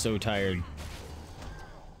I was so tired.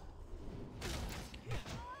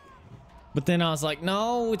 But then I was like,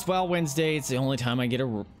 no, it's WoW Wednesday. It's the only time I get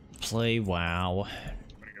to play WoW.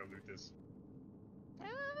 I'm gonna go loot this.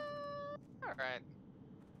 All right.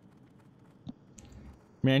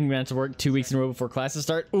 Man, you have to work 2 weeks in a row before classes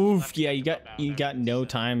start. Oof, yeah, you got no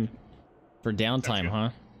time for downtime, huh?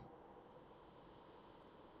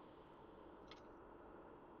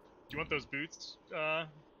 Do you want those boots?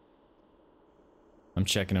 I'm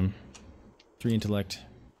checking them. 3 intellect.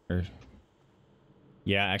 Or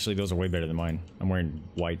yeah, actually, those are way better than mine. I'm wearing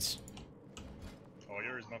whites. All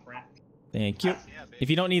yours, my friend. Thank you. Yeah, baby. If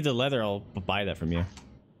you don't need the leather, I'll buy that from you.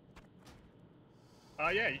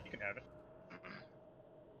 Yeah, you can have it.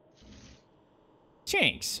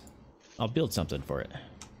 Thanks. I'll build something for it.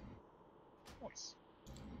 Nice.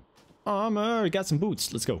 Armor. Got some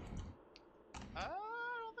boots. Let's go. I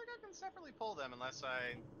don't think I can separately pull them unless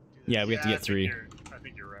I. Do this. Yeah, we have to I get think 3. I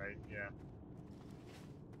think you're right. Yeah.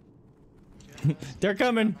 They're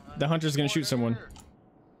coming. The hunter's gonna shoot someone. Come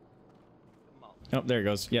on. Oh, there it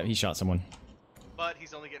goes. Yeah, he shot someone. But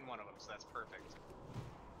he's only getting one of them, so that's perfect.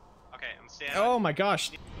 Okay, I'm standing. Oh my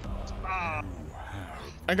gosh. Ah,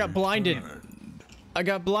 I got blinded. I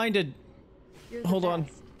got blinded. You're the Hold on.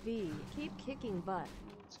 best. V, keep kicking butt.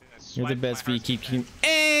 You're the best V. Keep.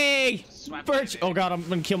 Hey! Birch! Oh god, I'm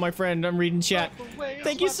gonna kill my friend. I'm reading chat.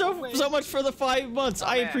 Thank you so much for the 5 months.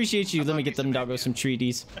 I man. appreciate you. I Let me love get you them so doggo bad, some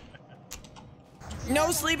treaties.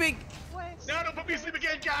 No sleeping! no, don't put me asleep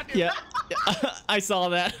again, goddamn. Yeah, I saw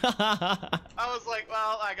that. I was like,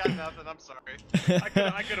 well, I got nothing. I'm sorry.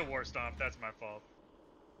 I could have war stomped. That's my fault.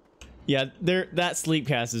 Yeah, that sleep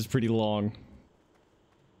cast is pretty long.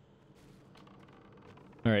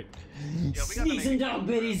 All right. Yo, we gotta make Season a dog game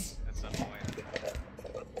biddies. at some point.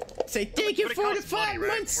 Say thank you But it for the costs 5 money, right?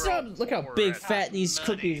 months We're all sub. Look how poor, big right? fat these Money.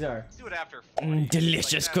 cookies are. Let's do it after 40. Delicious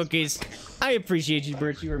Like, that's cookies. like I appreciate you,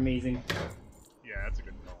 Birch. You're amazing. Yeah, that's a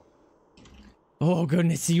good call. Oh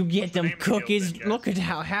goodness, you get What's the them name of the guild cookies. then, guys? Look at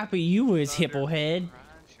how happy you is, Thunder hippo head.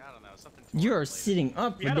 Crunch? I don't know, something You're sitting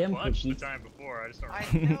up We for had a them bunch the cookies. time before. I just don't I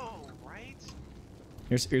remember. know, right?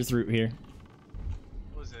 There's Earth Root here.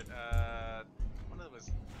 What was it? One of them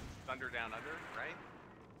was Thunder Down Under, right?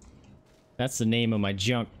 That's the name of my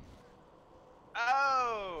junk.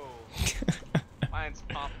 Oh! Mine's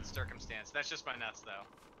Pomp and Circumstance. That's just my nuts,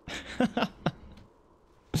 though.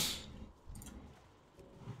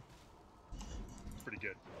 Pretty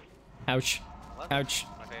good. Ouch. Ouch.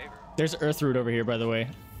 My favorite. There's Earth Root over here, by the way.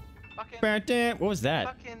 Fucking. What was that?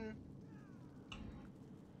 Fucking.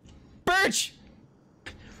 Birch!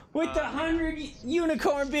 With the 100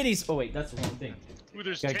 unicorn biddies. Oh wait, that's the wrong thing. Ooh,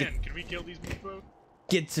 there's Gotta 10. Can we kill these mofos?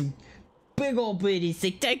 Get some big old biddies.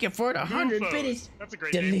 They take it for the 100 Mofos. biddies. That's a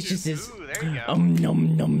great Delicious. name, Ooh, there you go. Nom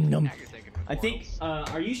nom nom. Now you're thinking I think.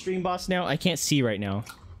 Are you stream boss now? I can't see right now.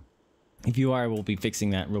 If you are, we'll be fixing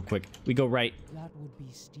that real quick. We go right. That would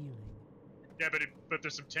be stealing. Yeah, but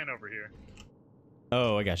there's some 10 over here.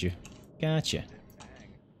 Oh, I got you. Gotcha.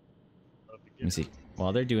 Let me see.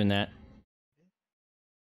 While they're doing that.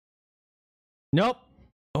 Nope.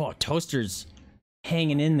 Oh, Toaster's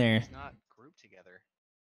hanging in there. It's not grouped together.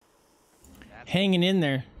 Hanging in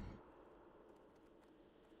there.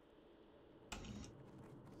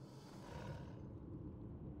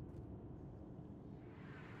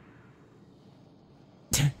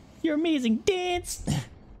 Your amazing dance.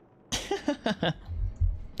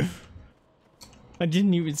 I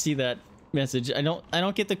didn't even see that message. I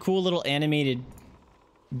don't get the cool little animated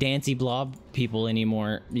dancy blob people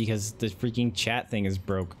anymore because the freaking chat thing is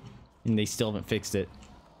broke and they still haven't fixed it.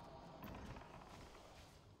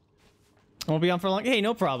 I won't be on for long. Hey,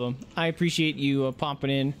 no problem. I appreciate you popping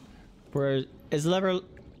in for as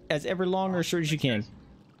ever long or short as you can.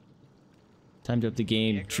 Time to up the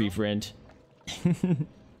game, tree friend.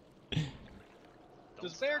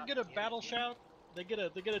 Does Bear get a battle shout? They get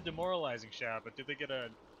a demoralizing shout, but did they get a?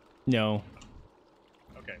 No.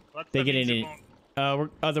 Okay. Well, They that get means in it it. won't- We're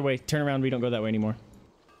other way. Turn around. We don't go that way anymore.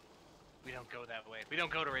 We don't go that way. We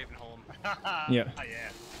don't go to Ravenholm. Yeah.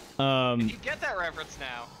 yeah. You get that reference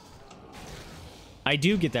now. I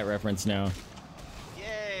do get that reference now.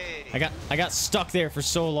 Yay! I got stuck there for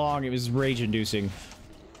so long. It was rage inducing.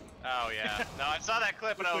 Oh yeah. No, I saw that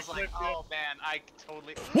clip and I was like, oh man, I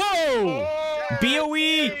totally. Whoa! Oh,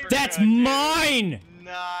 BOE! That's mine!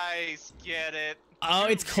 Nice, get it. Oh,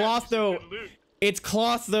 it's cloth though. It's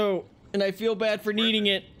cloth though, and I feel bad for needing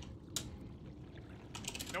it.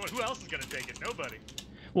 No one. Who else is gonna take it? Nobody.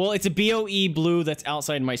 Well, it's a BOE blue that's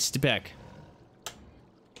outside my spec.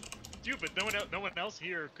 Dude, but no one else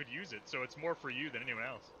here could use it, so it's more for you than anyone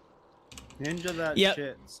else. Ninja that Yeah,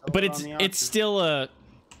 shit. Sell but it on the it's auction. still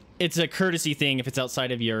it's a courtesy thing if it's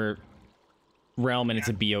outside of your realm and it's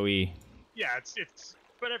a BOE. Yeah,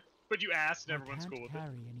 but you asked and everyone's cool with it.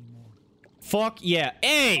 Fuck yeah.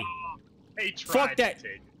 Hey! He tried Fuck to that. take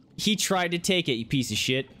it. He tried to take it, you piece of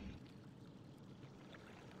shit.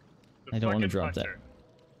 I don't want to drop that.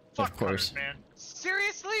 Of course. Man.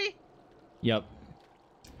 Seriously? Yep.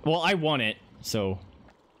 Well, I won it, so.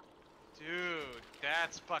 Dude,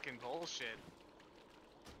 that's fucking bullshit.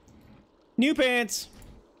 New pants!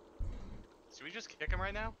 Should we just kick him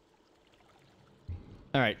right now?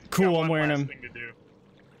 Alright, cool, I'm wearing them.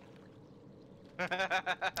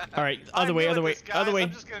 Alright, other way, other way, other way.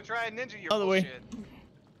 I'm just gonna try and ninja your Other way. bullshit.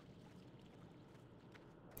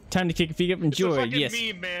 Time to kick your feet up and enjoy, It's a fucking yes.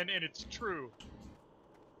 meme, man, and it's true.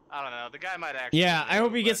 I don't know. The guy might actually. Yeah, I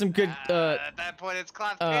hope you get some good, at that point, it's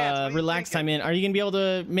cloth pants. What are you relax time thinking? in. Are you gonna be able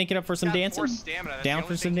to make it up for some Got dancing? 4 stamina, that's Down the for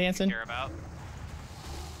only some thing you dancing? care about.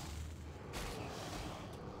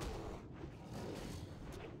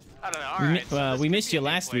 I don't know. All right. So we missed you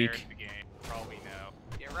last week. Probably no.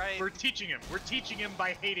 Yeah, right. We're teaching him. We're teaching him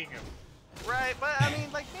by hating him. Right, but I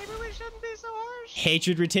mean, like, maybe we shouldn't be so harsh.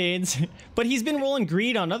 Hatred retains. But he's been rolling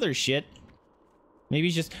greed on other shit. Maybe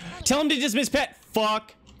he's just... Tell him to dismiss pet!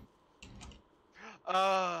 Fuck!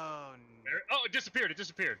 Oh, no. Oh, it disappeared. It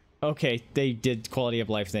disappeared. Okay, they did quality of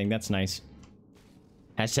life thing. That's nice.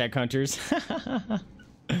 Hashtag hunters. Oh,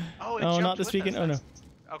 it oh, jumped not this with weekend. us. Oh, no. That's-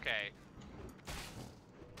 Okay.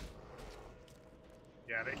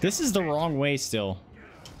 Yeah, This is the wrong way still.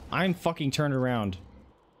 I'm fucking turned around.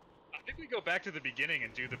 I think we go back to the beginning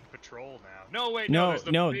and do the patrol now. No, wait, No, there's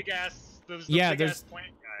the no. big ass. There's the Yeah, big there's- ass plant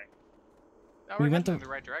guy. No, We we're went heading in the-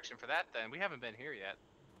 the right direction for that. Then we haven't been here yet.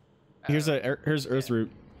 Here's Earth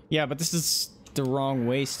Root. Yeah, but this is the wrong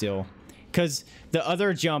way still. Because the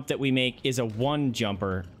other jump that we make is a 1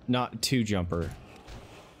 jumper, not a 2 jumper.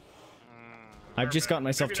 I've just gotten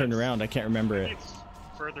myself Maybe turned that's- around. I can't remember maybe it. It's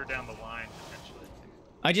further down the line, potentially.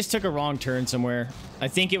 I just took a wrong turn somewhere. I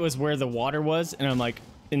think it was where the water was, and I'm like,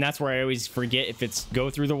 and that's where I always forget if it's go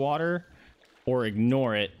through the water or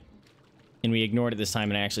ignore it. And we ignored it this time,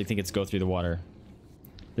 and I actually think it's go through the water.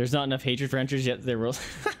 There's not enough hatred for hunters yet. There will.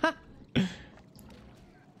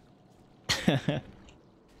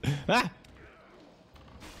 Ah!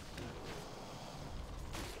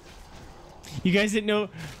 You guys didn't know.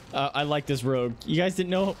 I like this rogue. You guys didn't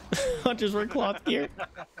know hunters wear cloth gear.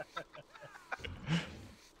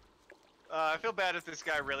 I feel bad if this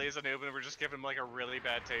guy really is a noob and we're just giving him like a really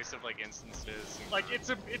bad taste of like instances. Like it's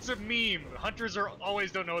a meme. Hunters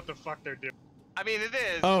always don't know what the fuck they're doing. I mean it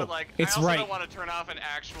is, Oh, but like it's I also right. don't want to turn off an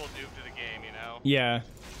actual noob to the game, you know? Yeah.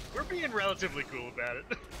 We're being relatively cool about it.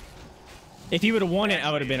 If he would have won it,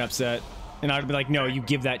 I would have been upset, and I'd be like, "No, you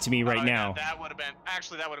give that to me right Oh, now." Yeah, that would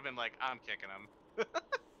have been like I'm kicking him.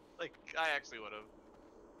 Like I actually would have.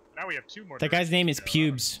 Now we have 2 more. That guy's name is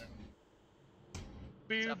Pubes.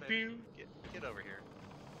 Pew, pew. Get over here.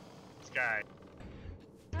 This guy.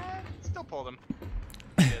 Still pulled him.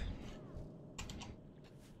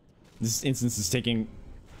 This instance is taking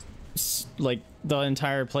like the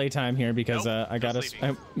entire playtime here because Nope, I got no us.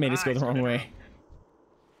 sleeping. I made us go the Nice, wrong good way. job.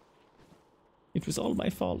 It was all my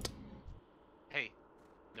fault. Hey,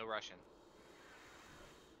 no Russian.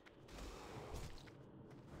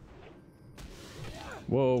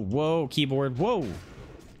 Whoa, whoa, keyboard, whoa.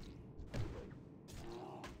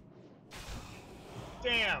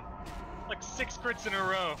 Damn. Like 6 crits in a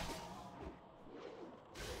row.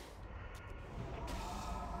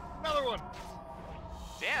 Another one.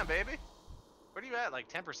 Damn, baby. What are you at? Like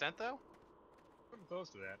 10% though? I'm close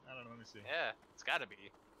to that. I don't know. Let me see. Yeah, it's gotta be.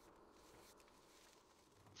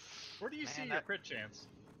 Where do you Man, see your that- crit chance?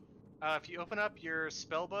 If you open up your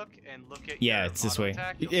spell book and look at Yeah, your it's this auto way.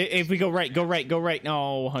 attack, you'll see If we go right, go right, go right.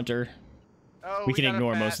 No, Hunter. Oh, We can got a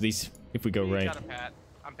ignore pat. most of these if we go We right. got a pat.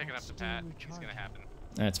 I'm picking up the pat. It's gonna happen.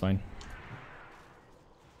 That's fine.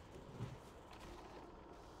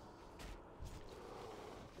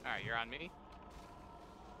 Alright, you're on me.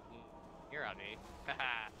 You're on me.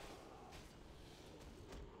 Haha.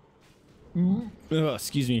 Ugh,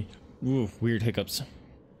 excuse me. Ooh, weird hiccups.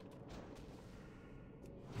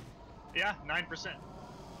 Yeah, 9%.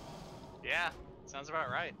 Yeah, sounds about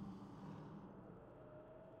right.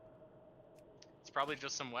 It's probably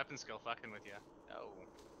just some weapon skill fucking with you. Oh.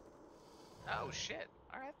 Oh shit.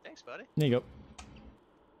 Alright, thanks, buddy. There you go.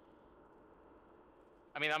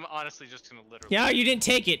 I mean, I'm honestly just gonna literally. Yeah, you didn't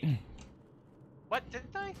take it. What,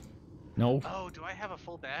 didn't I? No. Oh, do I have a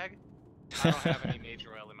full bag? I don't have any mage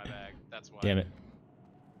oil in my bag. That's why. Damn it.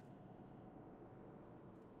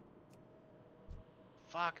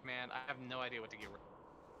 Fuck, man. I have no idea what to get rid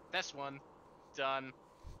of. This one. Done.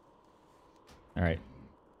 All right.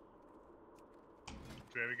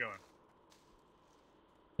 Where are we going?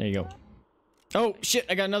 There you go. Oh shit!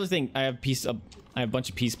 I got another thing. I have I have a bunch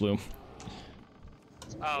of peace bloom.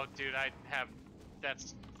 Oh, dude, I have.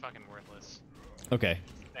 That's fucking worthless. Okay.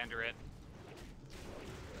 Ender it.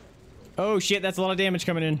 Oh shit! That's a lot of damage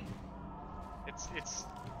coming in. It's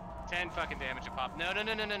 10 fucking damage a pop. No,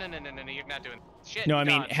 you're not doing shit. No, I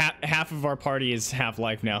mean God. half of our party is half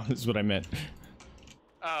life now. Is what I meant.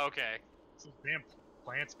 Oh, okay. Those damn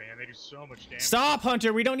plants, man. They do so much damage. Stop,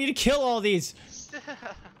 Hunter! We don't need to kill all these.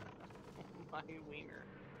 My wiener.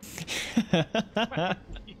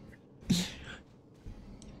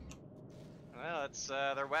 Well, it's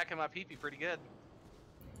they're whacking my pee-pee pretty good.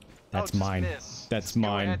 That's just mine. miss. That's Just go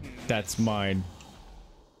mine. ahead and That's miss. mine.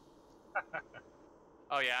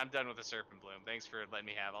 Oh yeah, I'm done with the serpent bloom. Thanks for letting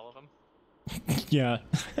me have all of them. Yeah.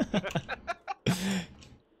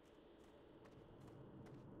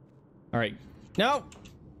 All right. No.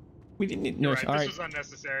 We didn't need. No. You're right, All this right. was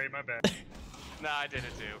unnecessary. My bad. No, I did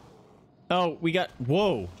it too. Oh, we got.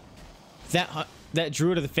 Whoa. That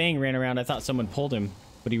Druid of the Fang ran around. I thought someone pulled him,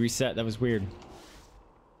 but he reset. That was weird.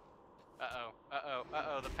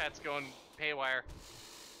 Uh-oh. The pet's going haywire.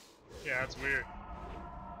 Yeah, that's weird.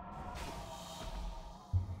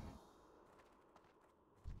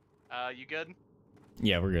 You good?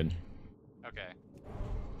 Yeah, we're good. Okay.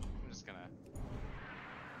 I'm just gonna...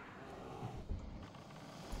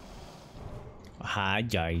 Hi,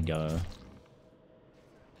 Jida.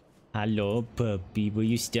 Hello, puppy. What are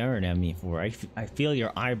you staring at me for? I feel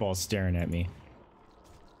your eyeballs staring at me.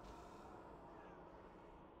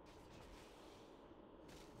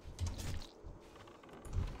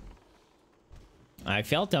 I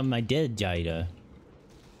felt them. I did, Jida.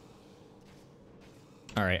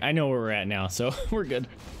 All right, I know where we're at now, so we're good.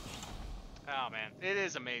 Oh man, it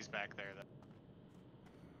is a maze back there though.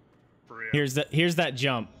 For real. Here's that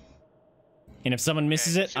jump. And if someone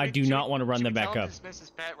misses it, I do not want to run them back up. Dismiss his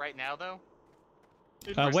pet right now though?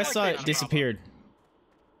 West saw it disappeared.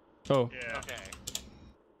 Oh. Yeah. Okay.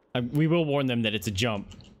 We will warn them that it's a jump.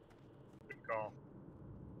 Good call.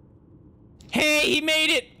 Hey, he made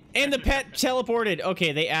it! And the pet teleported.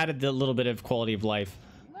 Okay, they added the little bit of quality of life.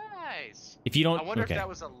 Nice. If you don't, I wonder okay. if that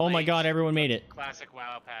was a Oh my late God, everyone made it. Classic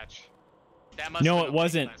WoW patch. That must No, have it been a late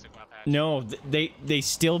wasn't. Classic WoW patch. No, they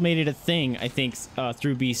still made it a thing. I think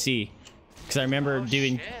through BC, because I remember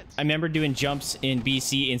doing jumps in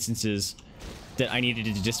BC instances that I needed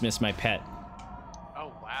to dismiss my pet.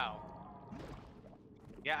 Oh wow.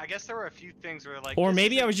 Yeah, I guess there were a few things where like. Or this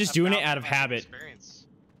maybe I isn't was just doing it about out of my habit. experience.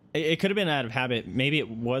 It could have been out of habit. Maybe it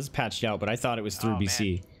was patched out, but I thought it was through Oh,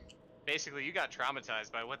 BC. man. Basically, you got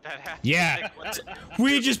traumatized by what that happened. Yeah. Like, what the-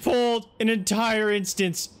 We just pulled an entire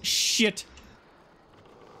instance. Shit.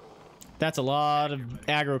 That's a lot of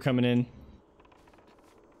aggro coming in.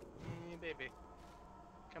 Baby.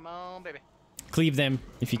 Come on, baby. Cleave them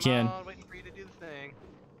if you can. Come on, waiting for you to do the thing.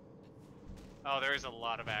 Oh, there is a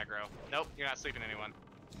lot of aggro. Nope, you're not sleeping anyone.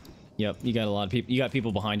 Yep, you got a lot of people. You got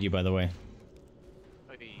people behind you, by the way.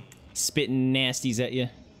 Baby. Spitting nasties at you.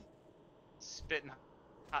 Spitting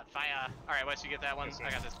hot fire. All right, Wes, you get that one.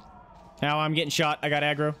 I got this. Now I'm getting shot. I got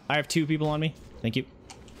aggro. I have 2 people on me. Thank you.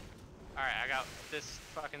 All right, I got this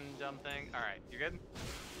fucking dumb thing. All right, you good?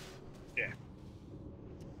 Yeah.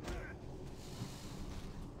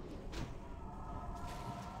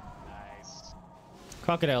 Nice.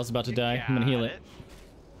 Crocodile's about to die. I'm gonna heal it.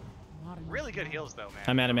 Really good heals though, man.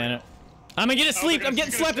 I'm out of mana. I'm gonna get asleep. I'm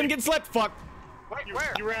getting slept. I'm getting slept. Fuck. Wait,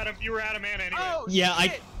 where? You were out of mana anyway. Oh, Yeah,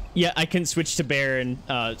 shit. I couldn't switch to bear and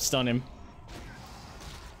stun him.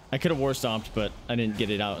 I could have war stomped, but I didn't get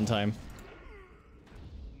it out in time.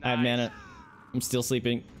 I have mana. I'm still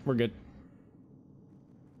sleeping. We're good.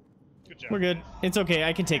 Good job. We're good. It's okay.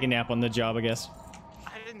 I can take a nap on the job, I guess.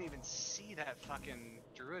 I didn't even see that fucking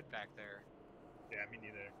druid back there. Yeah, me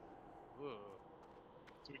neither. Ooh.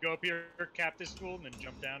 So we go up here, cap this fool, and then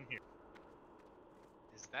jump down here.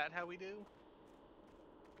 Is that how we do?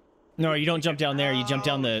 No, you don't jump down there. You jump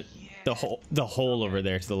down the hole over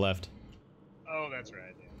there to the left. Oh, that's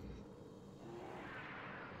right. Yeah.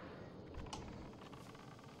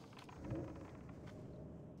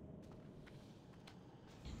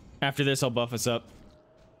 After this, I'll buff us up.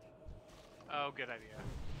 Oh, good idea.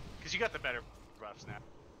 Because you got the better buffs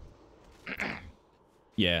now.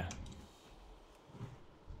 Yeah.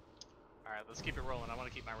 Alright, let's keep it rolling. I want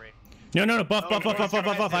to keep my rate. No. Buff.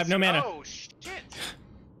 I have no mana. Oh, shit!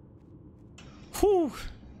 Whew.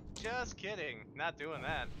 Just kidding. Not doing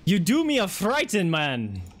that. You do me a frighten,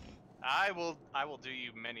 man. I will do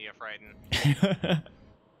you many a frighten.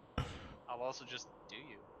 I'll also just do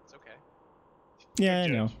you. It's okay. Yeah, I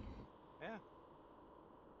know. Yeah.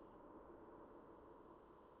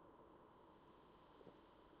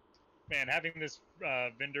 Man, having this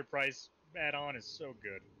vendor price add-on is so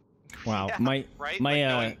good. Wow, Yeah, my right? my like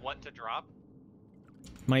knowing what to drop.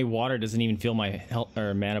 my water doesn't even fill my health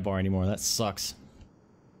or mana bar anymore. That sucks.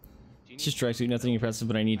 It's just strike suit, nothing impressive,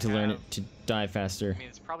 but I need to learn it to die faster. I mean,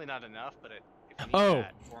 it's probably not enough, but if you need Oh,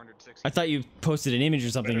 that, 460. I thought you posted an image or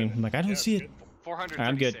something. And I'm like, I don't see it. 436.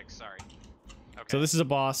 I'm good. Sorry. Okay. So this is a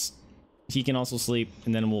boss. He can also sleep,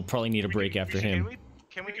 and then we'll probably need a break after him.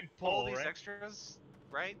 Can we pull these extras,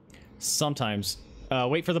 right? Sometimes.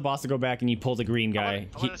 Wait for the boss to go back, and you pull the green guy.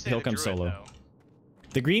 He'll come solo. Though.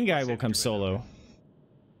 The green guy will come solo.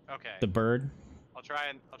 Okay. The bird. I'll try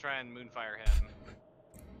and moonfire him.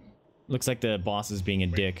 Looks like the boss is being a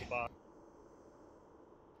dick.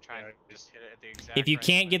 Try and just hit it at the exact If you right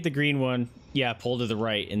can't get the green one, yeah, pull to the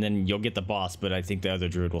right, and then you'll get the boss, but I think the other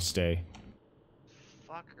druid will stay.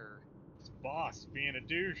 Fucker. This boss being a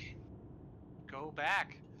douche. Go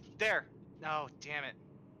back. There. No, damn it.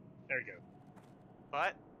 There you go.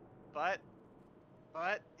 But,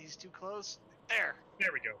 he's too close. There. There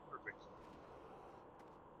we go. Perfect.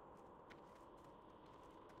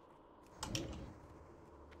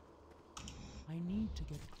 I need to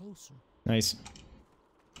get closer. Nice.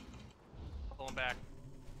 Pull him back.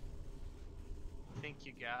 I think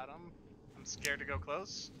you got him. I'm scared to go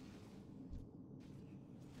close.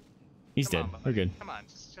 He's Come dead. on, We're buddy. good. Come on,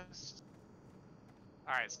 just.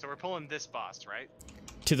 All right, so we're pulling this boss, right?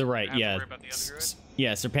 To the right, Don't have to yeah. worry about the other druid?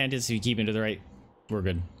 Yeah, Serpentis, if you keep him to the right, we're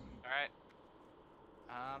good. All right.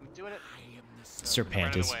 Doing it.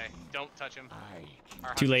 Serpentis. Running away. Don't touch him. Our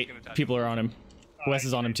Too hunter's late. gonna touch People him. are on him. Wes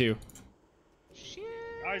is on him too. Shit.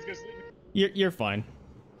 Oh, he's gonna sleep. You're fine.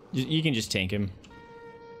 You can just tank him.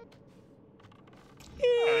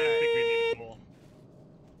 I didn't think we needed more.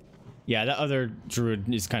 Yeah, that other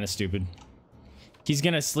druid is kind of stupid. He's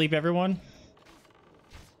gonna sleep everyone.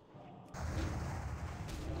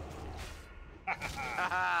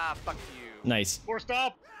 Haha, fuck you. Nice. Force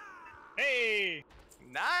stop. Hey.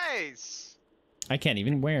 Nice. I can't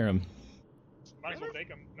even wear them. Might as well take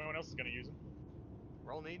them. No one else is gonna use them.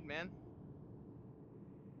 Roll need, man.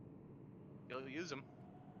 You'll use them.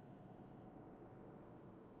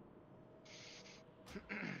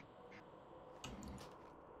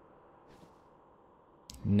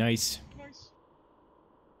 Nice. Nice.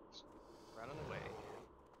 Just running away.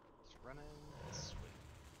 Just running this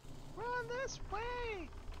way. Run this way!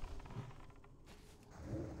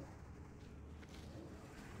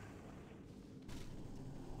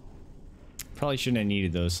 Probably shouldn't have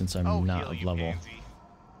needed those since I'm not of level.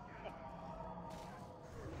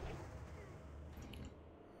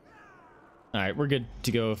 Alright, we're good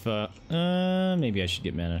to go if, maybe I should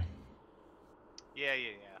get mana. Yeah.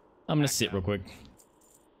 I'm gonna sit real quick.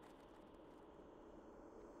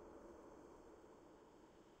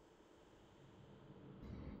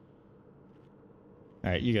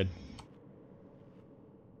 Alright, you good.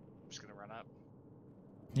 I'm just gonna run up.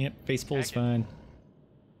 Yep, face pull's Heck it. fine.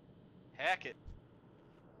 Hack it.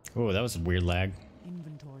 Oh, that was a weird lag.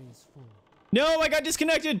 Inventory is full. No, I got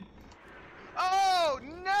disconnected! Oh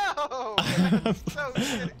no! So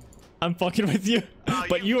shitty. I'm fucking with you, Oh,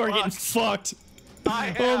 but you are getting fucked.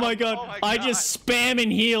 Oh my god, I just spam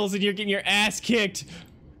and heals and you're getting your ass kicked.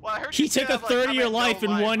 Well, I heard He you took say a I'm, like, third of I'm your at no life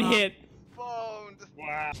in one I'm hit. Boned.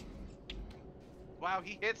 Wow. Wow,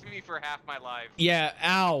 he hits me for half my life. Yeah,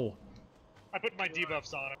 ow. I put my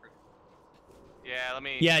debuffs on. Yeah, let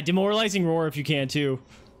me. Yeah, demoralizing roar if you can too.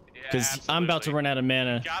 Yeah, Because I'm about to absolutely. run out of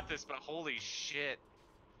mana. Got this, but holy shit.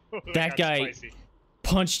 That guy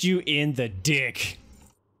punched you in the dick.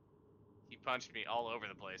 He punched me all over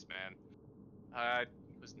the place, man. I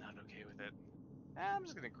was not okay with it. I'm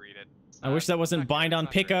just gonna greet it. I wish that wasn't bind on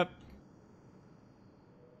pickup.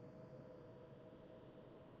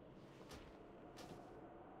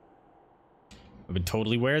 I would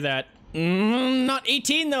totally wear that. Not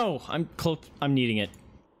 18 though. I'm close. I'm needing it.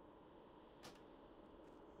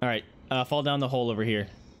 All right, fall down the hole over here.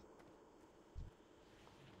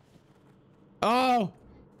 Oh,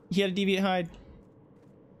 he had a deviant hide.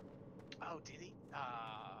 Oh, did he?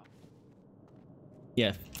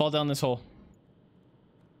 Yeah, fall down this hole.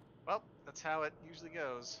 Well, that's how it usually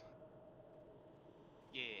goes.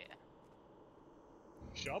 Yeah.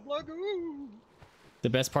 Shablagoo. The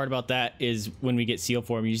best part about that is when we get seal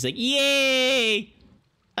form, you're just like, yay!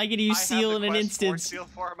 I get to use seal in an instance. Seal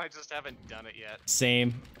form, I just haven't done it yet.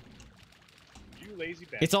 Same. You lazy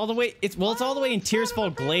bastard. It's all the way. It's all the way in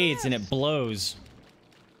Tearsfall Glades, and it blows.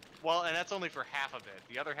 Well, and that's only for half of it.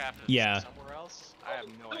 The other half is somewhere else. I have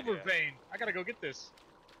no idea. Silver vein. I gotta go get this.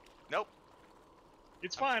 Nope.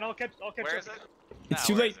 It's fine. I'll catch. Where up. is it? It's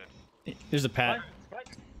too late. There's a pat.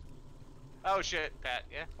 Oh shit, Pat.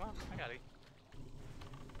 Yeah. Well, I got it.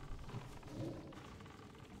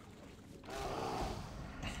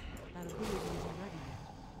 That ability isn't ready yet.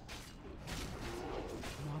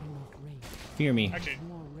 Not enough rage. Fear me.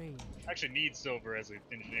 More rage. Actually need silver as an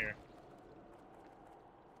engineer.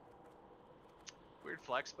 Weird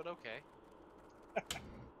flex, but okay. I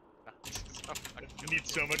need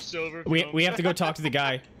so much silver. We have to go talk to the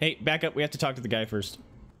guy. Hey, back up. We have to talk to the guy first.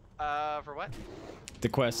 For what? The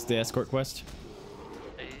quest, the escort quest.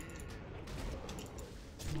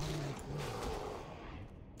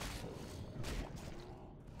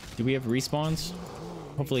 Do we have respawns?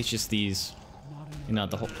 Hopefully it's just these, and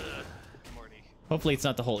not the whole. Hopefully it's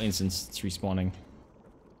not the whole instance that's respawning.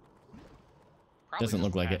 Doesn't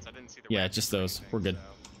look like it. Yeah, just those. We're good.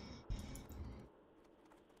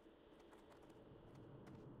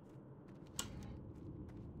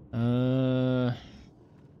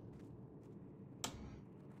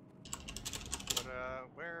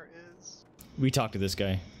 Where is? We talked to this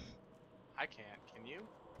guy. I can't. Can you?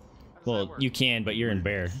 Well, you can, but you're in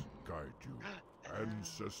bear.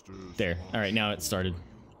 There. All right, now it started.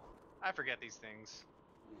 I forget these things.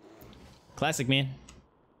 Classic, man.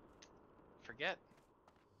 Forget.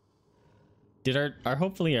 Did our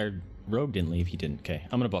hopefully our rogue didn't leave? He didn't. Okay,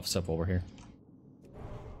 I'm gonna buff us up while we're here.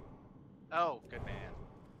 Oh, good man.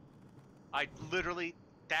 I literally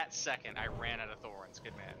that second I ran out of thorns.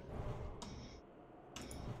 Good man.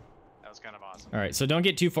 That was kind of awesome. All right, so don't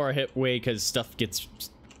get too far away because stuff gets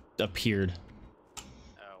appeared.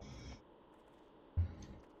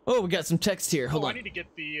 Oh, we got some text here. Hold on. I need to get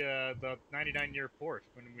the 99-year port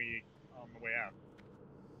when we on the way out.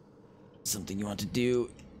 Something you want to do?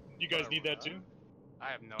 You guys need that too? I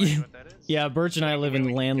have no idea what that is. Yeah, Birch and I live in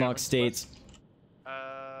landlocked states.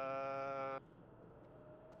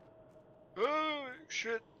 Oh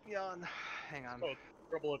shit, yawn. Hang on. Oh,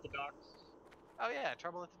 trouble at the docks. Oh yeah,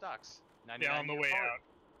 trouble at the docks. Yeah, on the way out.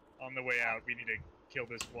 On the way out, we need to kill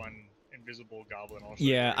this one invisible goblin. I'll show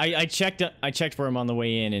you Yeah, everything. I checked for him on the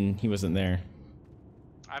way in, and he wasn't there.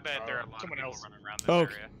 I bet there are a lot of someone people else. running around this Oh.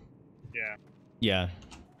 area. Yeah. Yeah.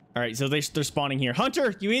 All right, so they're spawning here.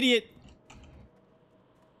 Hunter, you idiot!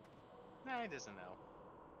 Nah, he doesn't know.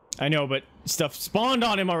 I know, but stuff spawned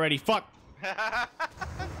on him already. Fuck.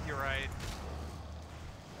 You're right.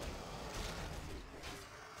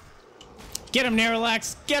 Get him,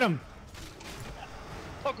 Naralax. Get him.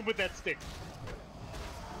 Poke him with that stick.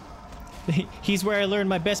 He's where I learned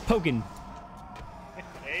my best poking.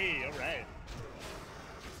 Hey, all right.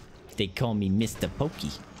 They call me Mr.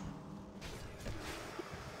 Pokey.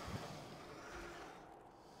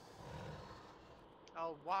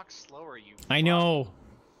 Oh, walk slower, you. I fuck. know.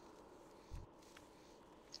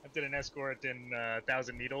 I did an escort in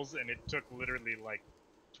 1,000 Needles, and it took literally like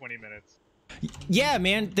 20 minutes. Yeah,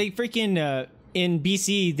 man. They freaking in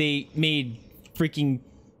BC they made freaking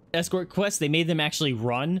escort quests. They made them actually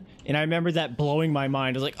run, and I remember that blowing my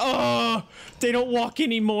mind. I was like, oh, they don't walk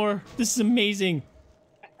anymore. This is amazing.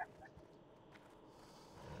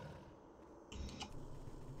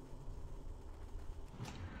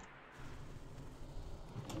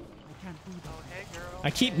 I can't do that. Oh, hey, girl.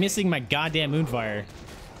 I keep missing my goddamn moonfire.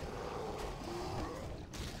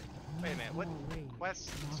 Wait a minute. What No way. quest?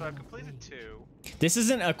 So I've completed 2. This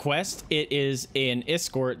isn't a quest. It is an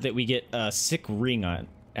escort that we get a sick ring on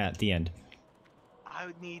at the end. I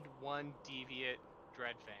would need 1 deviate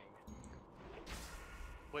Dreadfang.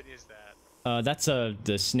 What is that? That's the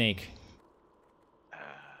snake.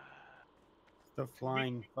 The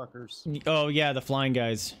flying fuckers. Oh yeah, the flying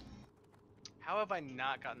guys. How have I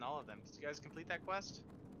not gotten all of them? Did you guys complete that quest?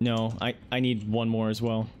 No, I need one more as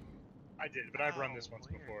well. I did, but I've run Oh, this once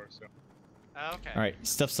weird. before, so. Oh, okay. All right,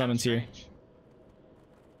 stuff Kinda summons here. strange.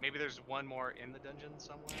 Maybe there's one more in the dungeon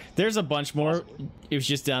somewhere. There's a bunch more. Possibly. It was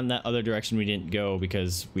just down that other direction we didn't go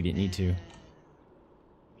because we didn't need to.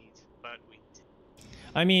 Neat, but we did.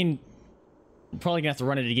 I mean, I'm probably gonna have to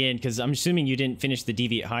run it again because I'm assuming you didn't finish the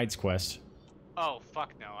Deviant Hides quest. Oh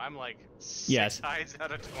fuck no! I'm like 6 Yes. hides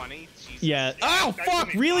out of 20. Jesus. Yeah. Oh that's fuck!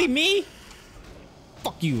 only Really, 5. me?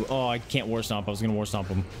 Fuck you! Oh, I can't war stomp. I was gonna war stomp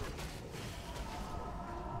him.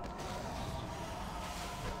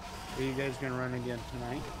 Are you guys gonna run again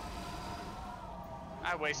tonight?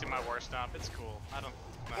 I wasted my war stomp. It's cool. I don't.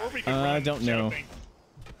 Or we can I run don't know.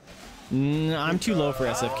 Shadowfang. I'm too low for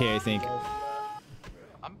SFK. I think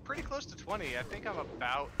I'm pretty close to 20. I think I'm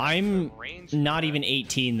about. I'm the range not for even that.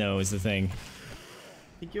 18 though. Is the thing.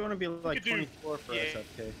 I think you want to be like could do- 24 for Yeah,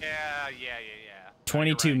 SFK. yeah.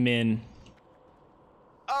 22 You're right. min.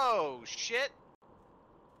 Oh shit!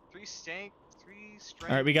 3 stank, 3 strength.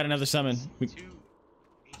 All right, we got another summon. 2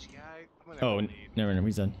 each guy. I'm gonna Oh, need. never mind.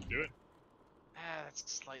 He's done. Do it. That's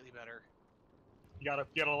slightly better. You got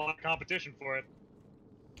a lot of competition for it.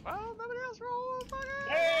 Well, nobody else rolled. Fuck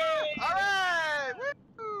it. Hey! All right.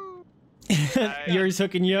 Woo! Yours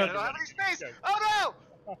hooking you I up. don't have any space. Oh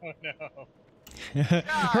Oh no!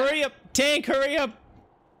 Hurry up, tank! Hurry up! no!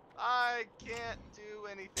 I can't do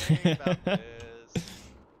anything about this.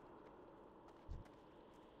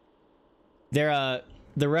 They're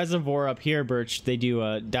the reservoir up here, Birch. They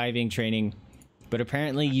do diving training, but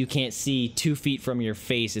apparently you can't see 2 feet from your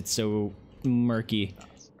face. It's so murky. Oh,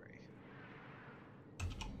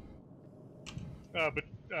 sorry. But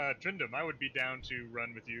Trindam, I would be down to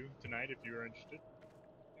run with you tonight if you were interested.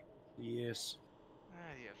 Yes.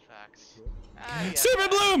 Yeah, facts. Yeah, Super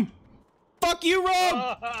facts. Bloom! Fuck you,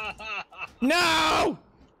 Rogue! No!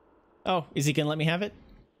 Oh, is he gonna let me have it?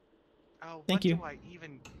 Oh, Thank what you. do I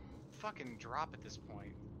even fucking drop at this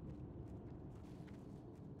point?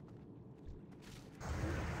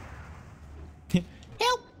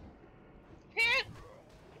 Help!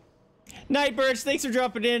 Night Birch, thanks for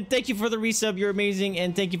dropping in. Thank you for the resub, you're amazing,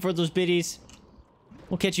 and thank you for those biddies.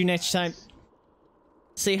 We'll catch you next time.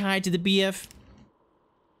 Say hi to the BF.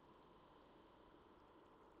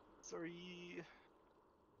 Sorry.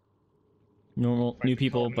 Normal Like new the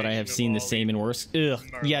people, but I have seen the culmination of same and worse. Ugh.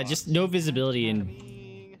 Yeah, just no visibility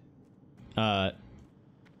in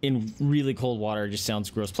really cold water just sounds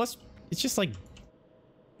gross. Plus, it's just like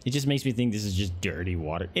it just makes me think this is just dirty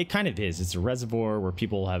water. It kind of is. It's a reservoir where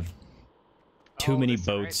people have too many that's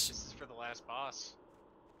alright. boats. This is for the last boss.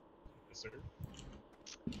 Yes, sir.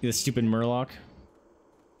 The stupid Murloc.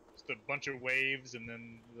 Just a bunch of waves and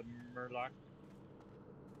then the Murloc.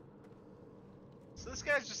 So this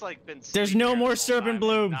guy's just like been. There's sleeping no here more this whole Serpent time and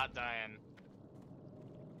Bloom. Not dying.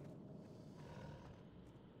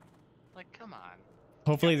 Like, come on.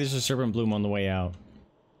 Hopefully, there's a Serpent Bloom on the way out.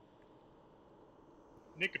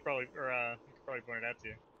 Nick could probably point it out to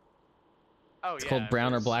you. Oh It's yeah. called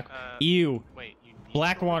brown or there's, black. uh, Ew. Wait, you need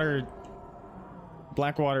Blackwater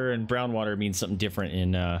black water and brown water means something different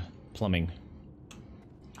in plumbing.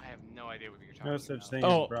 I have no idea what you're talking No about. such thing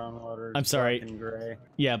Oh, as brown water. I'm sorry. Black and gray.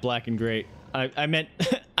 Yeah, black and gray. I meant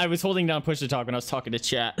I was holding down push to talk when I was talking to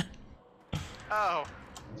chat. Oh,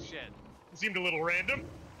 shit. It seemed a little random.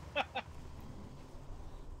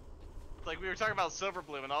 Like we were talking about silver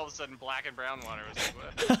blue, and all of a sudden black and brown water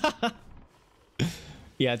was like, what?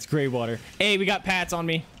 Yeah, it's gray water. Hey, we got Pats on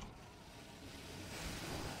me.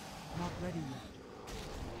 Not ready yet.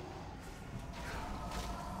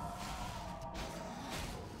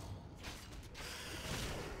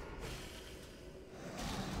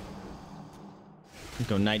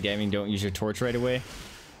 Go night diving, don't use your torch right away.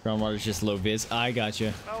 Brown water's just low vis. I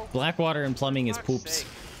gotcha. Oh, Black water and plumbing is fuck's poops. sake.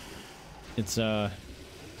 It's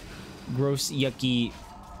gross, yucky,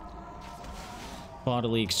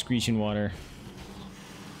 bodily excretion water.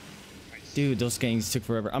 Dude, those games took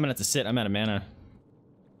forever. I'm gonna have to sit. I'm out of mana.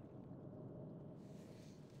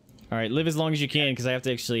 Alright, live as long as you can, because I have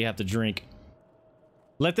to drink.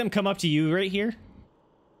 Let them come up to you right here.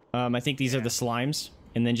 I think these are the slimes.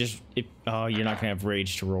 And then just... oh, you're not gonna have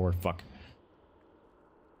rage to roar. Fuck.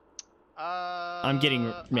 I'm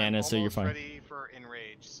getting mana, so you're fine. I'm ready for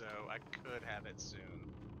enrage, so I could have it soon.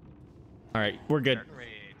 Alright, we're good. Start enrage.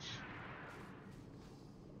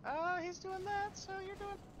 He's doing that, so you're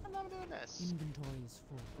doing... I'm doing this. Inventory is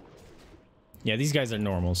full. Yeah, these guys are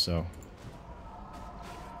normal, so...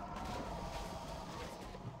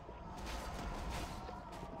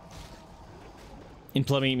 In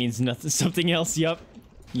plumbing, it means nothing. Something else, yup.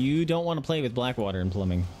 You don't want to play with black water in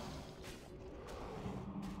plumbing.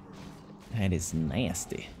 That is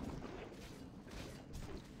nasty.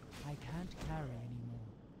 I can't carry anymore.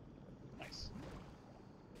 Nice.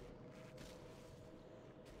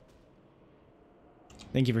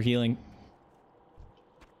 Thank you for healing.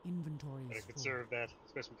 Inventory Gotta is full. conserve that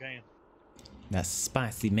as best we can. That's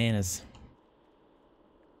spicy manas.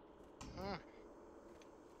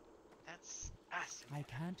 That's awesome. I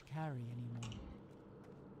can't carry anymore.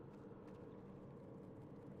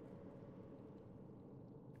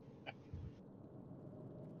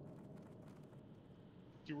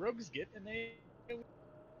 Do rogues get an A?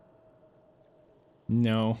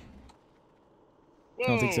 No. Whoa! I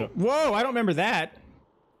don't think so. Whoa, I don't remember that.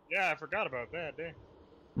 Yeah, I forgot about that, dang.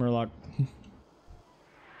 Murloc.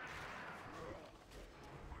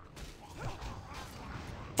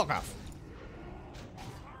 Fuck off.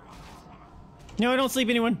 No, don't sleep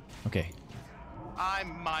anyone. Okay.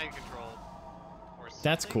 I'm mind controlled. Or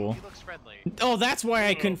That's something. cool. He looks friendly. Oh, that's why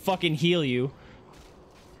I couldn't fucking heal you.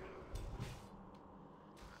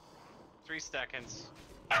 3 seconds.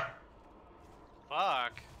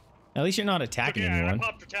 Fuck. At least you're not attacking Okay, I anyone.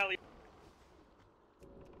 popped retaliation.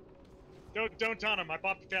 Don't taunt him. I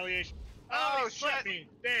popped retaliation. Oh, he slapped shit. me.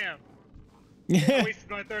 Damn. I wasted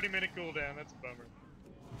my 30-minute cooldown. That's a bummer.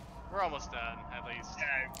 We're almost done, at least.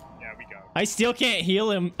 Yeah, we go. I still can't heal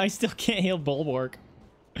him. I still can't heal Bulwark.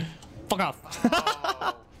 Fuck off.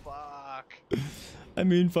 Oh, fuck. I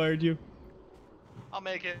mean, fired you. I'll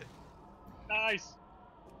make it. Nice.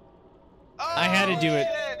 Oh, I had to do it.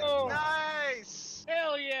 shit. Nice.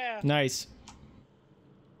 Hell yeah. Nice.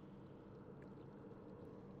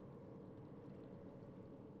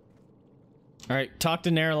 All right, talk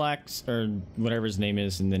to Narlax or whatever his name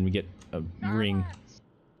is, and then we get a ring.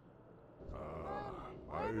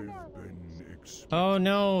 Oh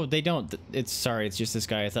no, they don't. It's sorry, it's just this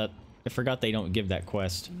guy. I forgot they don't give that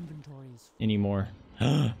quest Inventory is full. anymore.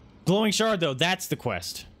 Glowing shard though, that's the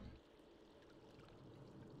quest.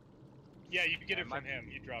 Yeah, you can get Yeah, it from him.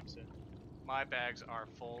 He drops it. My bags are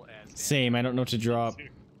full as damn. Same. I don't know what to drop.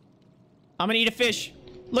 I'm gonna eat a fish.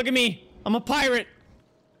 Look at me. I'm a pirate.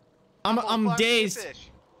 I'm Fuck dazed. fish.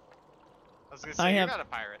 I was gonna say, I you're have- not a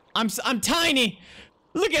pirate. I'm tiny.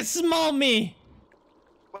 Look at small me.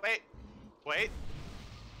 Wait.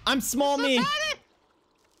 I'm small So me. tiny!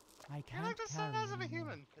 I You're can't like the carry size of a anymore.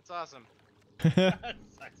 human. It's awesome.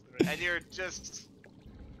 And you're just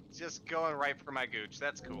going right for my gooch.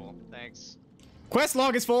 That's cool. Thanks. Quest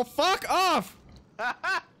log is full. Fuck off.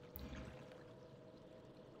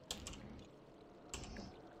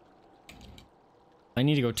 I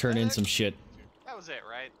need to go turn in some shit. That was it,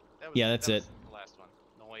 right? That was, Yeah, that's that it. was the last one.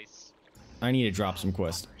 Noise. I need to drop some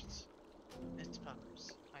quests. Buggers. It's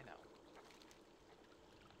buggers. I know.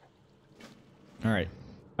 All right.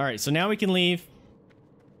 All right. So now we can leave.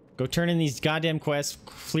 Go turn in these goddamn quests.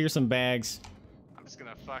 Clear some bags. I'm just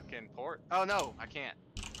gonna fucking port. Oh no, I can't.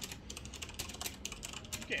 You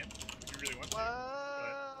can. If you really want to.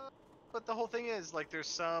 But the whole thing is, like, there's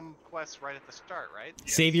some quests right at the start, right?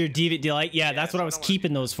 Savior Delight. Yeah, Yeah, that's so what I I was don't wanna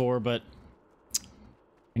keeping do those for, but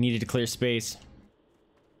I needed to clear space.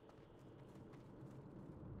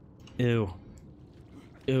 Ew.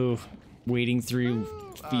 Ew. Wading through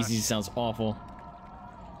feces sounds awful.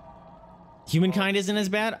 Humankind isn't as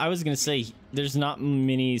bad? I was gonna say, there's not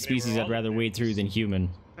many species I'd rather wade through than human.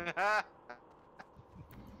 That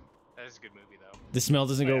is a good movie, though. The smell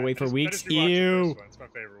doesn't go away for weeks. Ew. It's my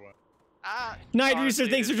favorite one. Night Honestly, Rooster,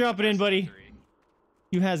 thanks it for is dropping the in, best buddy. of the three.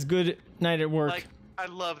 You has good night at work. Like, I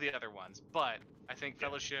love the other ones, but I think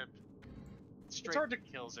Fellowship straight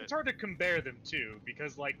kills it. It's hard to compare them too,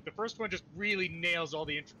 because like the first one just really nails all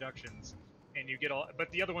the introductions, and you get all. But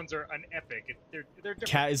the other ones are an epic. They're different.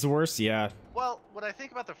 Cat is the worst, yeah. Well, what I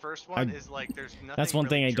think about the first one is like there's nothing. That's one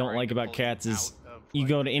thing really I don't jarring like to about pull cats you is out of, you like,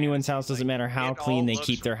 go to the anyone's fantasy. house, doesn't Like, matter how it clean all they looks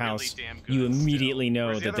keep their really house, damn you good immediately still. know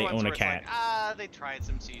Whereas the that other they ones own a where it's cat. like, they tried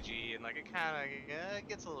some CG and like it kind of it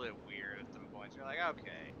gets a little bit weird at some points. You're like,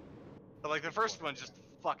 okay, but like the first one just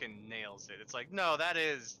fucking nails it. It's like, no, that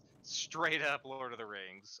is straight up Lord of the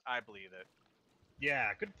Rings. I believe it. Yeah,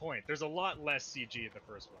 good point. There's a lot less CG in the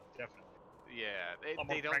first one, definitely. Yeah, A lot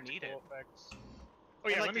more they don't need it. practical effects. Oh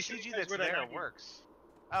And, yeah, like, let me the show you CG guys that's where that there ivy- works.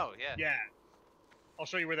 Oh yeah. Yeah, I'll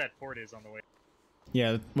show you where that port is on the way.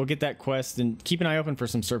 Yeah, we'll get that quest and keep an eye open for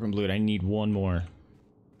some serpent blood. I need one more.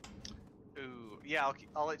 Ooh, yeah.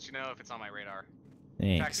 I'll let you know if it's on my radar.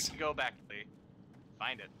 In fact, Thanks. we can go back and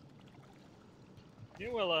find it. Yeah,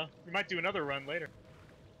 well, we might do another run later.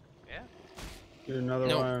 Yeah. Do another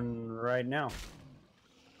Nope. one right now.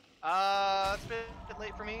 It's a bit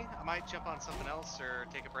late for me. I might jump on something else or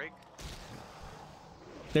take a break.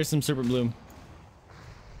 There's some serpent bloom.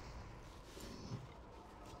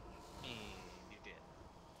 And you did.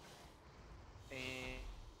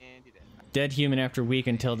 And you did. Dead human after week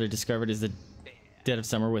until they're discovered is the dead of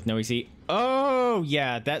summer with no EC. Oh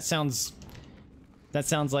yeah, that sounds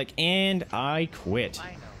like and I quit.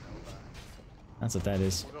 I know, Nova. That's what that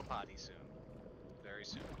is. We'll go potty soon. Very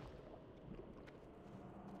soon.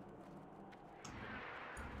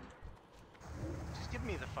 She's giving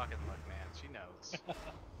me the fucking look, man. She knows.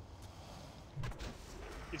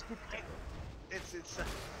 It's poop time. It's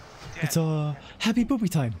It's happy poopy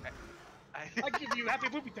time. I give you happy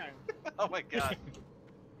poopy time. Oh my god.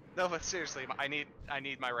 No, but seriously, I need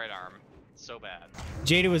my right arm so bad.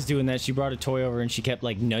 Jada was doing that. She brought a toy over and she kept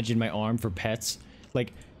like nudging my arm for pets.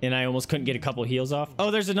 Like, and I almost couldn't get a couple heals off.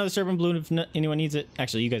 Oh, there's another serpent bloom if anyone needs it.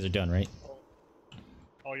 Actually, you guys are done, right?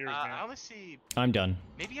 All yours, man. I only see. I'm done.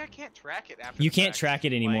 Maybe I can't track it after. You the can't fact. track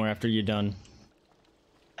it anymore Like, after you're done.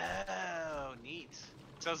 oh, neat.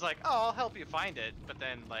 So I was like, oh, I'll help you find it, but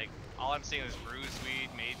then like all I'm seeing is bruiseweed,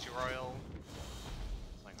 mage royal.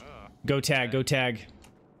 It's like, oh. Go tag, go tag.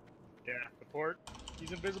 Yeah, the port.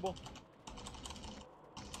 He's invisible.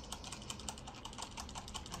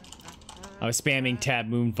 I was spamming tab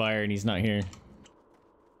Moonfire and he's not here.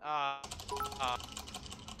 I'm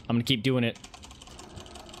gonna keep doing it.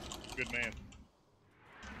 Good man.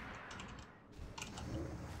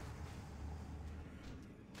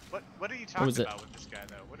 What are you was talking it? about with this guy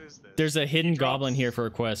though? What is this? There's a hidden drops- goblin here for a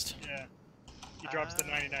quest. Yeah. He drops the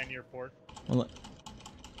 99-year port. Well,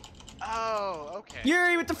 Oh, okay.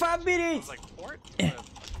 Yuri with the 5 I was minutes! like, port? What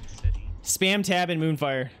a city? Spam tab and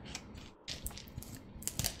Moonfire.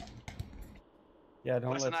 Yeah,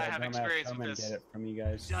 don't Listen, let I that have dumbass experience with come and this. get it from you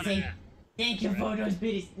guys. Thank you for those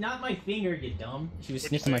biddies. Not my finger, you dumb. She was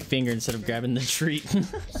What'd you sniffing my say? finger instead of grabbing the treat.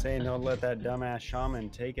 Saying don't let that dumbass shaman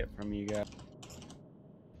take it from you guys.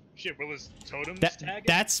 Shit, will his totems tag it?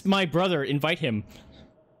 That's my brother. Invite him.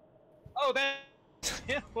 Oh, that.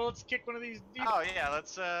 Yeah, well, let's kick one of these. Oh yeah,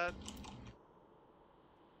 let's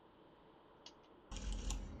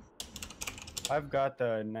I've got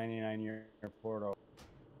the 99-year portal.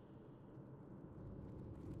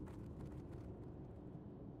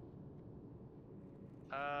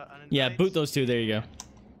 Yeah, uninvite, boot those two. There you go.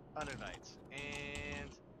 uninvite. And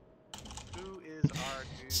who is our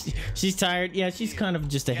dude here? She's tired. Yeah, she's kind of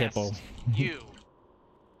just a Yes, hippo. You.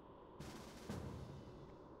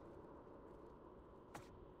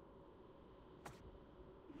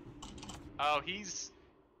 Oh, he's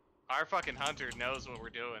our fucking hunter knows what we're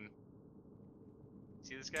doing.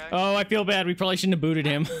 See this guy? Oh, I feel bad. We probably shouldn't have booted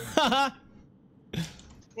him.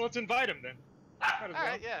 Well, let's invite him then. Might as well.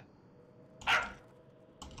 Alright, yeah.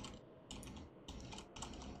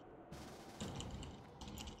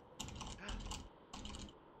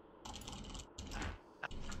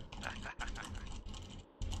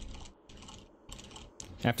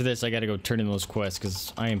 After this, I gotta go turn in those quests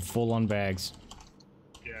because I am full on bags.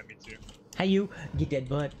 Yeah, me too. How you get that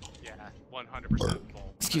butt? Yeah, 100%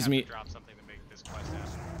 full. Excuse I'm gonna me. have to drop something to make this quest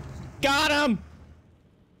happen. Got him!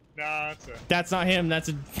 Nah, that's a. That's not him. That's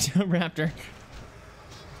a raptor.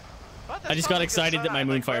 But I that's just probably got a good excited that my sign,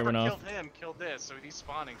 like, moonfire went whoever off. Killed him, killed this, so he's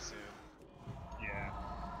spawning soon. Yeah.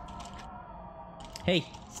 Hey,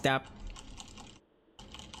 stop.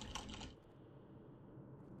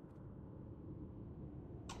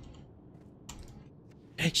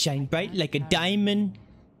 Shine bright like a diamond.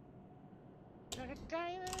 Like a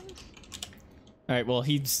diamond. Alright, well,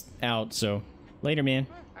 he's out, so later, man.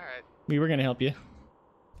 All right, We were gonna help you.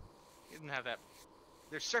 you didn't have that.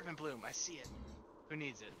 There's serpent bloom. I see it. Who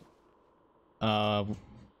needs it?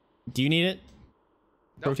 Do you need it?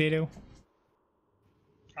 Nope. Potato?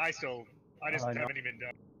 I just I know. haven't even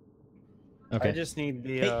done. Okay. I just need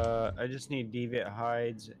the I just need deviant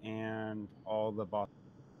hides and all the boss.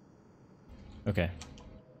 Okay.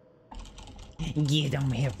 Get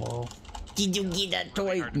him, hippo. Did you get that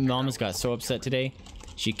toy? Mama's got so upset today.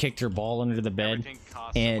 She kicked her ball under the bed, Everything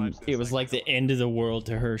costs so and much, it was like the end of the world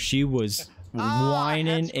to her. She was I had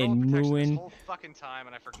whining scroll and protection this mooing, whole fucking time,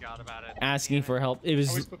 and I forgot about it. asking Damn for it. help. It was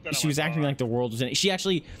Always put that on she my was acting bar. like the world was in. She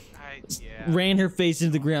actually Yeah. ran her face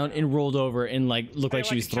into the ground and rolled over and like looked Hey, like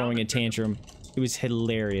she like was a throwing a shaman trick. tantrum. It was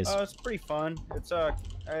hilarious. Oh, it's pretty fun.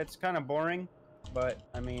 It's kind of boring, but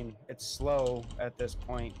I mean, it's slow at this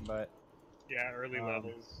point. But Yeah, early Um,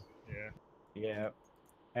 levels. Yeah. yeah,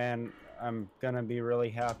 and I'm gonna be really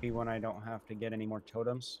happy when I don't have to get any more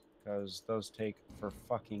totems because those take for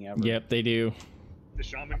fucking ever. Yep, they do. The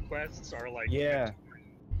shaman quests are like. Yeah.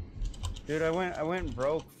 Dude, I went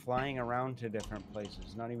broke flying around to different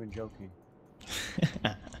places. Not even joking.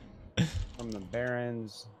 From the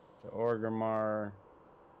Barrens to Orgrimmar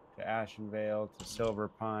to Ashenvale to Silver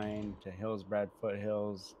Pine to Hillsbrad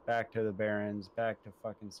Foothills, back to the Barrens, back to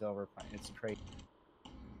fucking Silver Pine. It's crazy.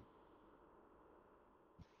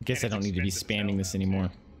 Guess I it's don't need to be expensive as hell spamming this now, too. anymore.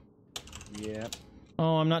 Yep.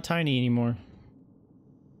 Oh, I'm not tiny anymore.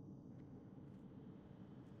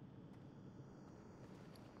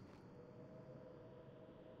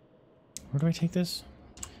 Where do I take this?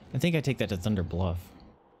 I think I take that to Thunder Bluff.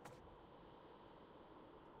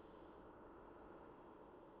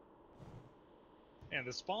 And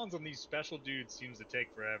the spawns on these special dudes seems to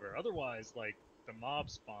take forever. Otherwise, like the mob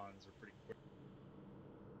spawns are pretty quick.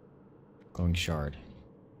 Going shard.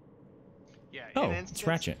 Yeah. Oh, in it's instance,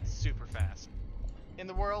 Ratchet. Super fast. In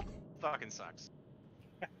the world, fucking sucks.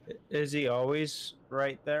 Is he always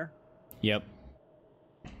right there? Yep.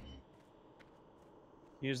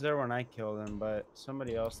 He was there when I killed him, but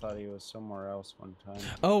somebody else thought he was somewhere else one time.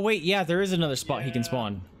 Oh wait, yeah, there is another spot he can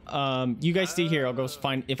Yeah. spawn. You guys stay here. I'll go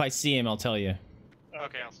find. If I see him, I'll tell you.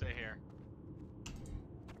 Okay, I'll stay here.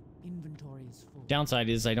 Inventory is full. Downside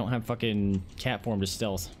is I don't have fucking cat form to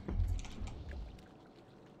stealth.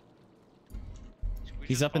 We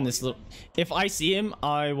He's should up in follow this you. little. If I see him,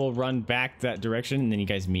 I will run back that direction, and then you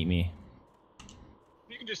guys meet me.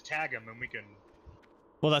 You can just tag him and we can.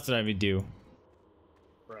 Well, that's what I would do.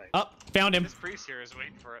 Right. Oh, found him. This priest here is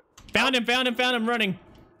waiting for it. Found him. Found him. Found him. Running.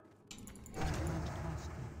 Did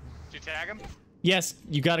you tag him? Yes,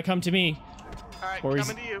 you got to come to me. All right, Or he's-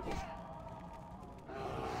 coming to you.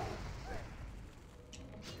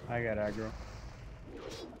 I got aggro.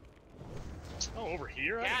 Oh, over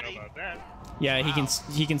here? I Got didn't know him. about that. Yeah, Wow.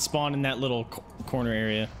 he can spawn in that little corner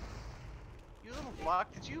area. You little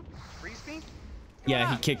fuck! Did you freeze me?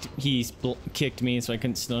 Yeah, he kicked me, so I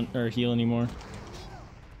couldn't stun or heal anymore.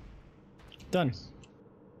 Done.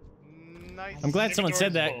 Nice. I'm glad someone said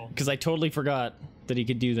Inventory's that full. because I totally forgot that he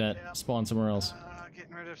could do that. Yep. Spawn somewhere else.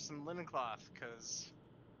 Getting rid of some linen cloth, cause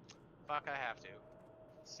fuck, I have to.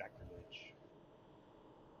 Sacrilege.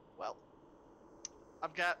 Well,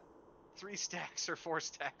 I've got 3 stacks or 4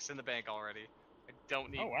 stacks in the bank already. I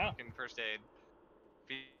don't need Oh, wow. fucking first aid.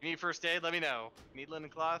 If you need first aid, let me know. Need linen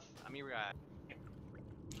cloth? I'm your guy.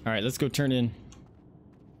 All right, let's go turn in.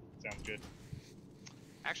 Sounds good.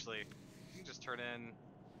 Actually, you can just turn in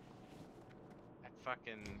at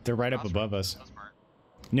fucking. They're right up Crossroads above for us. the most part.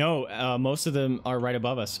 No, most of them are right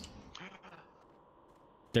above us.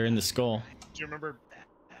 They're in the skull. Do you remember?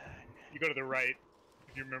 You go to the right.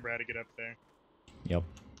 If you remember how to get up there. Yep.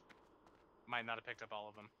 Might not have picked up all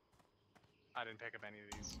of them. I didn't pick up any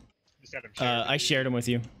of these. Just have him share. I shared them with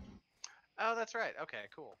you. Oh, that's right. Okay,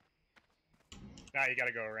 cool. Now you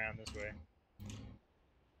gotta go around this way.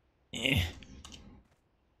 Eh.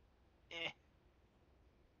 Eh.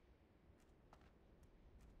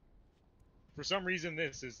 For some reason,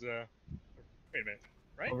 this is wait a minute,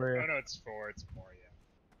 right? Over here. Oh no, it's 4. It's more, yeah.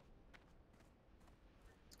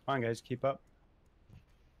 Come on, guys, keep up.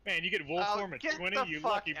 Man, you get wolf Oh, form at get 20. the You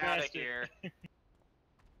fuck lucky outta bastard. here.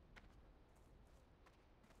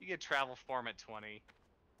 You get travel form at 20.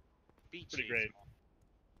 Be Pretty cheap. great.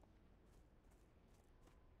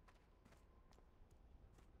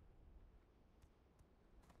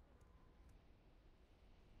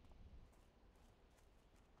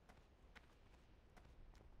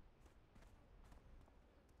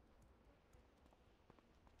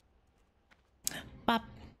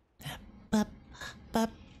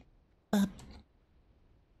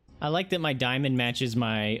 I like that my diamond matches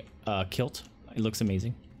my kilt. It looks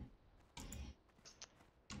amazing.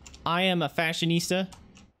 I am a fashionista.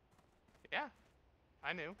 Yeah,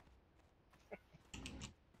 I knew.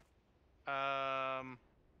 I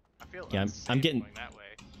feel Yeah, unsafe I'm getting going that way.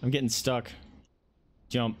 I'm getting stuck.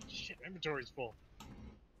 Jump. Shit, inventory's full.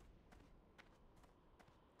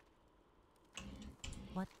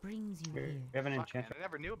 What brings you We here? have an Fuck, man, enchantment. I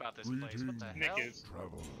never knew about this place. What the Nick hell? is.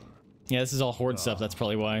 Yeah, this is all horde stuff. That's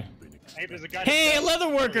probably why. Hey, there's a guy. Hey, a that leather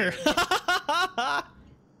worker! I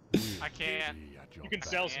can't. You can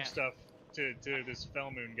sell some can't. stuff to this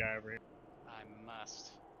Fellmoon guy over here. I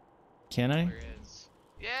must. Can I? Where is?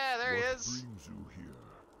 Yeah, there he is.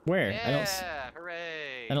 Where? Yeah,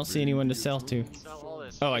 hooray. I don't see anyone to sell to. Sell all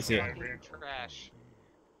this Oh, I see it. fucking trash.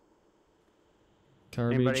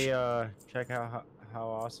 Garbage. Anybody check out how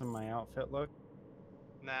awesome my outfit looked?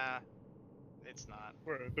 Nah, it's not.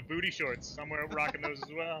 The booty shorts. I'm rocking those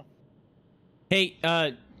as well. Hey,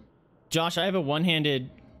 Josh, I have a one-handed.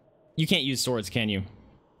 You can't use swords, can you?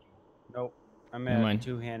 Nope. I'm Never at mind.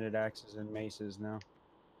 two-handed axes and maces now.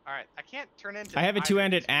 All right, I can't turn into. I have a either of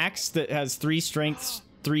two-handed these axe that has 3 strength,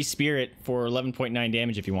 3 spirit for 11.9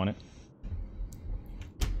 damage if you want it.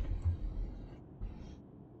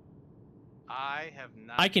 I have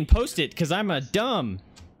not. I can post it because I'm a dumb.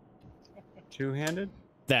 Two-handed?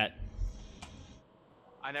 That.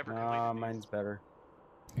 I never completed these. Mine's better.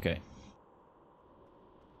 Okay.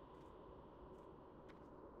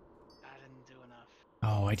 I didn't do enough.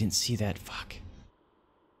 Oh, I didn't see that. Fuck.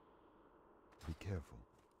 Be careful.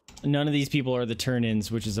 None of these people are the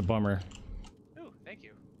turn-ins, which is a bummer. Ooh, thank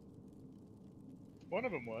you. One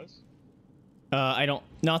of them was. I don't.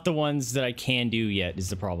 Not the ones that I can do yet is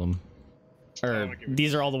the problem. Or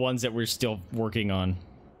these are all the ones that we're still working on.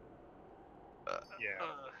 Yeah.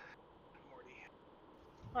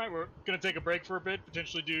 All right, we're gonna take a break for a bit.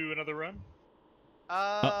 Potentially do another run.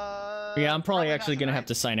 Yeah, I'm probably actually gonna have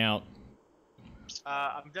to sign out.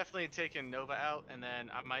 I'm definitely taking Nova out, and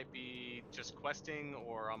then I might be just questing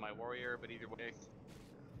or on my warrior, but either way.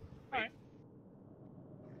 Alright.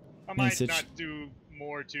 I might Message. not do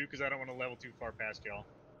more too, because I don't want to level too far past y'all.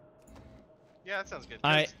 Yeah, that sounds good.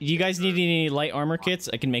 You guys need any light armor kits?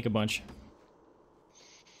 I can make a bunch.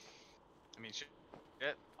 I mean, shit.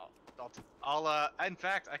 In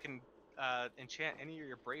fact, I can enchant any of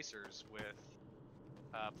your bracers with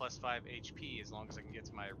 +5 HP as long as I can get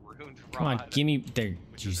to my ruined rod. Come on, give me there.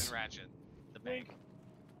 Which is Jeez. in Ratchet, the bank.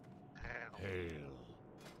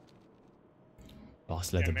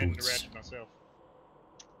 Boss leather I'm heading to boots. Ratchet myself.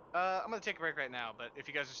 I'm gonna take a break right now, but if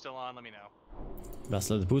you guys are still on, let me know. Boss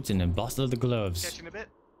leather boots and then boss leather gloves. Catch you in a bit.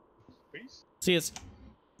 Peace. See us.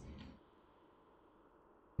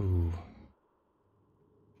 Ooh,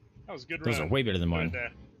 That was a good those run. are way better than mine.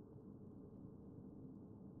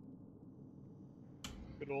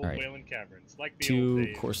 Good old Alright. Wailing Caverns, like the old 2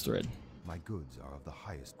 days. coarse thread. My goods are of the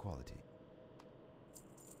highest quality.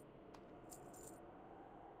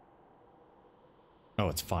 Oh,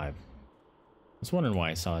 it's 5. I was wondering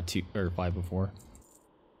why I saw 2 or 5 before.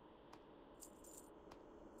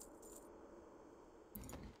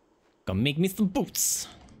 Gonna make me some boots.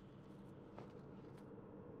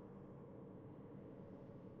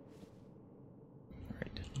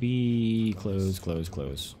 Alright. Be close, close,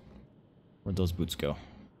 close. Where'd those boots go?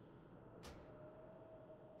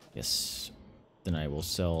 Yes. Then I will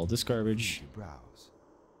sell this garbage. Browse.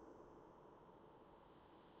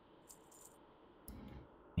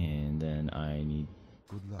 And then I need.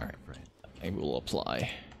 Good luck, Alright. friend. I will apply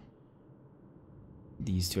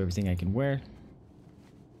these to everything I can wear.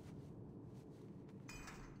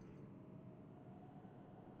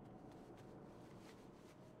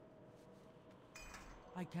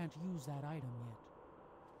 I can't use that item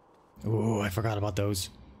yet. Ooh, I forgot about those.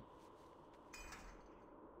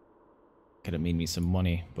 Could have made me some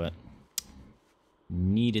money, but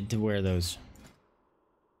needed to wear those.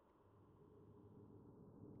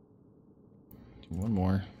 One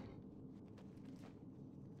more.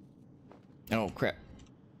 Oh, crap.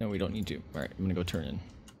 No, we don't need to. Alright, I'm gonna go turn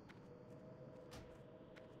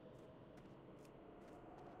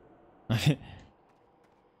in.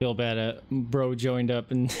 Feel bad, bro joined up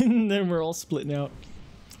and then we're all splitting out.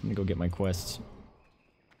 I'm gonna go get my quests.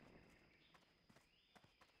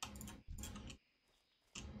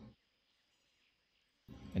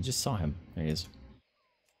 I just saw him. There he is.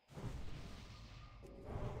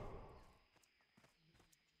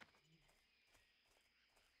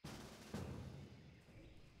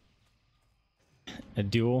 A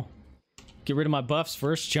duel. Get rid of my buffs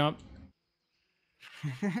first, chump.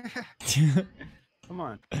 Come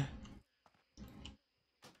on.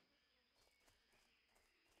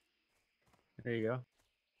 There you go.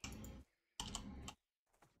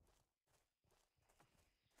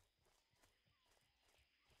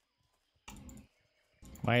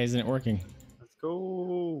 Why isn't it working? Let's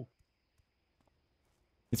go.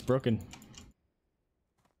 It's broken.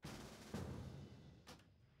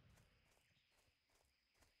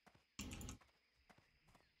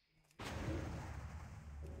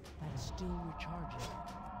 That's still recharging.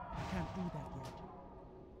 I can't do that yet.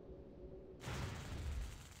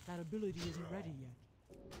 That ability isn't ready yet.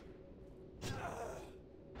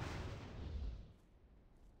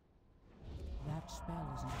 That spell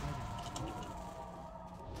isn't ready.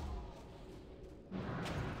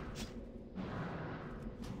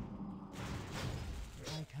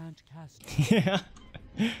 I can't cast it. Yeah.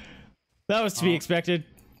 That was to be expected.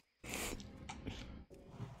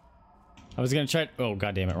 I was gonna try. Oh,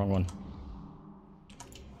 god damn it, wrong one.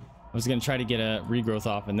 I was gonna try to get a regrowth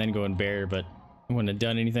off and then go and bear, but I wouldn't have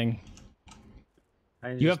done anything.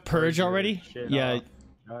 You have purge already? Yeah.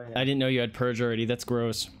 Oh, yeah. I didn't know you had purge already. That's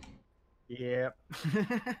gross. Yep.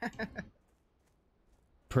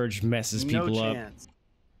 Purge messes people no up. chance.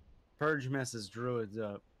 Purge messes druids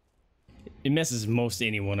up. It messes most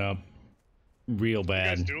anyone up. Real You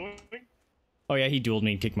bad. guys dueling? Oh yeah, he dueled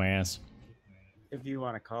me and kicked my ass. If you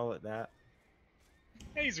want to call it that.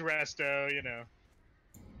 He's resto, you know.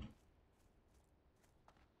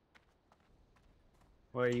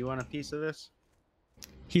 Wait, you want a piece of this?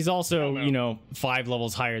 He's also, no. you know, 5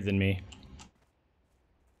 levels higher than me.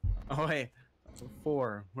 Oh, hey.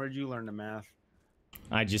 4. Where'd you learn the math?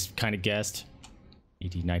 I just kind of guessed.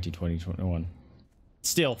 18, 19, 20, 21.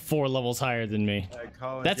 Still 4 levels higher than me.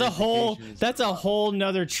 That's a whole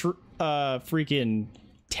nother freaking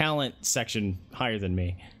talent section higher than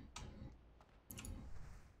me.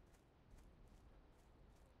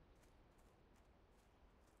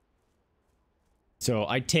 So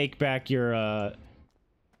I take back your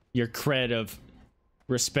cred of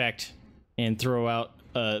respect and throw out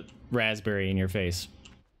a raspberry in your face.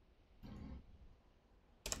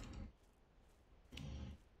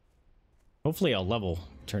 Hopefully I'll level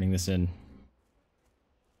turning this in.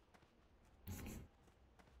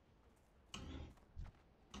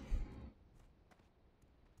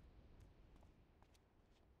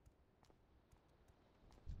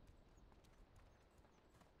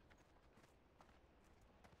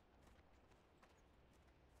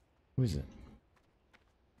 Who is it?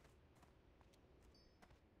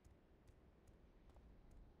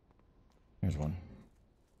 There's one.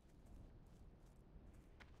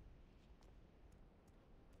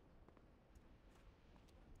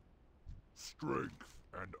 Strength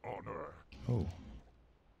and honor. Oh.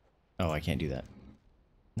 Oh, I can't do that.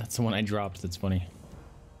 That's the one I dropped. That's funny.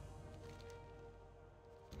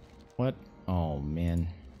 What? Oh, man.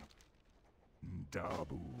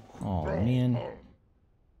 Dabu. Oh, man.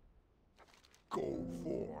 Go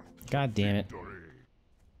forth. God damn it. Victory.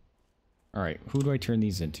 Alright, who do I turn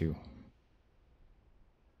these into?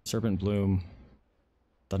 Serpent Bloom.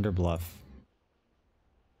 Thunder Bluff.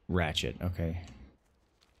 Ratchet, okay.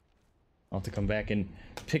 I'll have to come back and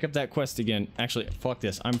pick up that quest again. Actually, fuck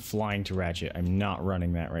this. I'm flying to Ratchet. I'm not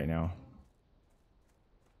running that right now.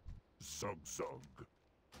 Sug.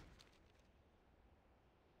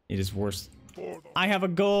 It is worse. I have a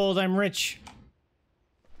gold. I'm rich.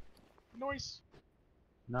 Nice.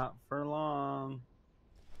 Not for long.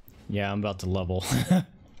 Yeah, I'm about to level.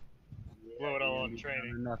 Blow it all on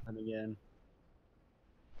training. Nothing again.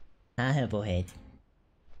 I have a head.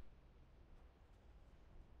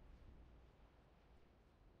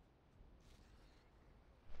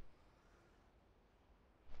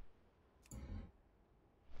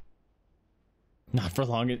 Not for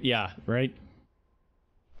long. Yeah, right?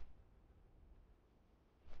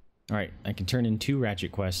 Alright, I can turn in 2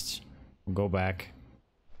 Ratchet quests. We'll go back.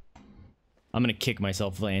 I'm gonna kick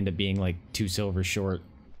myself if I end up being like 2 silver short.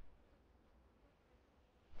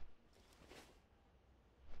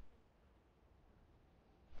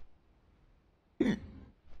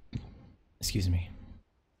 Excuse me.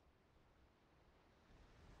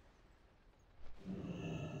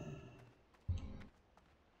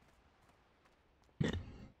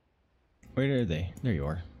 Where are they? There you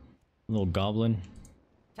are. Little goblin.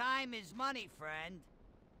 Time is money, friend.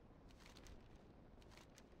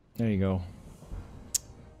 There you go.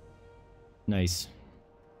 Nice.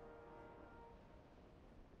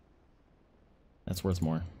 That's worth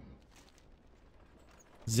more.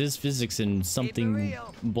 Ziz physics and something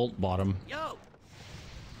bolt bottom. Yo.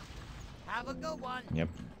 Have a good one. Yep.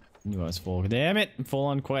 Knew I was full. Damn it! I'm full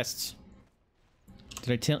on quests.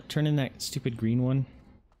 Did I turn in that stupid green one?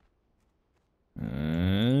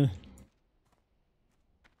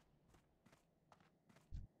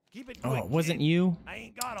 Keep it Oh, quick, it wasn't kid. you? I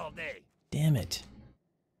ain't got all day. Damn it.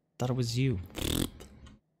 Thought it was you.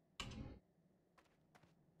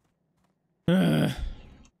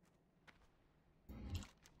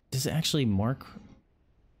 Does it actually mark?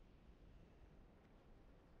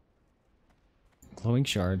 Glowing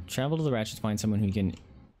shard. Travel to the ratchet to find someone who can...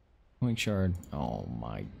 Glowing shard. Oh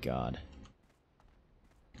my god.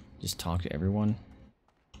 Just talk to everyone.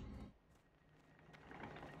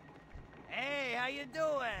 Hey, how you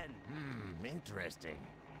doing? Interesting.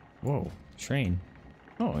 Whoa. Train.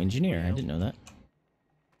 Oh, engineer. I didn't know that.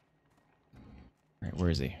 Alright, where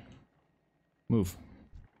is he? Move.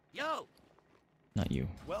 Yo! Not you.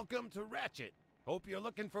 Welcome to Ratchet. Hope you're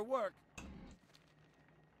looking for work.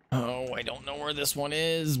 Oh, I don't know where this one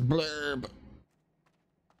is. Blurb.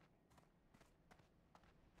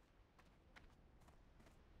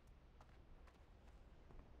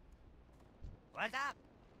 What's up?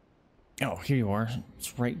 Oh, here you are.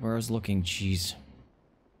 It's right where I was looking. Jeez.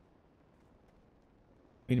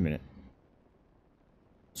 Wait a minute.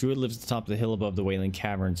 Druid lives at the top of the hill above the Wailing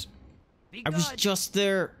Caverns. I was just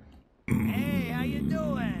there. Hey, how you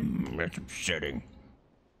doing? That's upsetting.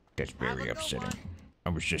 That's very upsetting. I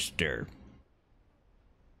was just there.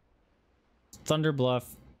 Thunder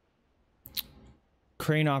Bluff.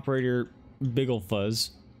 Crane operator Biggle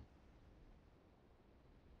Fuzz.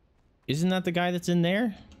 Isn't that the guy that's in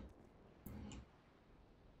there?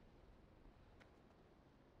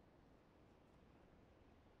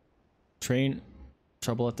 Train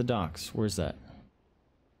trouble at the docks. Where's that?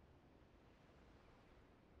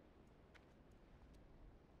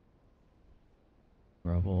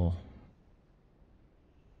 Rubble.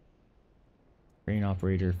 Crane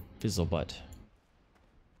operator Fizzlebutt.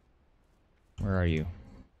 Where are you?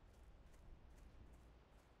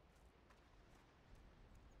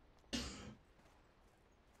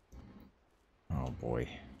 Oh boy.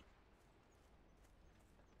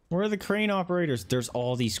 Where are the crane operators? There's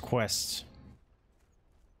all these quests.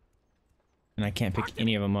 And I can't pick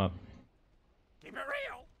any of them up. Keep it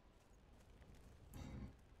real.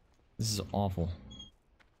 This is awful.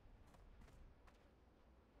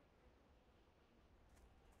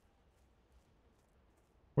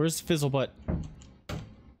 Where's Fizzlebutt?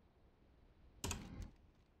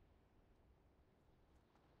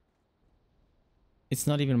 It's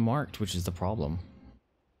not even marked, which is the problem.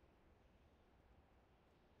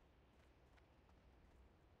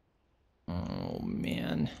 Oh,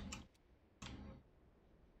 man.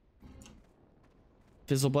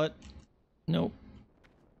 Fizzlebutt? Nope.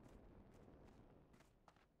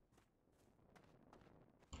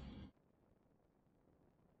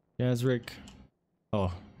 Yazrick.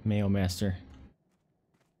 Oh, Mayo Master.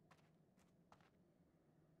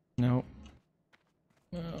 No.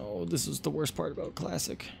 Oh, this is the worst part about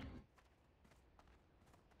Classic.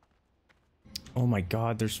 Oh my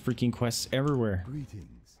god, there's freaking quests everywhere.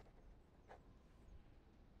 Greetings.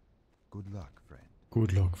 Good luck, friend.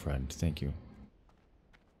 Good luck, friend. Thank you.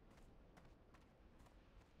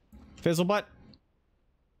 Fizzlebutt.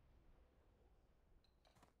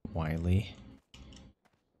 Wiley.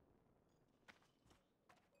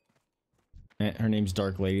 Her name's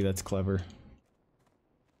Dark Lady. That's clever.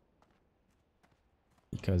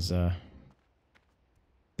 Because,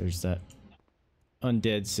 there's that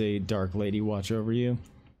undead say Dark Lady watch over you.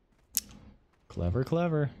 Clever,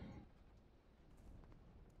 clever.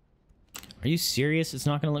 Are you serious? It's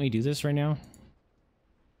not gonna let me do this right now?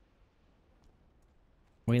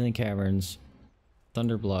 Wailing Caverns.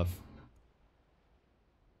 Thunder Bluff.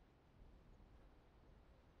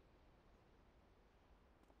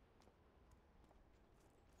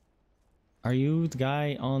 Are you the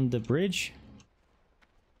guy on the bridge?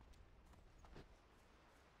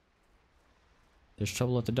 There's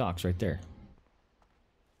trouble at the docks right there.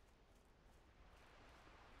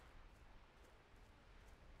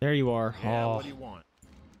 There you are. Yeah, oh. what do you want?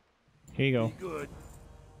 Here you go. Be good.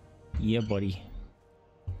 Yeah, buddy.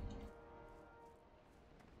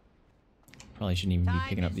 Probably shouldn't even be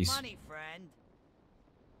picking up these. Money, friend.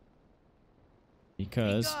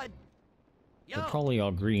 Because Be they're probably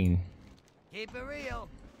all green. Keep it real.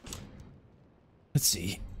 Let's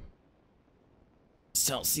see.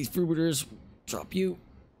 South Sea Fruiters. Drop you.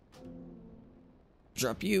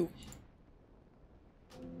 Drop you.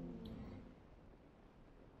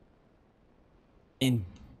 And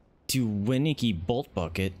to Winnicky Bolt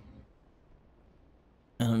Bucket.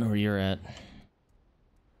 I don't know where you're at.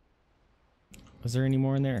 Was there any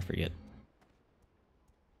more in there? I forget.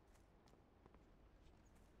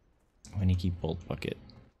 Winnicky Bolt Bucket.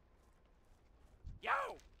 Yo!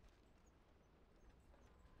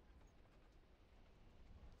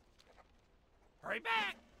 Hurry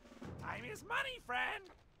back! is money, friend.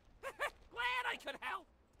 Glad I could help.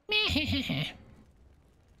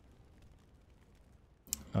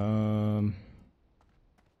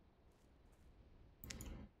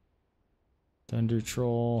 Thunder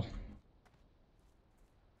Troll.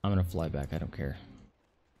 I'm gonna fly back, I don't care.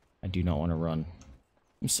 I do not want to run.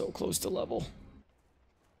 I'm so close to level.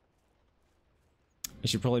 I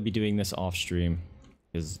should probably be doing this off stream,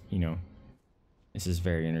 because, you know, this is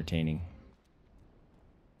very entertaining.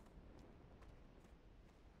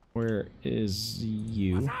 Where is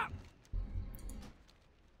you? What's up?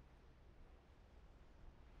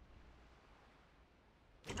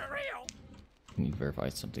 Keep it real. I need to verify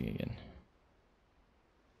something again.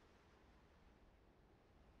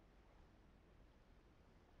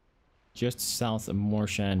 Just south of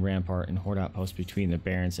Morshan Rampart and Horde Outpost between the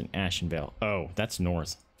Barrens and Ashenvale. Oh, that's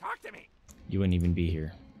north. Talk to me. You wouldn't even be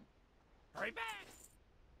here. Hurry back.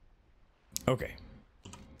 Okay.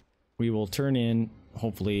 We will turn in,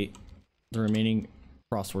 hopefully, the remaining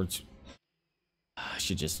crosswords. I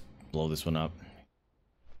should just blow this one up.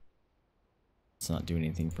 It's not doing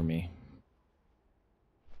anything for me.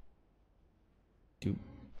 Do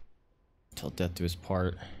till death do us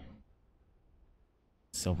part.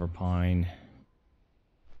 Silver Pine.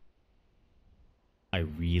 I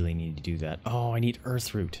really need to do that. Oh, I need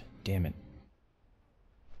Earthroot. Damn it.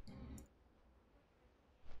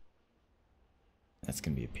 That's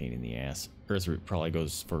gonna be a pain in the ass. Earthroot probably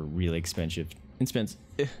goes for really expensive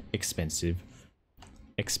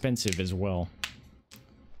as well.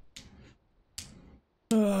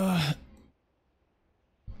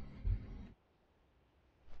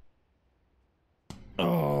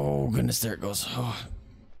 Oh goodness, there it goes. Oh.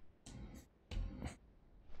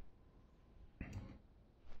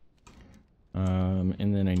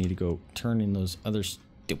 And then I need to go turn in those other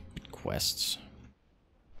stupid quests.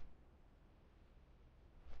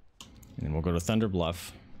 And then we'll go to Thunder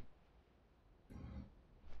Bluff.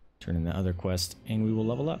 Turn in the other quest, and we will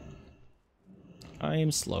level up. I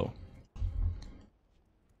am slow.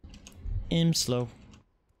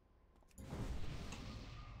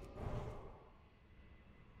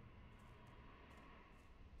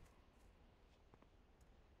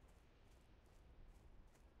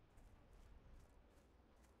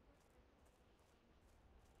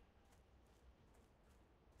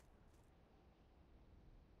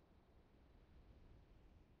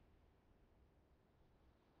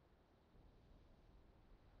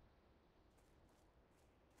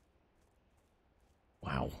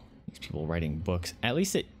 Wow, these people writing books. At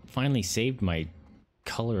least it finally saved my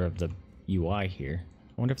color of the UI here.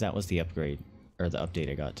 I wonder if that was the upgrade or the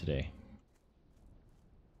update I got today.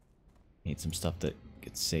 Need some stuff that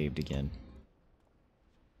gets saved again.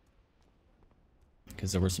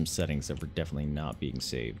 Because there were some settings that were definitely not being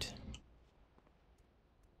saved.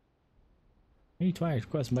 Hey, twice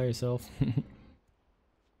quest by yourself.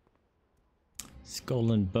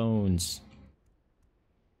 Skull and Bones.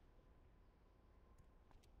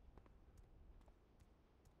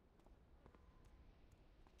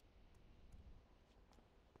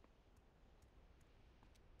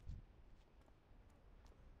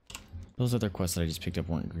 Those other quests that I just picked up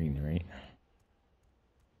weren't green, right?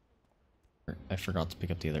 I forgot to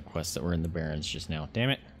pick up the other quests that were in the Barrens just now.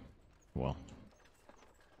 Damn it. Well.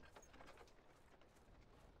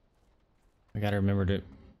 I gotta remember to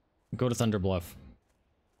go to Thunder Bluff,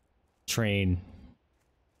 train,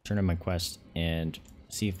 turn in my quest, and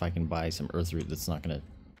see if I can buy some Earthroot that's not gonna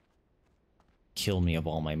kill me of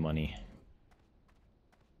all my money.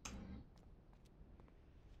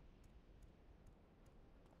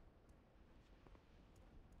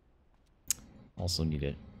 Also need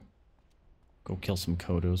to go kill some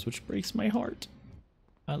Kodos, which breaks my heart.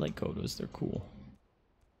 I like Kodos, they're cool.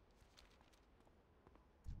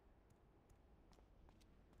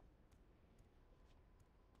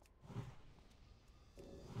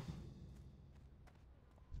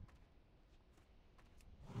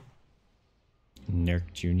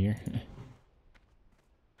 Nerk Jr.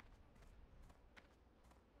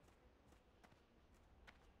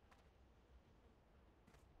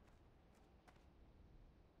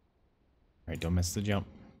 Alright, don't miss the jump.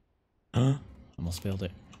 Huh? Almost failed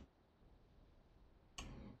it.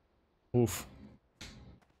 Oof.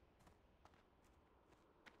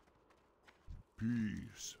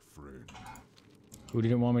 Peace, friend. Who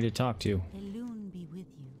didn't want me to talk to? Elune be with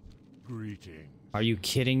you. Greetings. Are you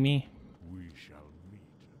kidding me? We shall meet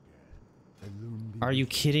again. Are you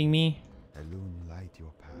kidding me? Elune light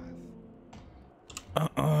your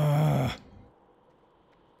path.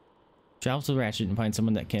 Travel to the Ratchet and find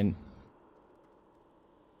someone that can...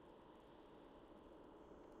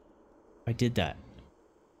 I did that.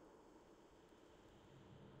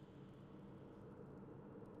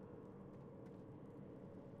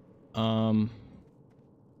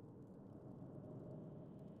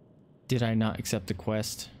 Did I not accept the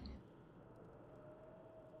quest?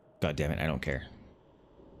 God damn it, I don't care.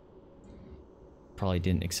 Probably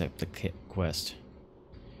didn't accept the quest.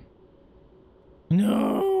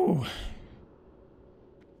 No!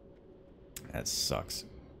 That sucks.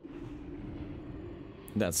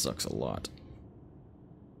 That sucks a lot.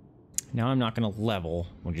 Now I'm not gonna level,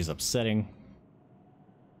 which is upsetting.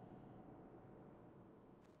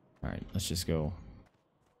 Alright, let's just go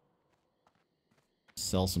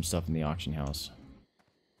sell some stuff in the auction house.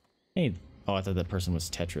 Hey, oh, I thought that person was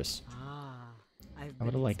Tetris. I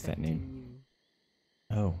would have liked that name.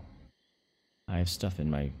 Oh, I have stuff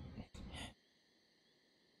in my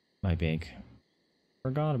bank.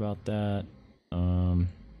 Forgot about that.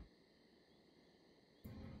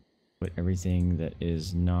 Put everything that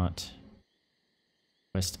is not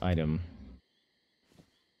quest item.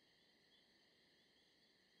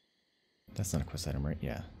 That's not a quest item, right?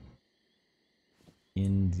 Yeah.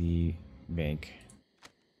 In the bank.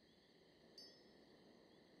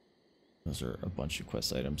 Those are a bunch of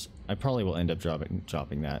quest items. I probably will end up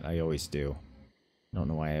dropping that. I always do. I don't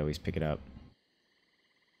know why I always pick it up.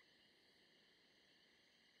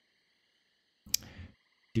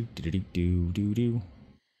 Do do do do do do.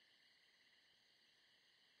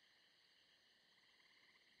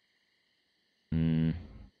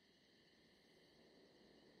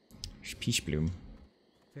 Peachbloom.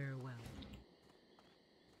 Farewell.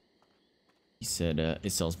 He said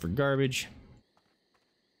it sells for garbage.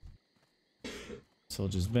 So I'll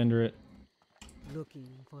just vendor it. Looking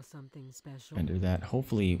for something special. Vendor that.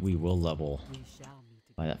 Hopefully we will level We shall meet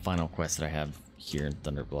by that final quest that I have here in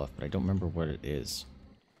Thunder Bluff, but I don't remember what it is.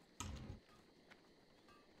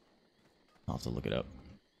 I'll have to look it up.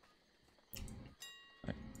 All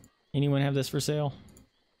right. Anyone have this for sale?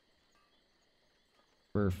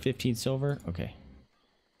 For 15 silver? Okay.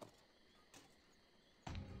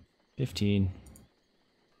 15.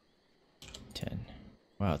 10.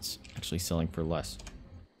 Wow, it's actually selling for less.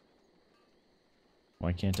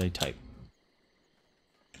 Why can't I type?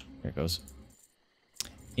 There it goes.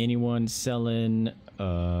 Anyone selling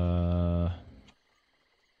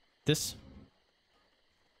this?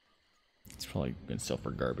 It's probably gonna sell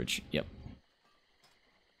for garbage. Yep.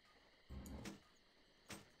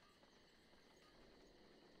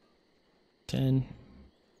 $10.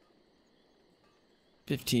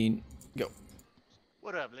 15. Go.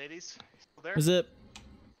 What up, ladies? Still there? What's up?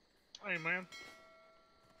 Hey, man.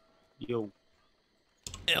 Yo.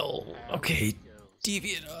 L. Okay.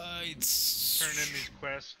 Deviant Heights. Turning in these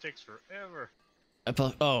quests takes forever.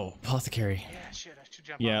 Oh, apothecary. Yeah, shit, I should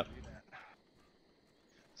jump Yep. on and do that.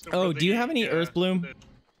 So Oh, for do you the, have any Earth Bloom?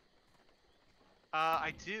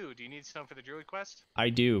 I do. Do you need some for the Druid quest? I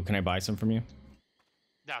do. Can I buy some from you?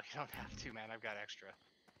 No, you don't have to, man. I've got extra.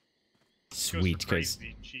 Sweet, goes for because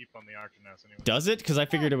crazy cheap on the auction house anyway. does it? Because I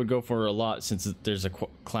figured it would go for a lot since there's a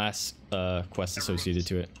class quest associated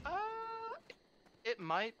to it. It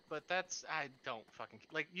might, but that's I don't fucking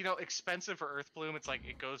like. You know, expensive for Earth Bloom. It's like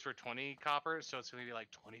it goes for 20 copper, so it's gonna be like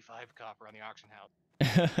 25 copper on the auction house.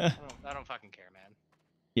 I don't fucking care, man.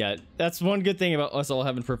 Yeah, that's one good thing about us all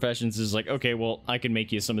having professions is like, okay, well, I can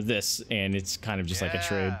make you some of this, and it's kind of just like a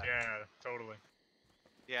trade. Yeah, totally.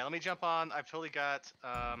 Yeah, let me jump on. I've totally got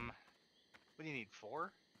what do you need?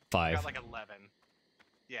 4? 5. I got like 11.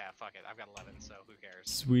 Yeah, fuck it. I've got 11, so who cares?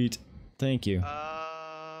 Sweet. Thank you.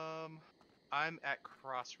 I'm at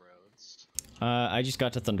Crossroads. I just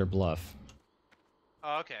got to Thunder Bluff.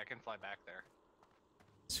 Oh, okay, I can fly back there.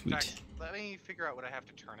 Sweet. In fact, let me figure out what I have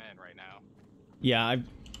to turn in right now. Yeah,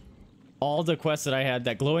 all the quests that I had,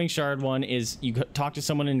 that glowing shard one is you talk to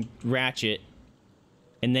someone in Ratchet,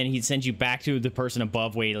 and then he'd send you back to the person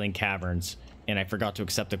above Wailing Caverns, and I forgot to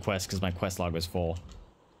accept the quest because my quest log was full.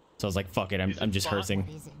 So I was like, fuck it, I'm just hersing.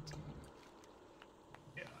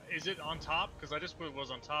 Is it on top? Because I just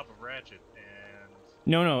was on top of Ratchet, and...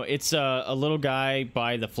 No, it's a little guy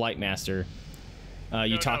by the Flight Master.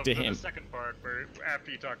 You talk to him. The second part, where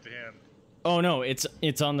after you talk to him. Oh no, it's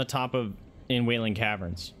on the top of in Wailing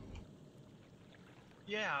Caverns.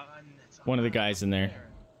 Yeah, One of the guys in there.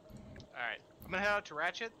 All right, I'm gonna head out to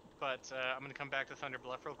Ratchet, but I'm gonna come back to Thunder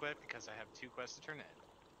Bluff real quick because I have 2 quests to turn in.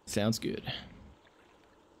 Sounds good.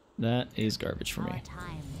 That is garbage for me.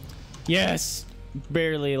 Yes,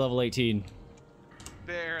 barely level 18.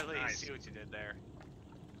 Barely. Nice. See what you did there.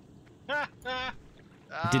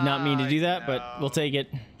 Did not mean to do that, but we'll take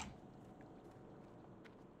it.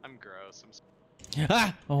 I'm gross.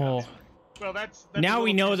 Ah! Oh. Well, that's now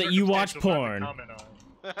we know that you watch circumstantial porn. not to comment on.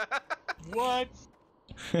 What?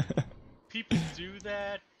 People do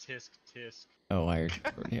that. Tisk tisk. Oh, I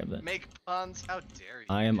already have that. Make puns. How dare you?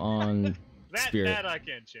 I am on Spirit. That I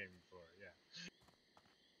can't shame you for.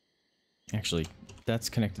 Yeah. Actually, that's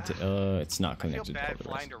connected to. It's not I feel connected to bad all the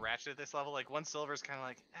flying rest. to Ratchet at this level. Like, one silver is kind of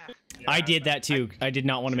like, Yeah, I did that too. I did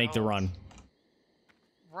not want to make the run.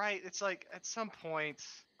 right. It's like, at some point,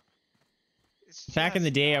 it's Back in the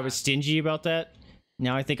just day, I not. was stingy about that.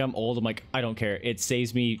 Now I think I'm old. I'm like, I don't care. It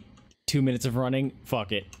saves me 2 minutes of running.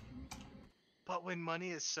 Fuck it. But when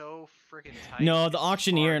money is so freaking tight. No, the it's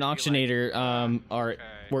auctioneer and hard to be like, auctionator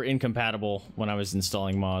were incompatible when I was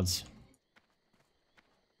installing mods.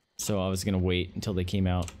 So I was gonna wait until they came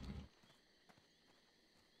out.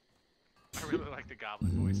 I really like the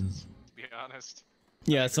goblin voices, to be honest.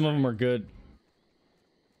 Yeah, some of them are good.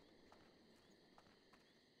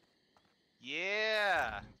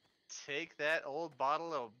 Yeah! Take that old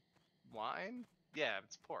bottle of wine? Yeah,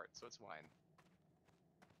 it's port, so it's wine.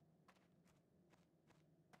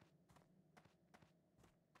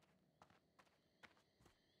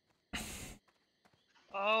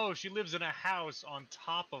 Oh, she lives in a house on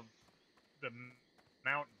top of the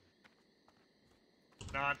mountain.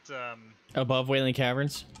 Not Above Wailing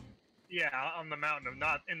Caverns? yeah, on the mountain,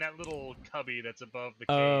 not in that little cubby that's above the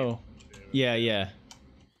cave. Oh. Yeah, yeah.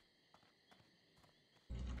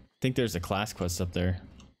 I think there's a class quest up there.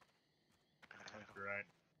 Right.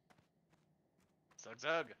 Zug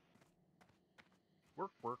zug.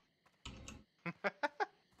 Work, work.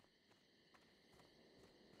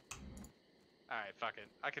 Alright, fuck it.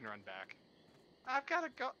 I can run back. I've gotta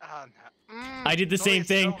go. Oh, no. I did the it's same only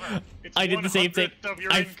thing. silver. It's I did the same thing. 1/100th of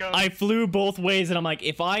your income. I flew both ways, and I'm like,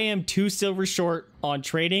 if I am 2 silver short on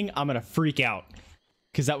trading, I'm gonna freak out.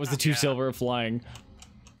 Because that was the 2 Yeah. silver of flying.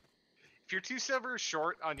 If you're 2 silver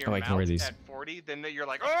short on your Oh, I can wear mount these. at 40, then you're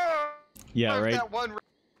like, oh! Yeah, where's right? That one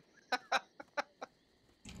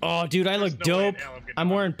Oh, dude, I look There's no way in dope. hell I'm getting I'm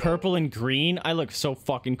wearing 100 gold. purple and green. I look so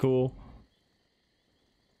fucking cool.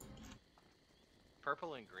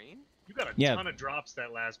 Purple and green? You got a Yeah. ton of drops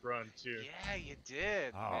that last run too. Yeah, you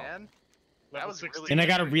did, Oh. man. That Level was 16. really And I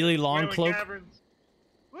got a really long Wailing cloak. Caverns.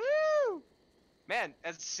 Woo! Man,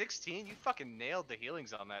 at 16, you fucking nailed the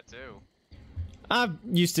healings on that too. I'm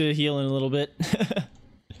used to healing a little bit.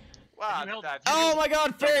 Wow, you held- that, Oh my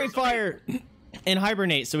god, fairy there's fire! And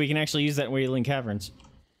hibernate, so we can actually use that in Wailing Caverns.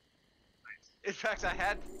 in fact, I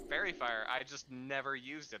had fairy fire. I just never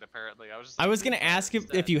used it. Apparently, I was. Just I like, was gonna "Moon fire ask if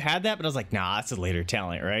instead." you had that, but I was like, nah, that's a later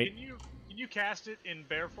talent, right? Can you cast it in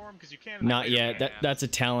bear form? Because you can. in Not later yet. form. That's a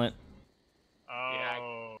talent.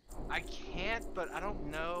 Oh. I can't, but I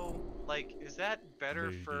don't know. Like, is that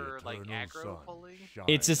better May the for like eternal aggro sun pulling? shine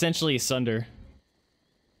It's essentially Sunder.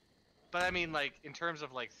 But I mean, like, in terms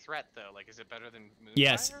of like threat, though, like, is it better than Moonfire?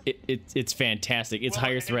 Yes, it's fantastic. It's Well,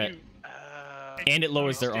 higher and threat, you- and it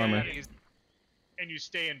lowers their stay- armor. And you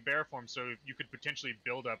stay in bear form, so you could potentially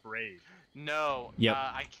build up raid. No. Yep.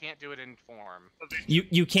 I can't do it in form.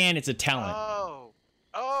 You can. It's a talent.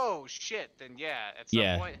 Oh shit. Then yeah. At some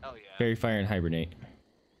Yeah. point, hell yeah. Fairy fire and hibernate,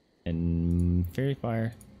 and fairy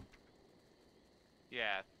fire.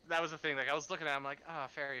 Yeah. That was the thing. Like, I was looking at it, I'm like, ah,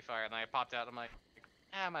 fairy fire, and then I popped out. I'm like,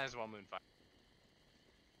 might as well Moonfire.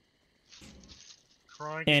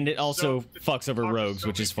 Crying And it so- also fucks over talk to rogues, so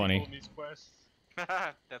which many is funny. people in these quests.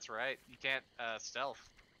 That's right. You can't stealth.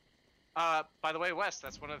 By the way, Wes,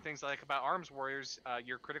 that's one of the things I like about Arms Warriors.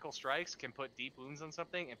 Your critical strikes can put deep wounds on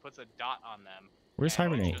something and puts a dot on them. Where's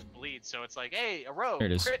and hibernate? Just bleed. So it's like, hey, a rogue, There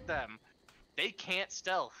it is. crit them. They can't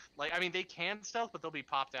stealth. Like, I mean, they can stealth, but they'll be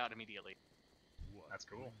popped out immediately. That's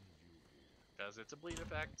cool. Because it's a bleed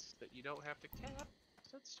effect that you don't have to cap. So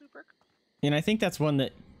that's super cool. And I think that's one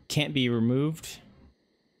that can't be removed.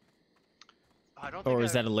 I don't Or think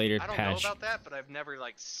is that a later I don't patch? know about that, but I've never,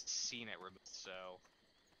 like, seen it removed, so...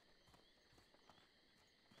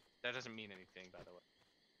 That doesn't mean anything, by the way.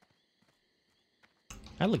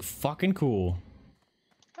 I look fucking cool.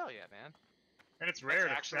 Hell yeah, man. And it's rare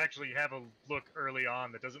to actually- actually have a look early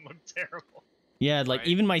on that doesn't look terrible. Yeah, like Right.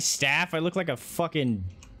 even my staff, I look like a fucking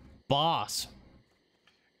boss.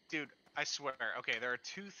 Dude, I swear, okay, there are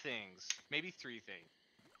 2 things, maybe 3 things,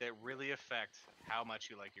 that really affect how much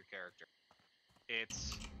you like your character.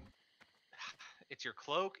 It's your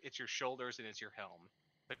cloak, it's your shoulders, and it's your helm.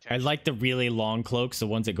 I like the really long cloaks, the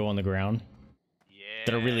ones that go on the ground. Yeah.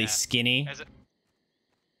 That are really skinny.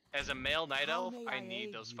 As a male night How elf, may I I need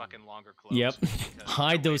aid those you? fucking longer cloaks. Yep. because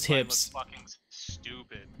Hide their those waistline hips. looks fucking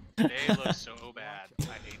stupid. They look so bad.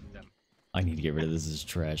 I hate them. I need to get rid of this. This is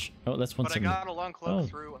trash. Oh, that's one. But I got a long cloak Oh.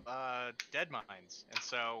 through Dead Mines, and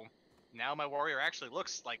so now my warrior actually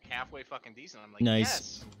looks like halfway fucking decent. I'm like,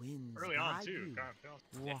 Nice. yes. Early on too.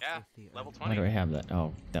 Yeah, level Why 20. do I have that?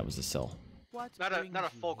 Oh, that was a cell. Not a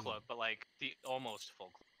full cloak, but like the almost full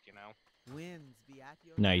cloak, you know? Winds be at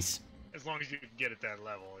your Nice. As long as you can get at that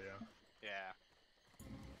level, yeah. Yeah.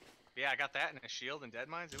 Yeah, I got that and a shield and dead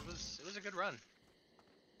mines. It was a good run.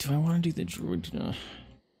 Do I want to do the druid? Yeah,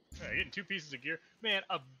 getting 2 pieces of gear. Man,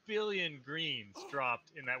 1 billion greens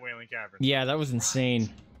dropped in that Wailing Cavern. Yeah, that was insane.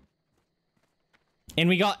 And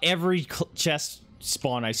we got every chest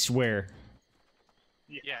spawn, I swear.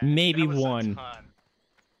 Yeah, Maybe that was a one. ton.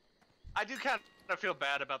 I do kind of feel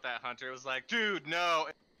bad about that hunter. It was like, dude, no.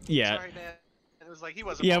 Yeah. Sorry, man. It was like he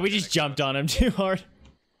wasn't. Yeah, we just jumped on him too hard.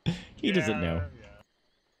 He doesn't know. Yeah.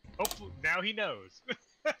 Hopefully, now he knows.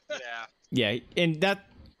 Yeah. Yeah, and that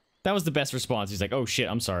was the best response. He's like, "Oh shit,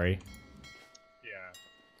 I'm sorry." Yeah.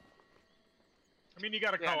 I mean, you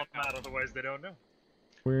gotta call them out, otherwise they don't know.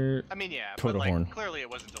 We're I mean, yeah, Total but like horn. clearly it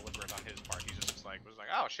wasn't deliberate on his part. He just was like,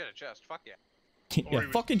 oh shit, a chest. Fuck yeah. Or yeah, he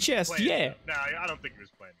was fucking chest, playing yeah. dumb. No, I don't think he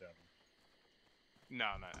was playing dumb. No.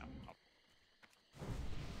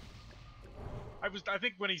 I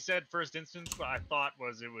think when he said first instance, what I thought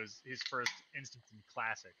it was his first instance in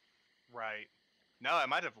Classic. Right. No, it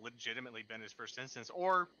might have legitimately been his first instance,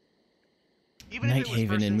 or even if it was Nighthaven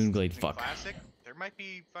first and instance Moonglade, in fuck. Classic, there might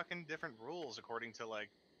be fucking different rules according to like.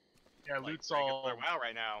 Yeah, like loot's regular all WoW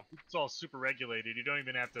right now. It's all super regulated. You don't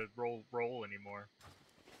even have to roll anymore.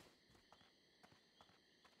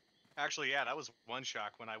 Actually, yeah, that was one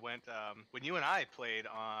shock when I went when you and I played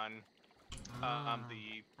on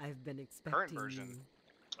the I've been expecting current version. you.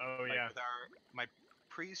 Oh like, yeah. With my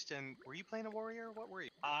priest and were you playing a warrior? What were you?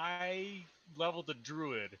 I leveled the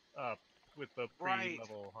druid up with the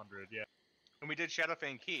pre-level 100. Yeah. And we did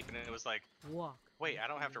Shadowfang Keep, and it was like, Walk. wait, I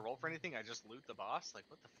don't have to roll for anything. I just loot the boss. Like,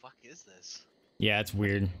 what the fuck is this? Yeah, it's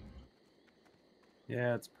weird.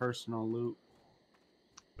 Yeah, it's personal loot.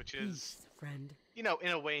 Which is, Peace, friend. you know,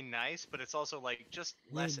 in a way nice, but it's also like just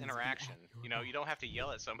less Winds be interaction. at your You know, back. you don't have to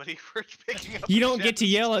yell at somebody for picking up. You the don't get to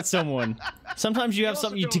chest. yell at someone. Sometimes you have also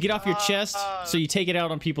something to get off your chest, so you take it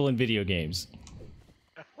out on people in video games.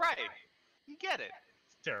 Right. You get it.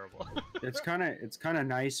 It's terrible. It's kind of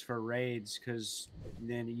nice for raids because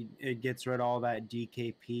then it gets rid of all that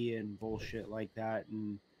DKP and bullshit like that,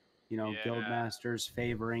 and you know, Yeah. guild masters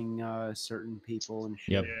favoring certain people and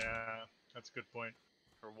shit. Yep. Yeah, that's a good point.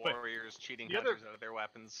 For But warriors cheating the other- hunters out of their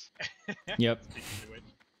weapons. Yep. Speaking of which.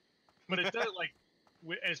 But it does like,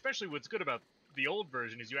 and especially what's good about the old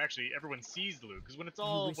version is you actually everyone sees the loot because when it's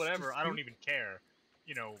all wish to whatever, I don't speak? even care.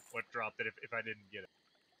 You know what dropped it if I didn't get it.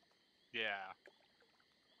 Yeah.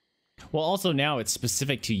 Well, also now it's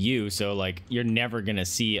specific to you, so like you're never gonna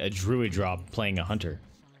see a druid drop playing a hunter.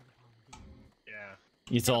 Yeah.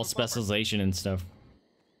 It's all specialization and stuff.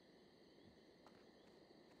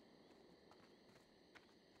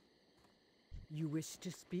 You wish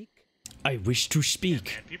to speak? I wish to speak.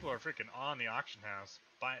 Man, people are freaking on the auction house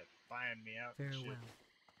buying me out. and shit. Farewell.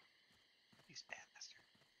 These bastards.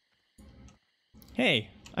 Hey,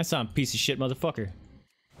 I saw a piece of shit motherfucker.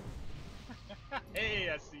 Hey,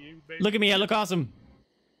 I see you, baby. Look at me, I look awesome.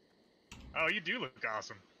 Oh, you do look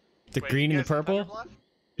awesome. The Wait, green you and the guys have purple? Thunderbluff?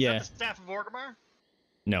 Yeah. The staff of Orgrimmar?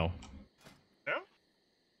 No. No?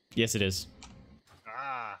 Yes, it is.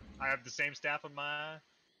 Ah, I have the same staff on my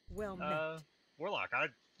Well met. Warlock. I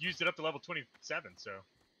used it up to level 27, so.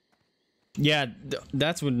 Yeah,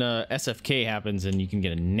 that's when SFK happens and you can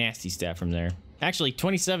get a nasty staff from there. Actually,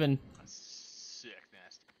 27. Sick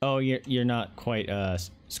nasty. Oh, you're not quite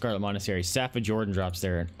Scarlet Monastery. Staff of Jordan drops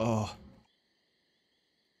there. And, oh.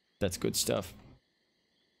 That's good stuff.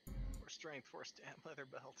 4 strength, 4 stamp, leather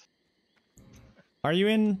belt. Are you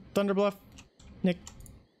in Thunderbluff, Nick?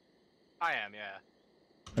 I am, yeah.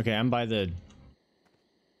 Okay, I'm by the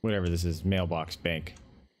whatever this is, mailbox bank.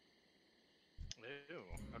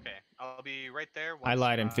 Ooh, okay. I'll be right there. I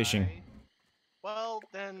lied, I'm fishing. Well,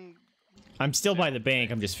 then. I'm still by the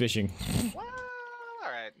bank, I'm just fishing. Well,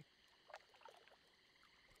 alright.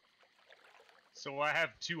 So I have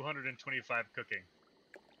 225 cooking.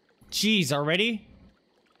 Jeez, already?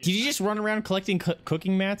 Did you just run around collecting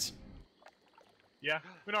cooking mats? Yeah.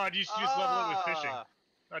 But no, I just level it with fishing. Ah.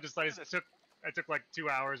 I took like 2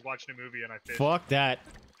 hours watching a movie and I fished. Fuck that.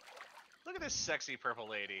 Look at this sexy purple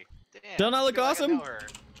lady. Damn. Don't I look feel like awesome? know her.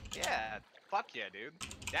 Yeah. Fuck yeah, dude.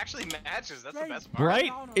 It actually matches. That's the best part.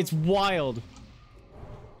 Right? It's wild.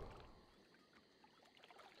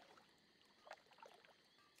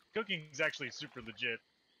 Cooking's actually super legit.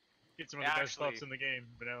 Get some of the best stuffs in the game,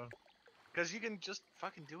 you know. Because you can just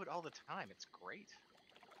fucking do it all the time. It's great.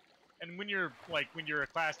 And when you're a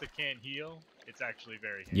class that can't heal, it's actually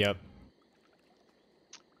very handy. Yep.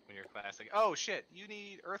 when you're classic. Oh shit, you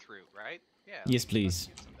need Earth Root, right? Yeah. Yes, please.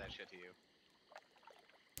 Let's get some of that shit to you.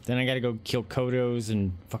 Then I gotta go kill Kodos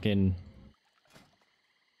and fucking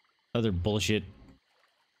other bullshit.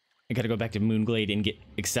 I gotta go back to Moonglade and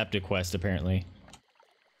accept a quest, apparently.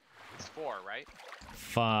 It's 4, right?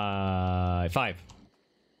 5. Yeah.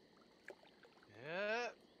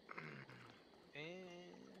 And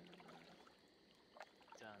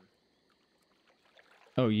done.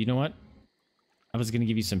 Oh, you know what? I was gonna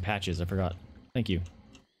give you some patches. I forgot. Thank you.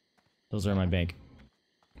 Those are in my bank.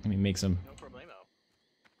 Let me make some. No problemo.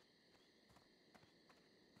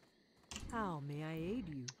 How may I aid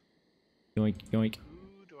you? Yoink, yoink.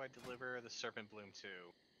 Who do I deliver the Serpent Bloom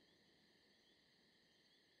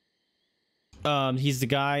to? He's the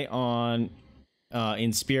guy on,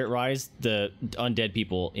 in Spirit Rise, the undead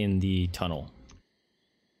people in the tunnel.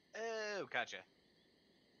 Oh, gotcha.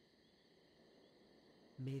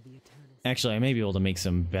 May the eternal. Actually, I may be able to make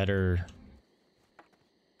some better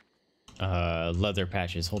leather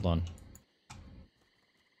patches. Hold on.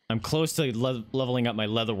 I'm close to leveling up my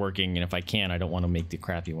leatherworking, and if I can, I don't want to make the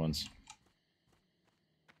crappy ones.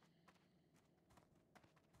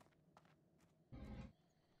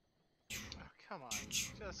 Oh, come on.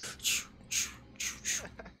 Just...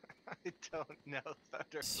 I don't know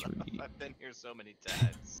Thunder. I've been here so many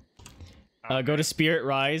times. Go to Spirit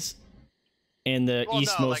Rise, and the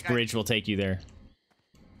eastmost bridge will take you there.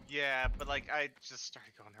 Yeah, but like I just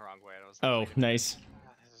started going the wrong way. I was like, Oh, wait a minute, nice.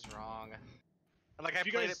 this is wrong. And like I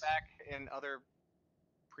played it back in other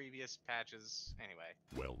previous patches. Anyway.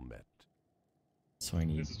 Well met. So I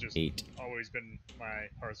need This has just 8. always been my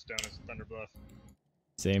Hearthstone as Thunder Bluff.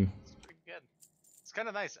 Same. It's pretty good. It's kind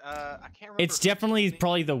of nice. I can't remember. It's definitely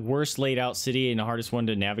probably the worst laid out city and the hardest one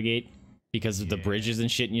to navigate because of the bridges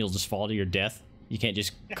and shit, and you'll just fall to your death. You can't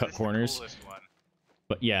just cut corners. The coolest one.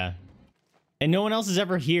 But yeah. And no one else is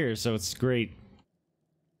ever here, so it's great.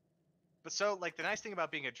 But so, like, the nice thing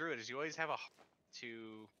about being a druid is you always have a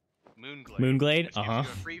to Moonglade. Moonglade? Which gives you a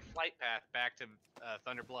free flight path back to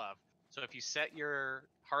Thunder Bluff. So if you set your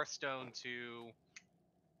Hearthstone to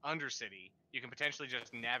Undercity, you can potentially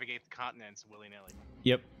just navigate the continents willy-nilly.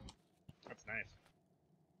 Yep. That's nice.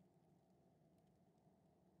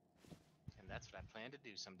 And that's what I plan to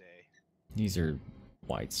do someday. These are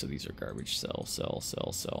white, so these are garbage. Sell, sell,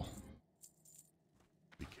 sell, sell.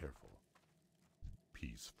 Be careful.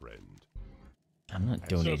 Peace, friend. I'm not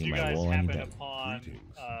donating so if you my guys wool. I need happen that. upon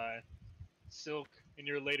silk in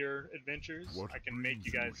your later adventures, I can make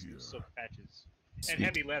you guys some silk patches Sweet. and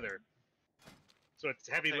heavy leather. So it's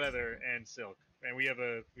heavy leather and silk, and we have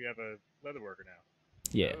a leather worker now.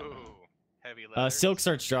 Yeah. Ooh, heavy leather. Silk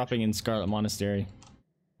starts dropping in Scarlet Monastery.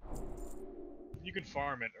 You can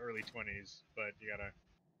farm it early 20s, but you gotta.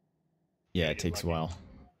 Yeah, it takes a while.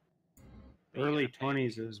 Early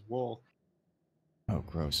 20s is wool. Oh,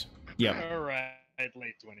 gross. Yep. Alright,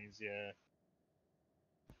 late 20s, yeah.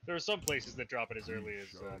 There are some places that drop it as early as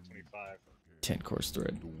 25. 10 course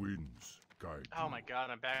thread. The winds guide Oh my god,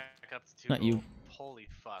 I'm back up to 2 Not you. gold. Holy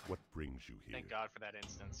fuck. What brings you here? Thank god for that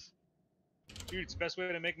instance. Dude, it's the best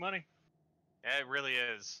way to make money. Yeah, it really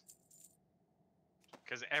is.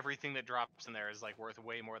 Because everything that drops in there is like worth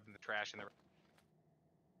way more than the trash in the.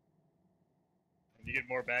 And you get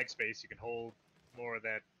more bag space, you can hold more of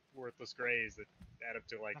that worthless grays that add up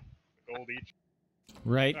to like a gold each.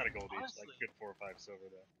 Right. Not a gold Honestly. each, like good 4 or 5 silver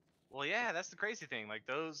though. Well, yeah, that's the crazy thing. Like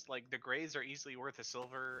those, like the grays are easily worth a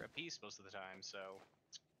silver a piece most of the time, so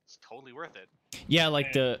it's totally worth it. Yeah,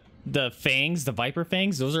 like the fangs, the viper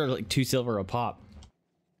fangs, those are like 2 silver a pop.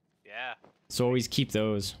 Yeah. So always keep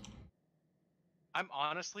those. I'm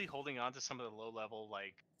honestly holding on to some of the low level,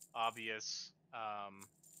 like obvious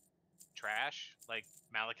trash, like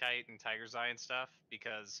malachite and tiger's eye and stuff,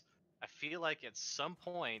 because I feel like at some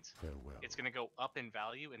point it's gonna go up in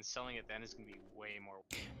value, and selling it then is gonna be way more.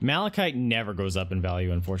 Malachite never goes up in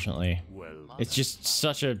value, unfortunately. Well, it's just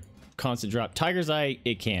such a constant drop. Tiger's eye,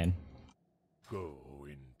 it can. Go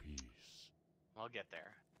in peace. I'll get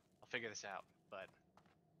there. I'll figure this out, but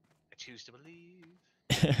I choose to believe.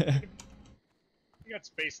 You got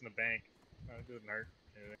space in the bank. It doesn't hurt.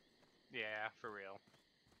 Yeah, for real.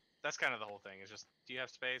 That's kind of the whole thing. Is just, do you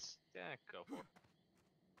have space? Yeah, go for it.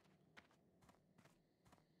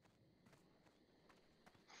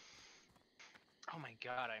 Oh my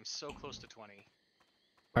god, I'm so close to 20.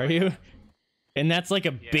 Are you? And that's like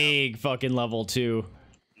a big fucking level too.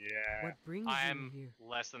 Yeah. What brings I'm you here?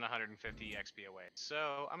 less than 150 XP away,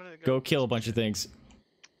 so I'm gonna Go kill a bunch of things.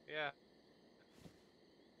 Yeah.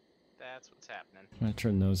 That's what's happening. I'm gonna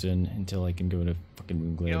turn those in until I can go to fucking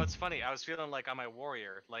Moonglade. You know, it's funny. I was feeling like on my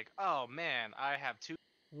warrior, like, oh man, I have 2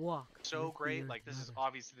 Walk. so with great. your Like, this is mother.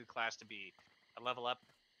 obviously the class to be. I level up.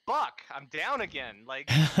 Fuck! I'm down again. Like,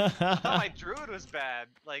 I thought my druid was bad.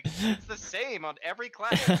 Like, it's the same on every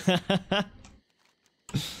class.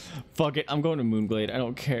 Fuck it, I'm going to Moonglade. I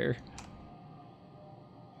don't care.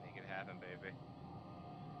 Make it happen, baby.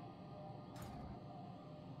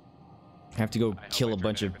 I have to go I kill hope a I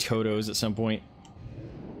bunch turn of it into- Kodos at some point.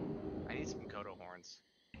 I need some Kodo horns.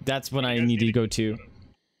 That's what You I guys need to need go get to.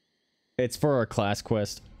 It's for our class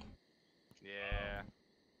quest. Yeah.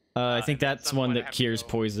 I think and then at that's some one point I that have to cures go-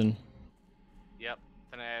 poison. Yep.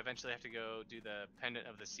 Then I eventually have to go do the Pendant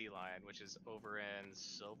of the Sea Lion, which is over in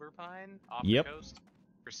Silverpine, off Yep. the coast.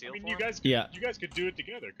 For seal I mean, form. Yeah. you guys could do it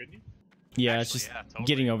together, couldn't you? Yeah, Actually, it's just yeah, totally.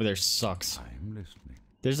 getting over there sucks. I'm listening.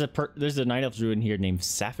 There's a night elf druid in here named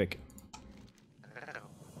Sapphic.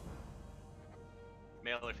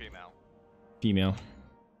 Male or female? Female.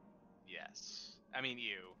 Yes. I mean,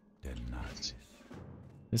 you.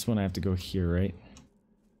 This one I have to go here, right?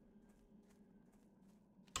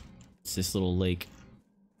 It's this little lake.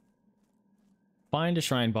 Find a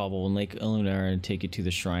shrine bauble in Lake Illuminara and take it to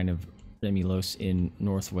the shrine of Remilos in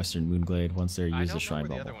northwestern Moonglade. Once there, use the shrine I don't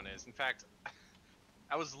know where bauble. the other one is. In fact,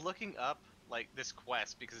 I was looking up like this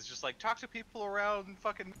quest because it's just like talk to people around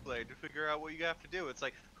fucking Moonglade to figure out what you have to do. It's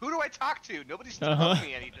like, who do I talk to? Nobody's telling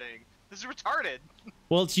me anything. This is retarded.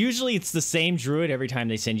 Well, it's the same druid every time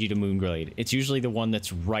they send you to Moonglade. It's usually the one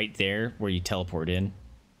that's right there where you teleport in,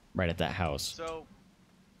 right at that house. So,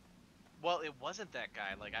 well, it wasn't that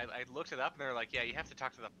guy. Like, I looked it up and they're like, yeah, you have to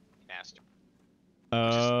talk to the master. Which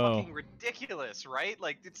is Oh. fucking ridiculous, right?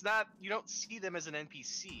 Like, it's not, you don't see them as an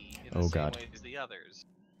NPC in the Oh, same God. way as the others.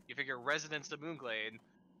 You figure residents of Moonglade,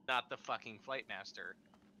 not the fucking flight master.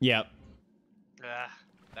 Yep. Ugh,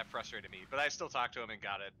 that frustrated me. But I still talked to him and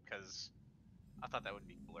got it, because I thought that would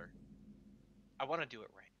be cooler. I want to do it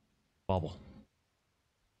right. Bauble.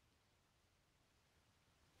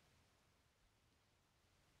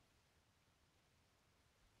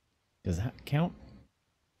 Does that count?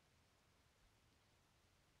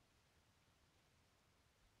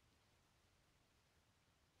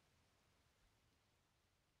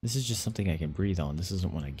 This is just something I can breathe on. This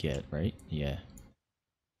isn't one I get, right? Yeah.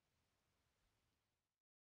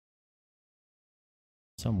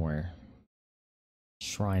 Somewhere.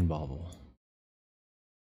 Shrine bauble.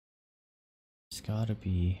 It's gotta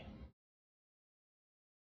be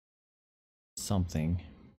something.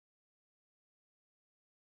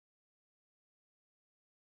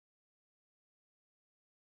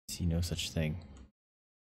 See no such thing.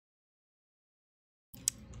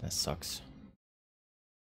 That sucks.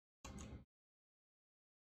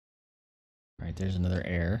 Alright, there's another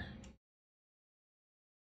air.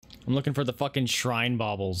 I'm looking for the fucking shrine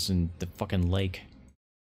baubles in the fucking lake.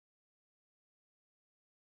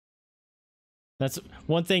 That's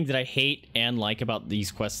one thing that I hate and like about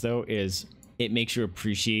these quests, though, is it makes you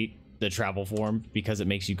appreciate the travel form because it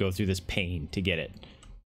makes you go through this pain to get it.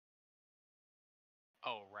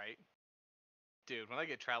 Oh, right. Dude, when I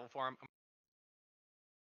get travel form,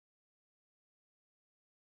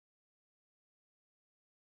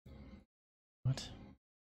 What?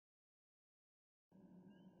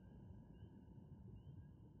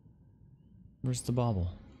 Where's the bauble?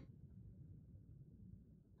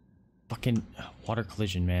 Fucking water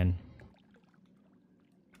collision, man.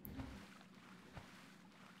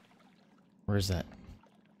 Where is that?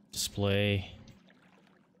 Display.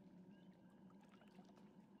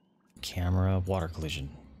 Camera, water collision.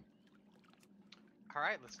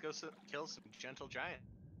 alright, let's go kill some gentle giants.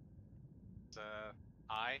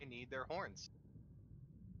 I need their horns.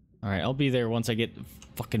 Alright, I'll be there once I get the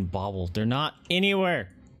fucking bauble. They're not anywhere!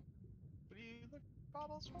 What do you look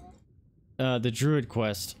baubles for? The druid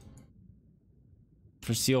quest.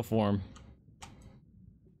 For seal form.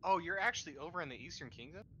 Oh, you're actually over in the Eastern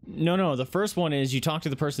Kingdom? No, the first one is you talk to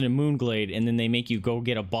the person in Moonglade and then they make you go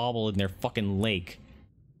get a bauble in their fucking lake.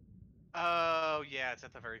 Oh, yeah, it's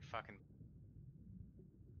at the very fucking...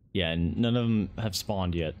 Yeah, and none of them have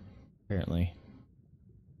spawned yet, apparently.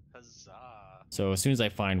 Huzzah. So as soon as I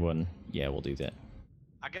find one, yeah, we'll do that.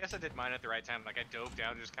 I guess I did mine at the right time. Like, I dove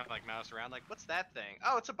down and just kind of like moused around. Like, what's that thing?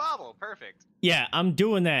 Oh, it's a bauble. Perfect. Yeah, I'm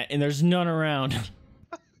doing that, and there's none around.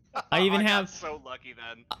 I even got have so lucky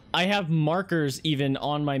then. I have markers even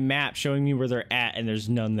on my map showing me where they're at, and there's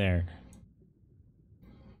none there.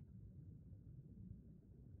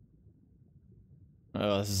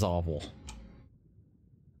 Oh, this is awful.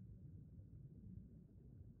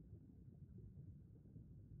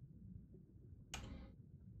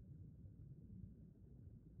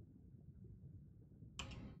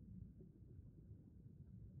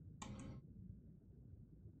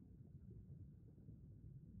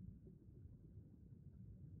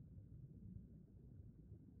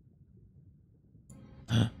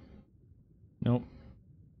 Nope.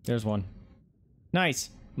 There's one. Nice.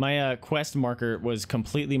 My quest marker was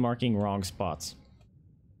completely marking wrong spots.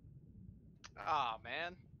 Ah,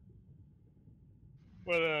 man.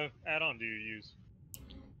 What add-on do you use?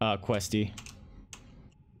 Questy.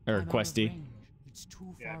 Or I'm out of Questy. range. It's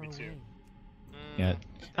too Yeah, far me too. away. Yeah.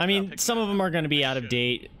 I mean, some of them are going to be out of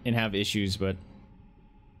date and have issues, but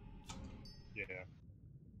Yeah.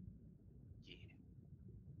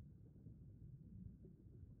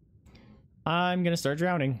 I'm going to start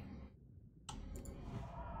drowning.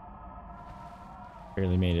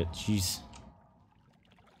 Barely made it. Jeez.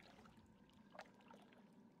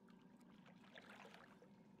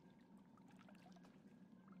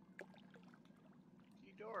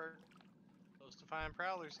 Door. Close to find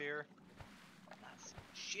prowlers here. That's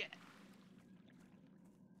shit.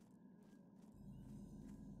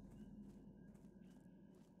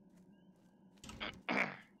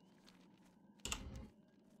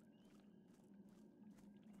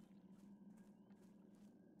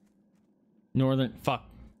 Northern. Fuck.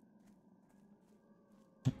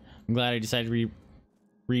 I'm glad I decided to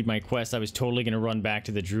read my quest. I was totally going to run back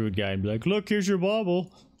to the druid guy and be like, look, here's your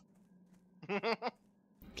bauble.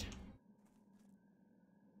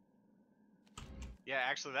 Yeah,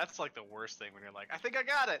 actually, that's like the worst thing when you're like, I think I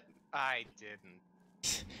got it. I didn't.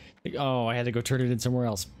 Like, oh, I had to go turn it in somewhere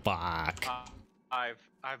else. Fuck. I've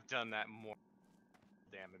done that more.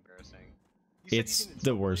 Damn embarrassing. You said It's you've seen it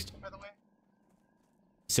the Silverleaf, worst. by the way?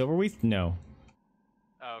 Silverweath? No.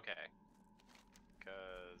 Oh, okay.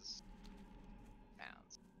 Because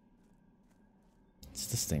pounds. It's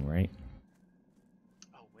this thing, right?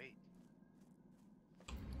 Oh wait.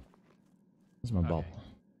 Where's my bauble?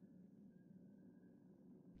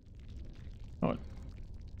 Oh.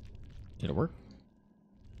 Did it work?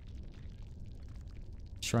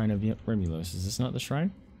 Shrine of Remulos. Is this not the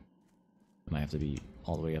shrine? It might have to be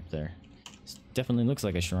all the way up there. This definitely looks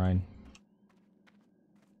like a shrine.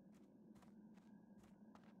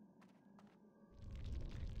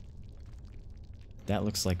 That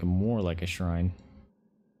looks like more like a shrine.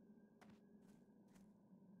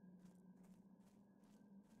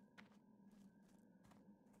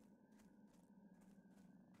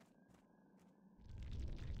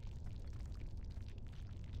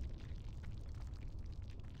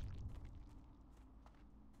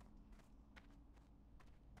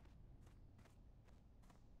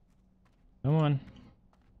 Come on.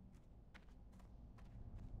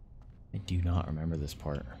 I do not remember this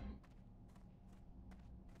part.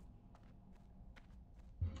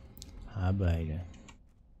 Beide.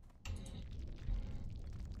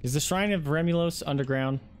 Is the Shrine of Remulos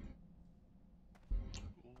underground?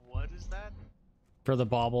 What is that? For the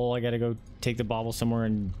bauble, I gotta go take the bauble somewhere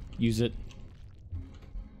and use it.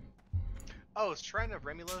 Oh, Shrine of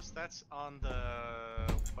Remulos. That's on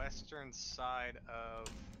the western side of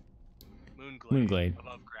Moonglade.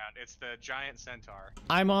 Above ground. It's the giant centaur.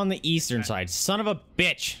 I'm on the eastern side. Son of a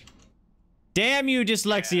bitch! Damn you,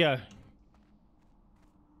 dyslexia! Yeah.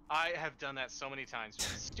 I have done that so many times.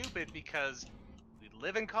 It's stupid because we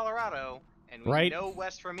live in Colorado and we know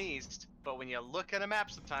west from east, but when you look at a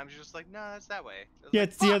map sometimes you're just like, no, that's that way. Yeah, like,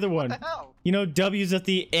 it's the other one. What the hell? You know, W's at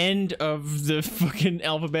the end of the fucking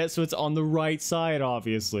alphabet, so it's on the right side,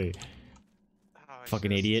 obviously. Oh,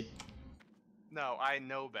 Fucking idiot. No, I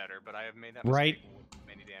know better, but I have made that Right. mistake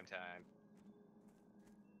many damn times.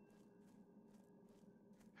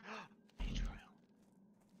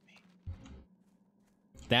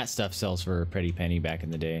 That stuff sells for a pretty penny back in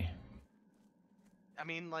the day. I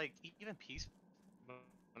mean, like, even Peace,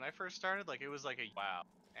 when I first started, like, it was like a wow,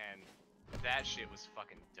 and that shit was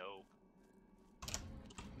fucking dope.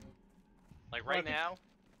 Like, right now,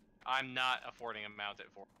 I'm not affording a mount at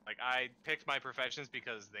 4. Like, I picked my professions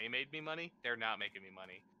because they made me money. They're not making me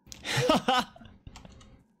money.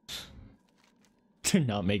 They're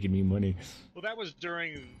not making me money. Well, that was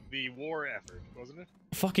during the war effort, wasn't it?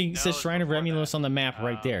 Fucking says Shrine of Remulos on the map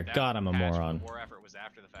right there. God, I'm a moron. The war effort was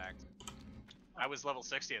after the fact. I was level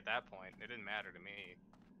 60 at that point. It didn't matter to me.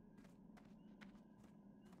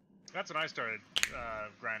 That's when I started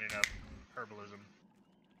grinding up herbalism.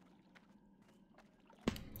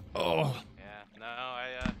 Oh. Yeah, no,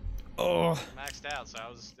 I maxed out, so I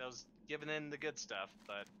was giving in the good stuff,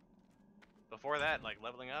 but before that, like,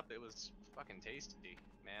 leveling up, it was fucking tasty,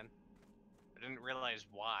 man. I didn't realize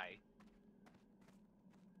why.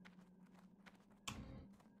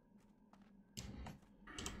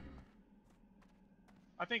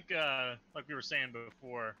 I think, like we were saying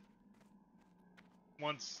before,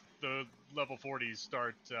 once the level 40s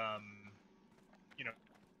start, you know,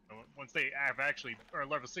 once they have actually, or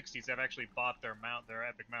level 60s have actually bought their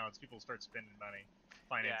epic mounts, people start spending money.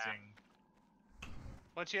 financing.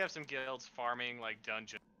 Once you have some guilds farming like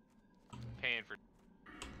dungeon, paying,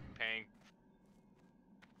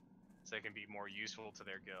 so they can be more useful to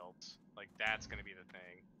their guilds. Like that's gonna be the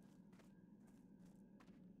thing.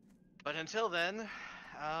 But until then,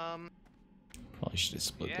 Probably should have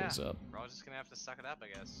split those up. we're all just gonna have to suck it up, I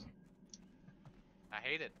guess. I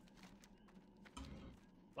hate it.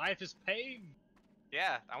 Life is pain.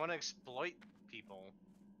 Yeah, I want to exploit people.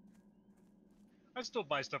 I still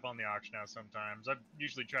buy stuff on the auction house sometimes. I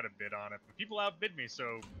usually try to bid on it, but people outbid me,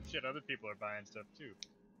 so shit, other people are buying stuff too.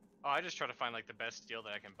 Oh, I just try to find like the best deal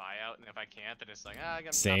that I can buy out, and if I can't, then it's like, I'm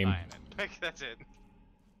not Same. buying it. Like that's it.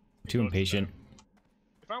 Too impatient.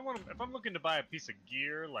 If I'm looking to buy a piece of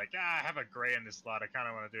gear, like I have a gray in this slot, I kind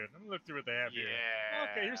of want to do it. I'm gonna look through what they have here.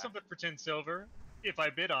 Okay, here's something for 10 silver. If I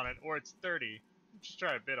bid on it, or it's 30, just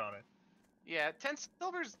try to bid on it. Yeah, 10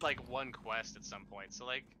 silver's like one quest at some point, so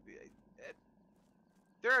like,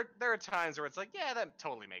 there are times where it's like, yeah, that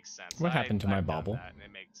totally makes sense. What happened to my I've done bauble? that, and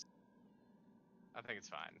I think it's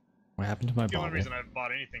fine. What happened to my The only bauble? reason I've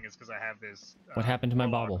bought anything is because I have this. What happened to my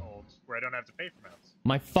Warlock bauble? Hold, where I don't have to pay for mounts.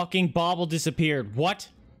 My fucking bauble disappeared. What?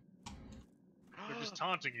 They're just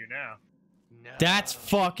taunting you now. No. That's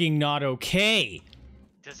fucking not okay.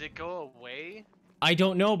 Does it go away? I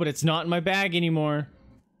don't know, but it's not in my bag anymore.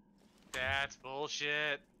 That's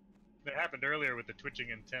bullshit. That happened earlier with the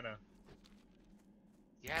twitching antenna.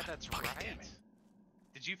 Yeah, that's right.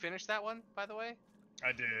 Did you finish that one, by the way?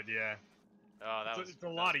 I did, yeah. Oh, It's a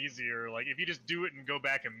lot easier. Like, if you just do it and go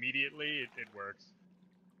back immediately, it works.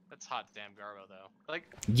 That's hot damn Garbo, though. Like,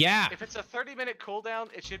 yeah. If it's a 30-minute cooldown,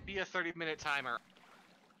 it should be a 30-minute timer.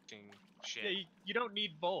 Shit. Yeah, you don't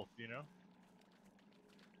need both, you know?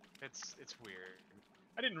 It's weird.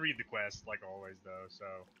 I didn't read the quest, like always, though, so...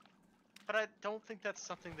 But I don't think that's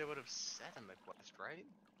something they would have said in the quest, right?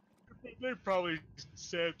 They probably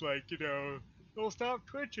said, like, you know, they'll stop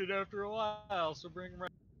twitching after a while, so bring them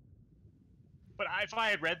right. But if I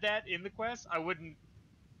had read that in the quest, I wouldn't...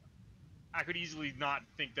 I could easily not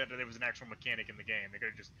think that there was an actual mechanic in the game. They could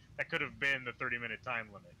have just... That could have been the 30-minute time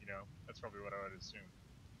limit, you know? That's probably what I would assume.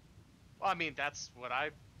 Well, I mean, that's what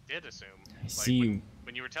I did assume. I see you.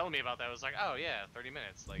 When you were telling me about that, I was like, oh yeah, 30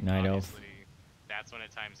 minutes. Like, Night Elf. obviously, that's when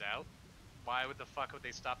it times out. Why would the fuck would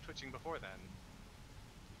they stop twitching before then?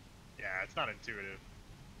 Yeah, it's not intuitive.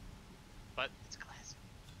 But it's classic.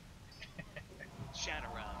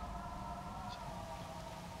 Shadowrun.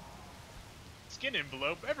 Skin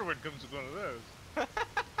envelope? Everyone comes with one of those.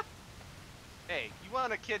 Hey, you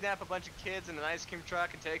want to kidnap a bunch of kids in an ice cream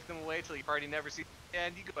truck and take them away till you party never see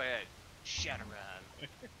again? You go ahead. Shadowrun.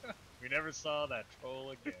 We never saw that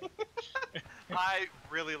troll again. I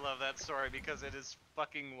really love that story because it is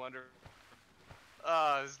fucking wonderful.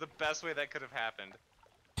 It's the best way that could have happened.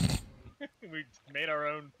 We made our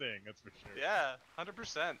own thing, that's for sure. Yeah,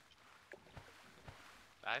 100%.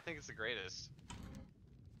 I think it's the greatest.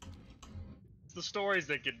 It's the stories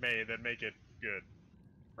that get made that make it good.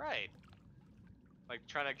 Right. Like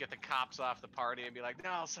trying to get the cops off the party and be like,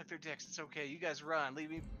 no, I'll suck their dicks. It's okay. You guys run.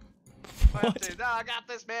 Leave me. What? No, I got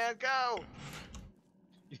this, man. Go.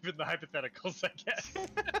 Even the hypotheticals, I guess.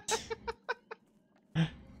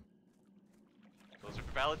 Those are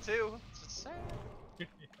valid too. It's just sad.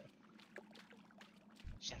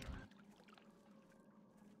 Shadowrun.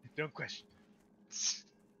 Don't question.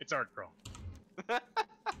 It's art crawl.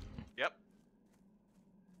 Yep.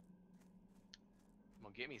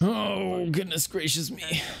 Well, get me some. Oh, goodness gracious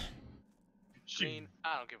me. Green,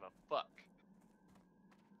 I don't give a fuck.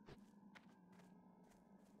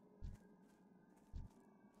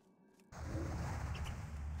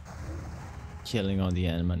 Killing all the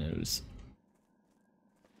animals.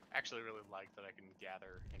 Actually, really like that I can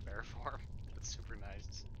gather in bear form. That's super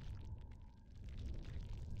nice.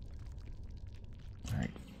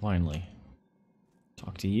 Alright, finally.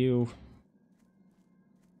 Talk to you.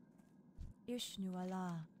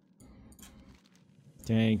 Ishnuala.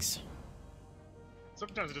 Thanks.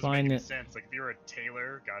 Sometimes it doesn't Find make any it. sense. Like, if you're a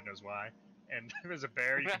tailor, God knows why, and there's a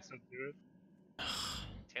bear, you can still do it.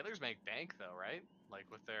 Tailors make bank though, right? Like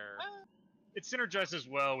with their. It synergizes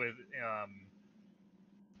well with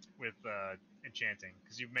enchanting,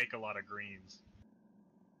 because you make a lot of greens.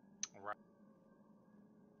 Right.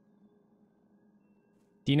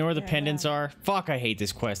 Do you know where the pendants are? Fuck, I hate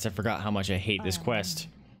this quest. I forgot how much I hate this quest.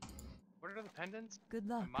 What are the pendants? Good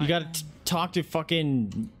luck. You gotta talk to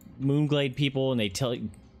fucking Moonglade people and they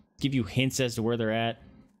give you hints as to where they're at.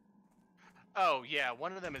 Oh yeah,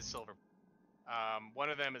 one of them is silver. One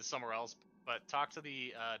of them is somewhere else. But talk to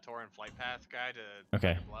the Tauren flight path guy to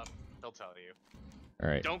Okay. Bluff. He'll tell you.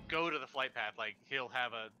 Alright. Don't go to the flight path. Like he'll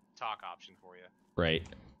have a talk option for you. Right.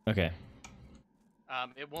 Okay.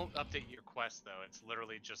 It won't update your quest though. It's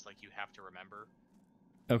literally just like you have to remember.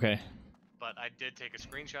 Okay. But I did take a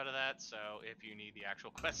screenshot of that, so if you need the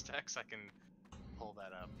actual quest text, I can pull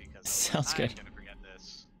that up because I was Sounds like, good. I'm gonna forget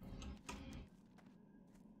this.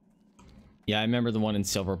 Yeah, I remember the one in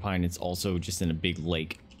Silver Pine. It's also just in a big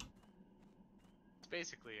lake. That's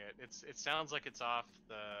basically it. It sounds like it's off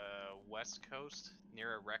the west coast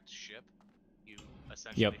near a wrecked ship. You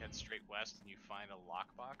essentially head straight west and you find a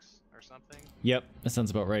lockbox or something. Yep, that sounds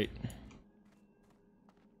about right.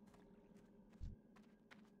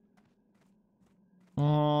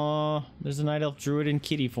 Aww, there's a night elf druid in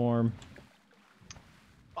kitty form.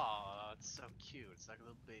 Aw, it's so cute. It's like a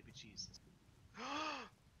little baby Jesus.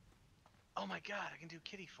 Oh my god, I can do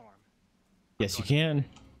kitty form. Yes, you can.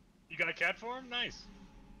 You got cat form? Nice.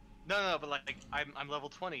 No, but like I'm level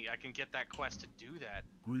 20. I can get that quest to do that.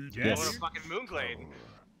 Yes. Go to fucking Moonglade.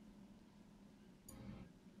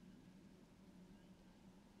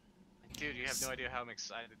 Dude, you have no idea how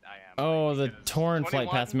excited I am. Oh, the because Tauren 21, Flight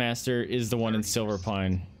Path Master is the one in Silver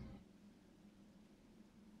Pine.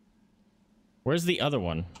 Where's the other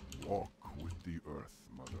one? Walk with the earth,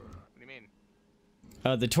 mother. What do you mean?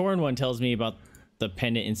 The Tauren one tells me about the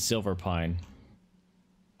pendant in Silver Pine.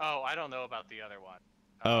 Oh, I don't know about the other one.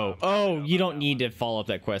 Oh, you don't need to follow up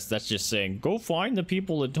that quest. That's just saying, go find the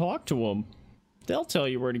people and talk to them. They'll tell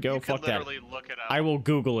you where to go. You Fuck can that. literally look it up. I will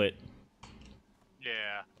Google it.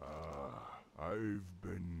 Yeah. I've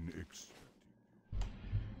been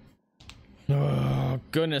Oh,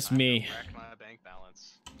 goodness me. Wreck my bank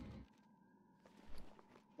balance.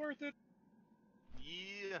 Worth it.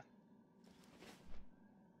 Yeah.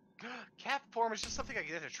 Cat form is just something I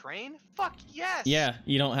get to train? Fuck yes! Yeah,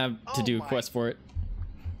 you don't have to do a quest for it.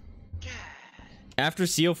 After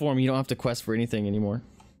seal form, you don't have to quest for anything anymore.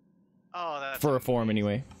 Oh, that's for a form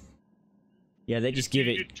anyway. Yeah, they just give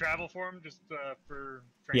You it. get travel form just for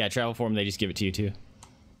Yeah, travel form. They just give it to you too.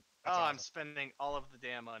 Oh, I'm spending all of the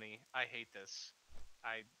damn money. I hate this.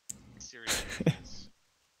 I seriously hate this.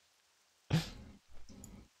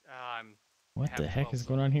 What the heck is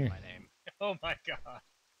going on here? My name. Oh my god.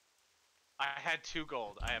 I had 2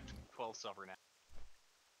 gold. I have 12 silver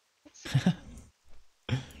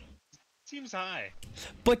now. Seems high.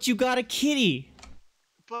 But you got a kitty.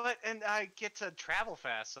 And I get to travel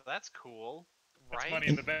fast, so that's cool, right? That's money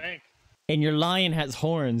in the bank. And your lion has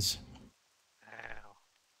horns. Ow.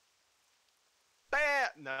 Bam!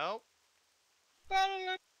 No.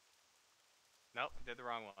 Nope, did the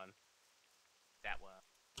wrong one. That one.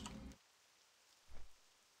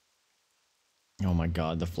 Oh my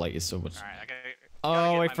god, the flight is so much. Alright, I gotta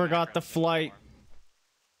Oh, I get my forgot the macros flight.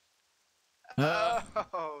 Oh,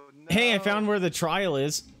 no. Hey, I found where the trial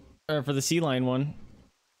is, or for the sea lion one.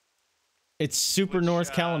 It's Super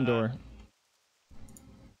North Kalimdor.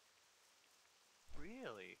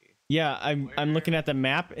 Really? Yeah, I'm looking at the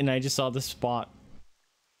map and I just saw the spot.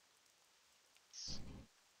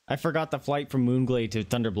 I forgot the flight from Moonglade to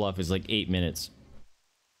Thunderbluff is like 8 minutes.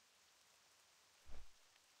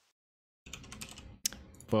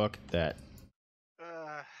 Fuck that.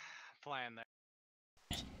 Flying there.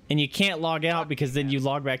 And you can't log out because then you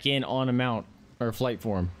log back in on a mount or flight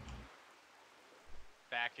form.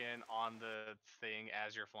 Back in on the thing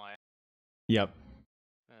as you're flying. Yep.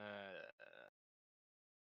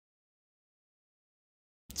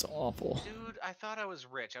 It's awful. Dude, I thought I was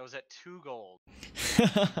rich. I was at 2 gold.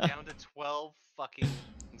 Down to 12 fucking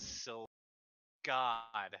silver.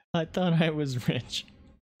 God. I thought I was rich.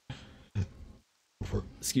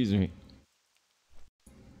 Excuse me.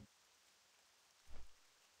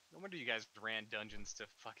 No wonder you guys ran dungeons to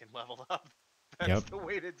fucking level up. That's Yep. the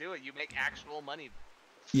way to do it. You make actual money.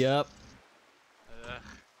 Yep.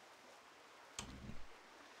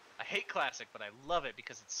 I hate classic, but I love it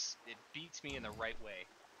because it beats me in the right way.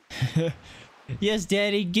 Yes,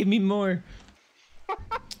 Daddy, give me more.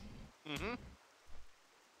 Mm-hmm.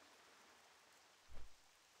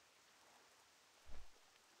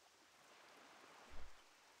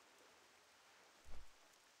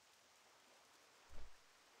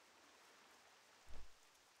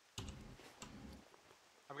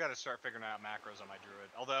 I've got to start figuring out macros on my druid.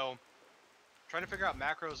 Although, trying to figure out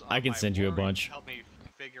macros on I can my send you a warrior bunch. helped me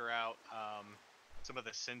figure out some of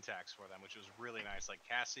the syntax for them, which was really nice. Like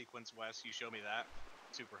cast sequence, Wes, you showed me that.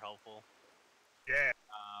 Super helpful. Yeah.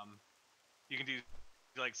 You can do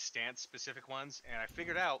like stance specific ones, and I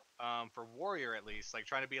figured out for warrior at least, like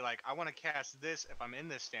trying to be like, I want to cast this if I'm in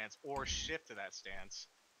this stance, or shift to that stance.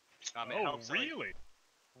 It Oh, helps, like- really?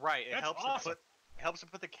 right. It That's helps awesome. it helps to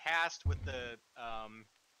put the cast with the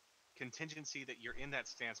contingency that you're in that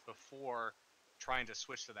stance before trying to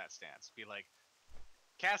switch to that stance. Be like,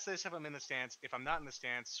 cast this if I'm in the stance. If I'm not in the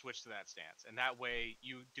stance, switch to that stance. And that way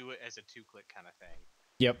you do it as a 2-click kind of thing.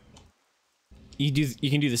 Yep. You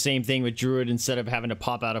can do the same thing with Druid instead of having to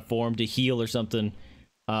pop out of form to heal or something.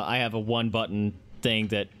 I have a 1-button thing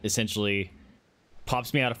that essentially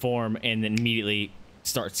pops me out of form and then immediately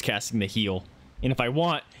starts casting the heal. And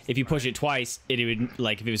if you push it twice, it would,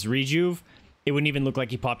 like, if it was Rejuve, it wouldn't even look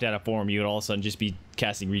like you popped out of form. You would all of a sudden just be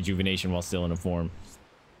casting Rejuvenation while still in a form.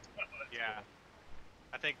 Yeah.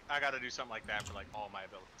 I think I gotta do something like that for, like, all my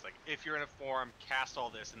abilities. Like, if you're in a form, cast all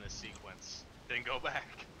this in this sequence, then go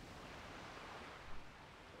back.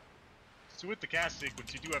 So with the cast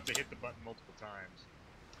sequence, you do have to hit the button multiple times.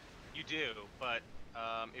 You do, but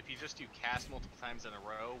if you just do cast multiple times in a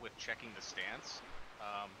row with checking the stance,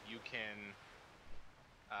 you can...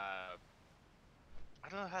 I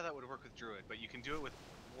don't know how that would work with Druid, but you can do it with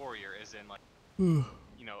Warrior, as in, like,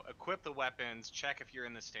 you know, equip the weapons, check if you're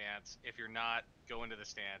in the stance. If you're not, go into the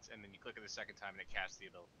stance, and then you click it the second time and it casts the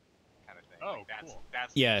ability, kind of thing. Oh, like, cool.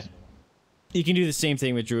 That's Yeah. useful. You can do the same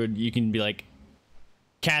thing with Druid. You can be like,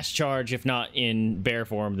 cast charge, if not in bear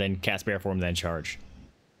form, then cast bear form, then charge.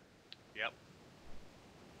 Yep.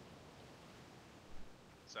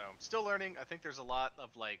 So, still learning. I think there's a lot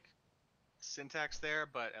of, like, syntax there,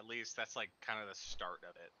 but at least that's, like, kind of the start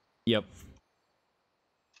of it. Yep.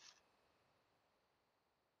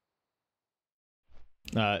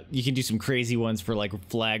 You can do some crazy ones for, like,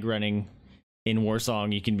 flag running in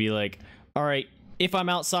Warsong. You can be like, all right, if I'm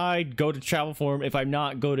outside, go to travel form. If I'm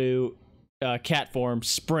not, go to cat form,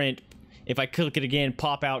 sprint. If I click it again,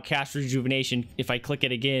 pop out, cast Rejuvenation. If I click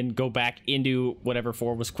it again, go back into whatever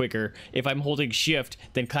form was quicker. If I'm holding shift,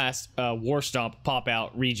 then cast War Stomp, pop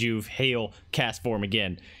out, rejuve, hail, cast form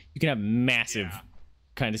again. You can have massive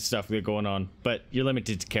kind of stuff going on, but you're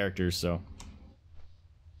limited to characters, so.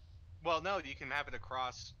 Well, no, you can have it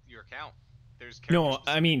across your account. There's No,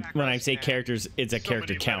 I mean, when I macros say and- characters, it's a So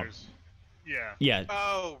character many count. letters. Yeah. Yeah.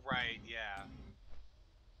 Oh, right, yeah.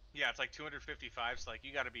 Yeah, it's like 255, so, like,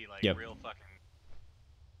 you gotta be, like, Yep. real fucking,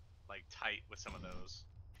 like, tight with some of those.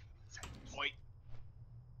 Point.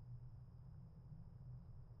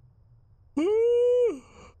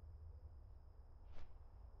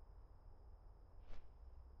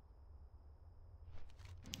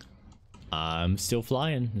 I'm still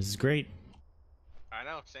flying. This is great. I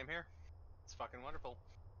know, same here. It's fucking wonderful.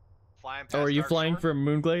 Flying past Oh, are you flying Darkshore, from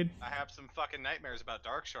Moonglade? I have some fucking nightmares about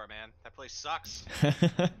Darkshore, man. That place sucks.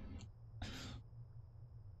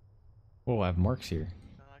 Oh, I have marks here.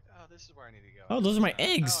 I'm like, oh, this is where I need to go. Oh, those are my Oh,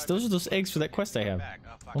 eggs. I Those are missed those the eggs for that button. quest I Come have. back.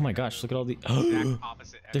 Oh, fuck, Oh my I gotta gosh, go look at all the... exact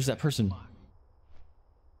opposite There's that exit. person. Fuck.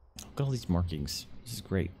 Look at all these markings. This is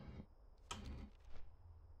great.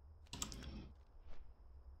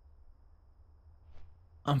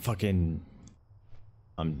 I'm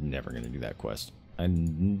never gonna do that quest.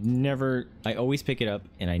 I always pick it up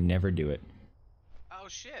and I never do it. Oh,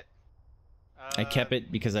 shit. I kept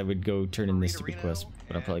it because I would go turn in this stupid Reno quest,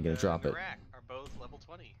 but I'm probably gonna and, drop it. Iraq are both level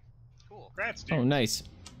 20. Cool. Congrats, dude. Oh, nice.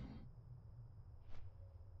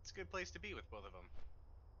 It's a good place to be with both of them.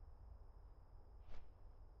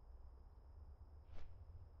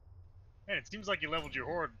 Man, it seems like you leveled your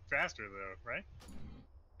horde faster, though, right?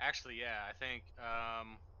 Actually, yeah, I think, I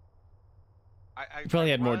You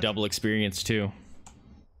probably had more run- double experience too.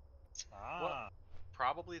 Ah.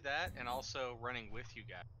 Probably that, and also running with you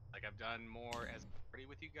guys. Like, I've done more as a party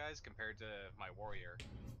with you guys compared to my warrior.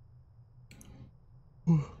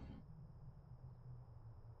 I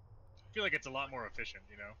feel like it's a lot more efficient,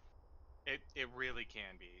 you know? It really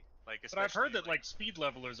can be. Like, But I've heard especially, that, like, speed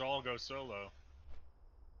levelers all go solo.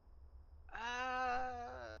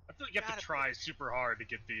 I feel like you have to try super hard to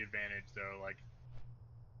get the advantage, though. Like,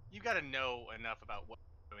 you gotta know enough about what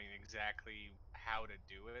you're doing, exactly how to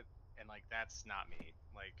do it, and, like, that's not me.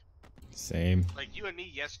 Like, Same. like you and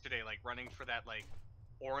me yesterday, like, running for that, like,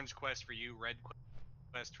 orange quest for you, red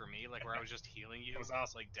quest for me, like, where I was just healing you, was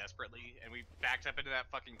awesome. like, desperately, and we backed up into that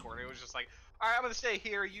fucking corner. It was just like, alright, I'm gonna stay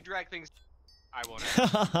here, you drag things. I won't.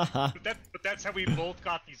 but that's how we both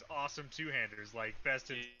got these awesome two-handers, like,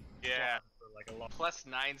 bested. Yeah. For, like, a lot.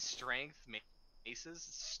 +9 strength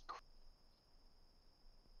maces.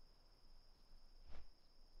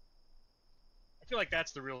 I feel like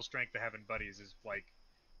that's the real strength of having buddies, is, like,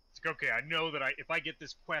 it's like, okay, I know that if I get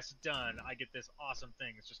this quest done, I get this awesome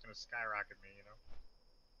thing. It's just gonna skyrocket me, you know?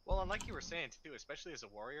 Well, and like you were saying too, especially as a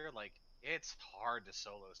warrior, like, it's hard to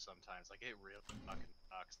solo sometimes. Like, it really fucking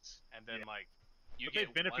sucks. And then, like, you But they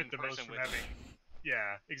get benefit one the most person from with... having.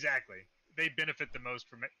 Yeah, exactly. They benefit the most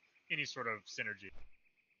from any sort of synergy.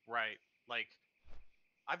 Right. Like,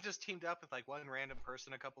 I've just teamed up with, like, one random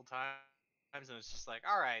person a couple times, and it's just like,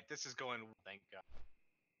 all right, this is going. Thank God.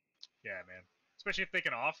 Yeah, man. Especially if they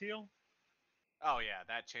can off heal. Oh yeah,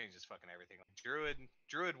 that changes fucking everything. Like,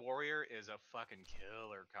 Druid Warrior is a fucking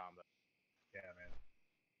killer combo. Yeah, man.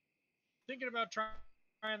 Thinking about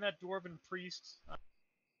trying that Dwarven Priest.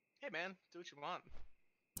 Hey man, do what you want.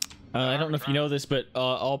 I don't know if you know this, but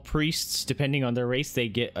all priests, depending on their race, they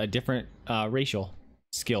get a different racial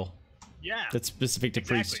skill. Yeah. That's specific to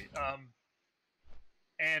priests.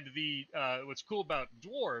 And the what's cool about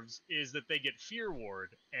dwarves is that they get Fear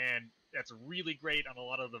Ward, and that's really great on a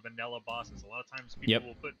lot of the vanilla bosses. A lot of times people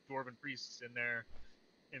will put Dwarven Priests in their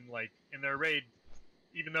raid,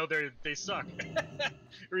 even though they suck,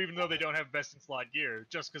 or even though they don't have best in slot gear,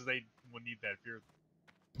 just because they will need that Fear.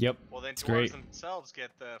 Yep. Well, then it's dwarves great. themselves get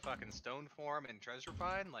the fucking stone form and treasure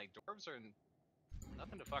find. Like dwarves are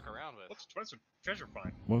nothing to fuck around with. What's treasure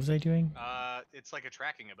find? What was I doing? It's like a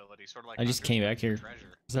tracking ability, sort of like. I just came back here.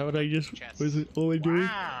 Treasure. Is that what I just? Chests. Was it all I doing?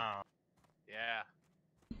 Wow. Yeah.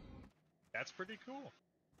 That's pretty cool.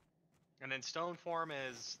 And then stone form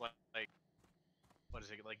is like what is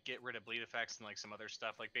it? Like get rid of bleed effects and like some other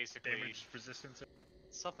stuff. Like basically Damage resistance.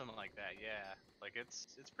 Something like that. Yeah. Like it's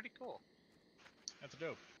pretty cool. That's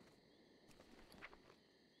dope.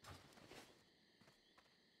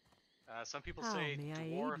 Some people How say may I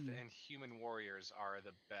aid dwarf you? and human warriors are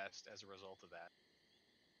the best as a result of that.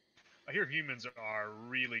 I hear humans are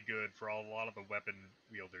really good for a lot of the weapon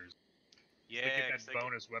wielders. Yeah, they get that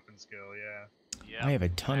bonus weapon skill, yeah. I have a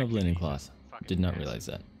ton of linen cloth. Did not realize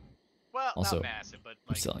that. Well, Also, not massive, but I'm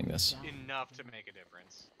like selling this. enough to make a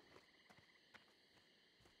difference.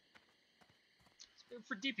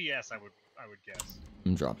 For DPS, I would guess.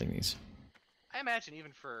 I'm dropping these. I imagine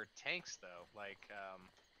even for tanks though, like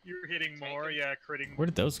you're hitting more, yeah, critting. Where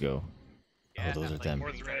did those go? Yeah, Oh, those are like them. More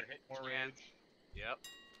getting threat, better hit more chance. rage. Yep.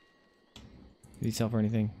 Did he sell for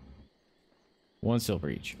anything? 1 silver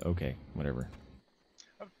each. Okay, whatever.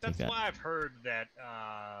 That's that. why I've heard that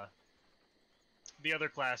the other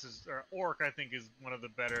classes, or Orc, I think, is one of the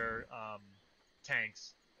better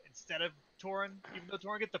tanks instead of Tauren. Even though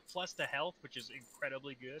Tauren get the plus to health, which is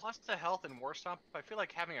incredibly good. Plus to health and war stomp, I feel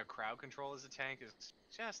like having a crowd control as a tank is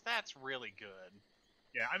that's really good.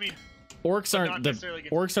 Yeah, I mean, Orcs but aren't not the necessarily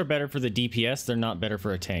against- orcs are better for the DPS. They're not better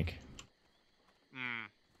for a tank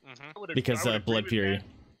because I would agree Blood with Fury. that,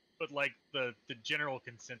 but like the general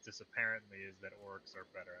consensus apparently is that Orcs are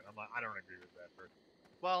better, and I don't agree with that.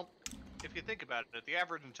 Well, if you think about it, the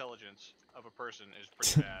average intelligence of a person is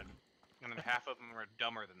pretty bad, and then half of them are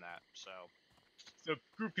dumber than that. So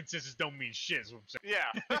group consensus don't mean shit. Is what I'm saying.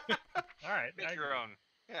 Yeah. All right. Make your own.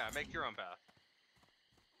 Yeah, make your own path.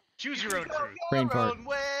 Choose your own truth. Brain fart. Own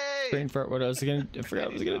way! Brain fart. What else? I forgot what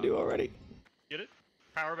I was gonna do already. Get it?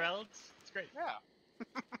 Power ballads. It's great. Yeah.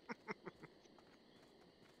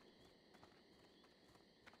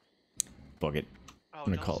 Bug it. Oh, I'm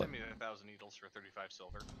gonna don't call send it. me 1,000 needles for 35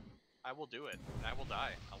 silver. I will do it, and I will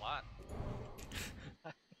die a lot.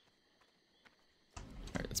 Alright,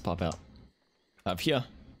 let's pop out. Up here.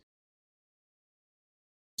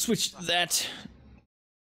 Switch that.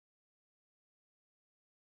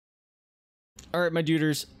 Alright, my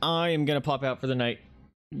duders. I am gonna pop out for the night.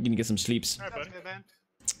 I'm gonna get some sleeps. All right, buddy. Good, man.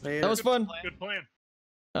 That was fun. Good plan.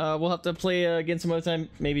 We'll have to play again some other time.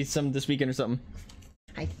 Maybe some this weekend or something.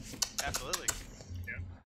 Absolutely.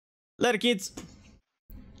 Later, kids.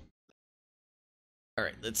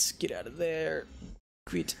 Alright, let's get out of there.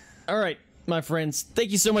 Quit. Alright, my friends. Thank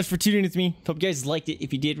you so much for tuning in with me. Hope you guys liked it.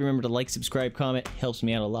 If you did, remember to like, subscribe, comment. Helps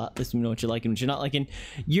me out a lot. Let me know what you're liking, what you're not liking.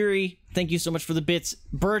 Yuri, thank you so much for the bits.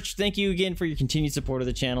 Birch, thank you again for your continued support of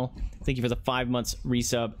the channel. Thank you for the 5 months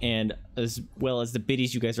resub, and as well as the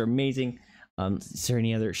biddies. You guys are amazing. Is there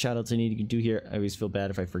any other shout outs I need to do here? I always feel bad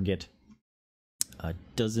if I forget.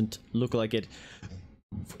 Doesn't look like it.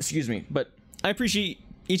 Excuse me, but I appreciate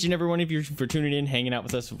each and every one of you for tuning in, hanging out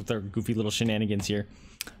with us with our goofy little shenanigans here.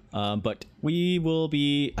 But we will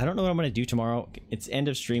be, I don't know what I'm going to do tomorrow. It's end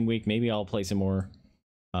of stream week. Maybe I'll play some more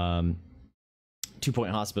 2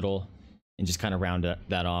 Point Hospital and just kind of round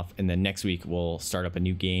that off. And then next week we'll start up a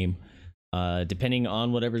new game, depending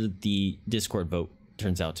on whatever the Discord vote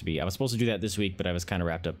turns out to be. I was supposed to do that this week, but I was kind of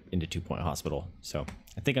wrapped up into 2 Point Hospital. So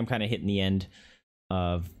I think I'm kind of hitting the end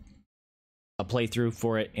of a playthrough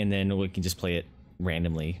for it, and then we can just play it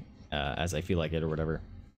randomly as I feel like it or whatever.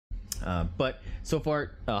 But so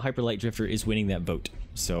far, Hyper Light Drifter is winning that vote.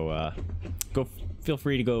 So feel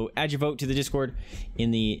free to go add your vote to the Discord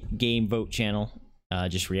in the game vote channel.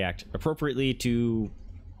 Just react appropriately to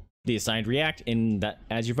the assigned react, and that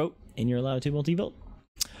adds your vote, and you're allowed to multi-vote.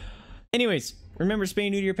 Anyways, Remember, spay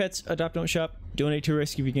and neuter your pets, adopt, don't shop, donate to a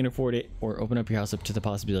rescue if you can afford it, or open up your house up to the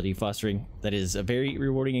possibility of fostering. That is a very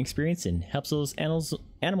rewarding experience and helps those animals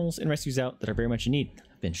and rescues out that are very much in need.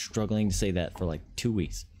 I've been struggling to say that for like 2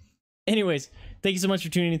 weeks. Anyways, thank you so much for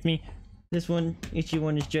tuning in with me. This one, itchy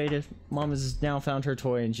one, is Jada. Mom has now found her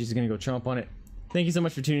toy and she's gonna go chomp on it. Thank you so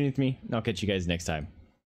much for tuning in with me, and I'll catch you guys next time.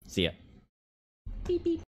 See ya. Beep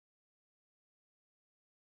beep.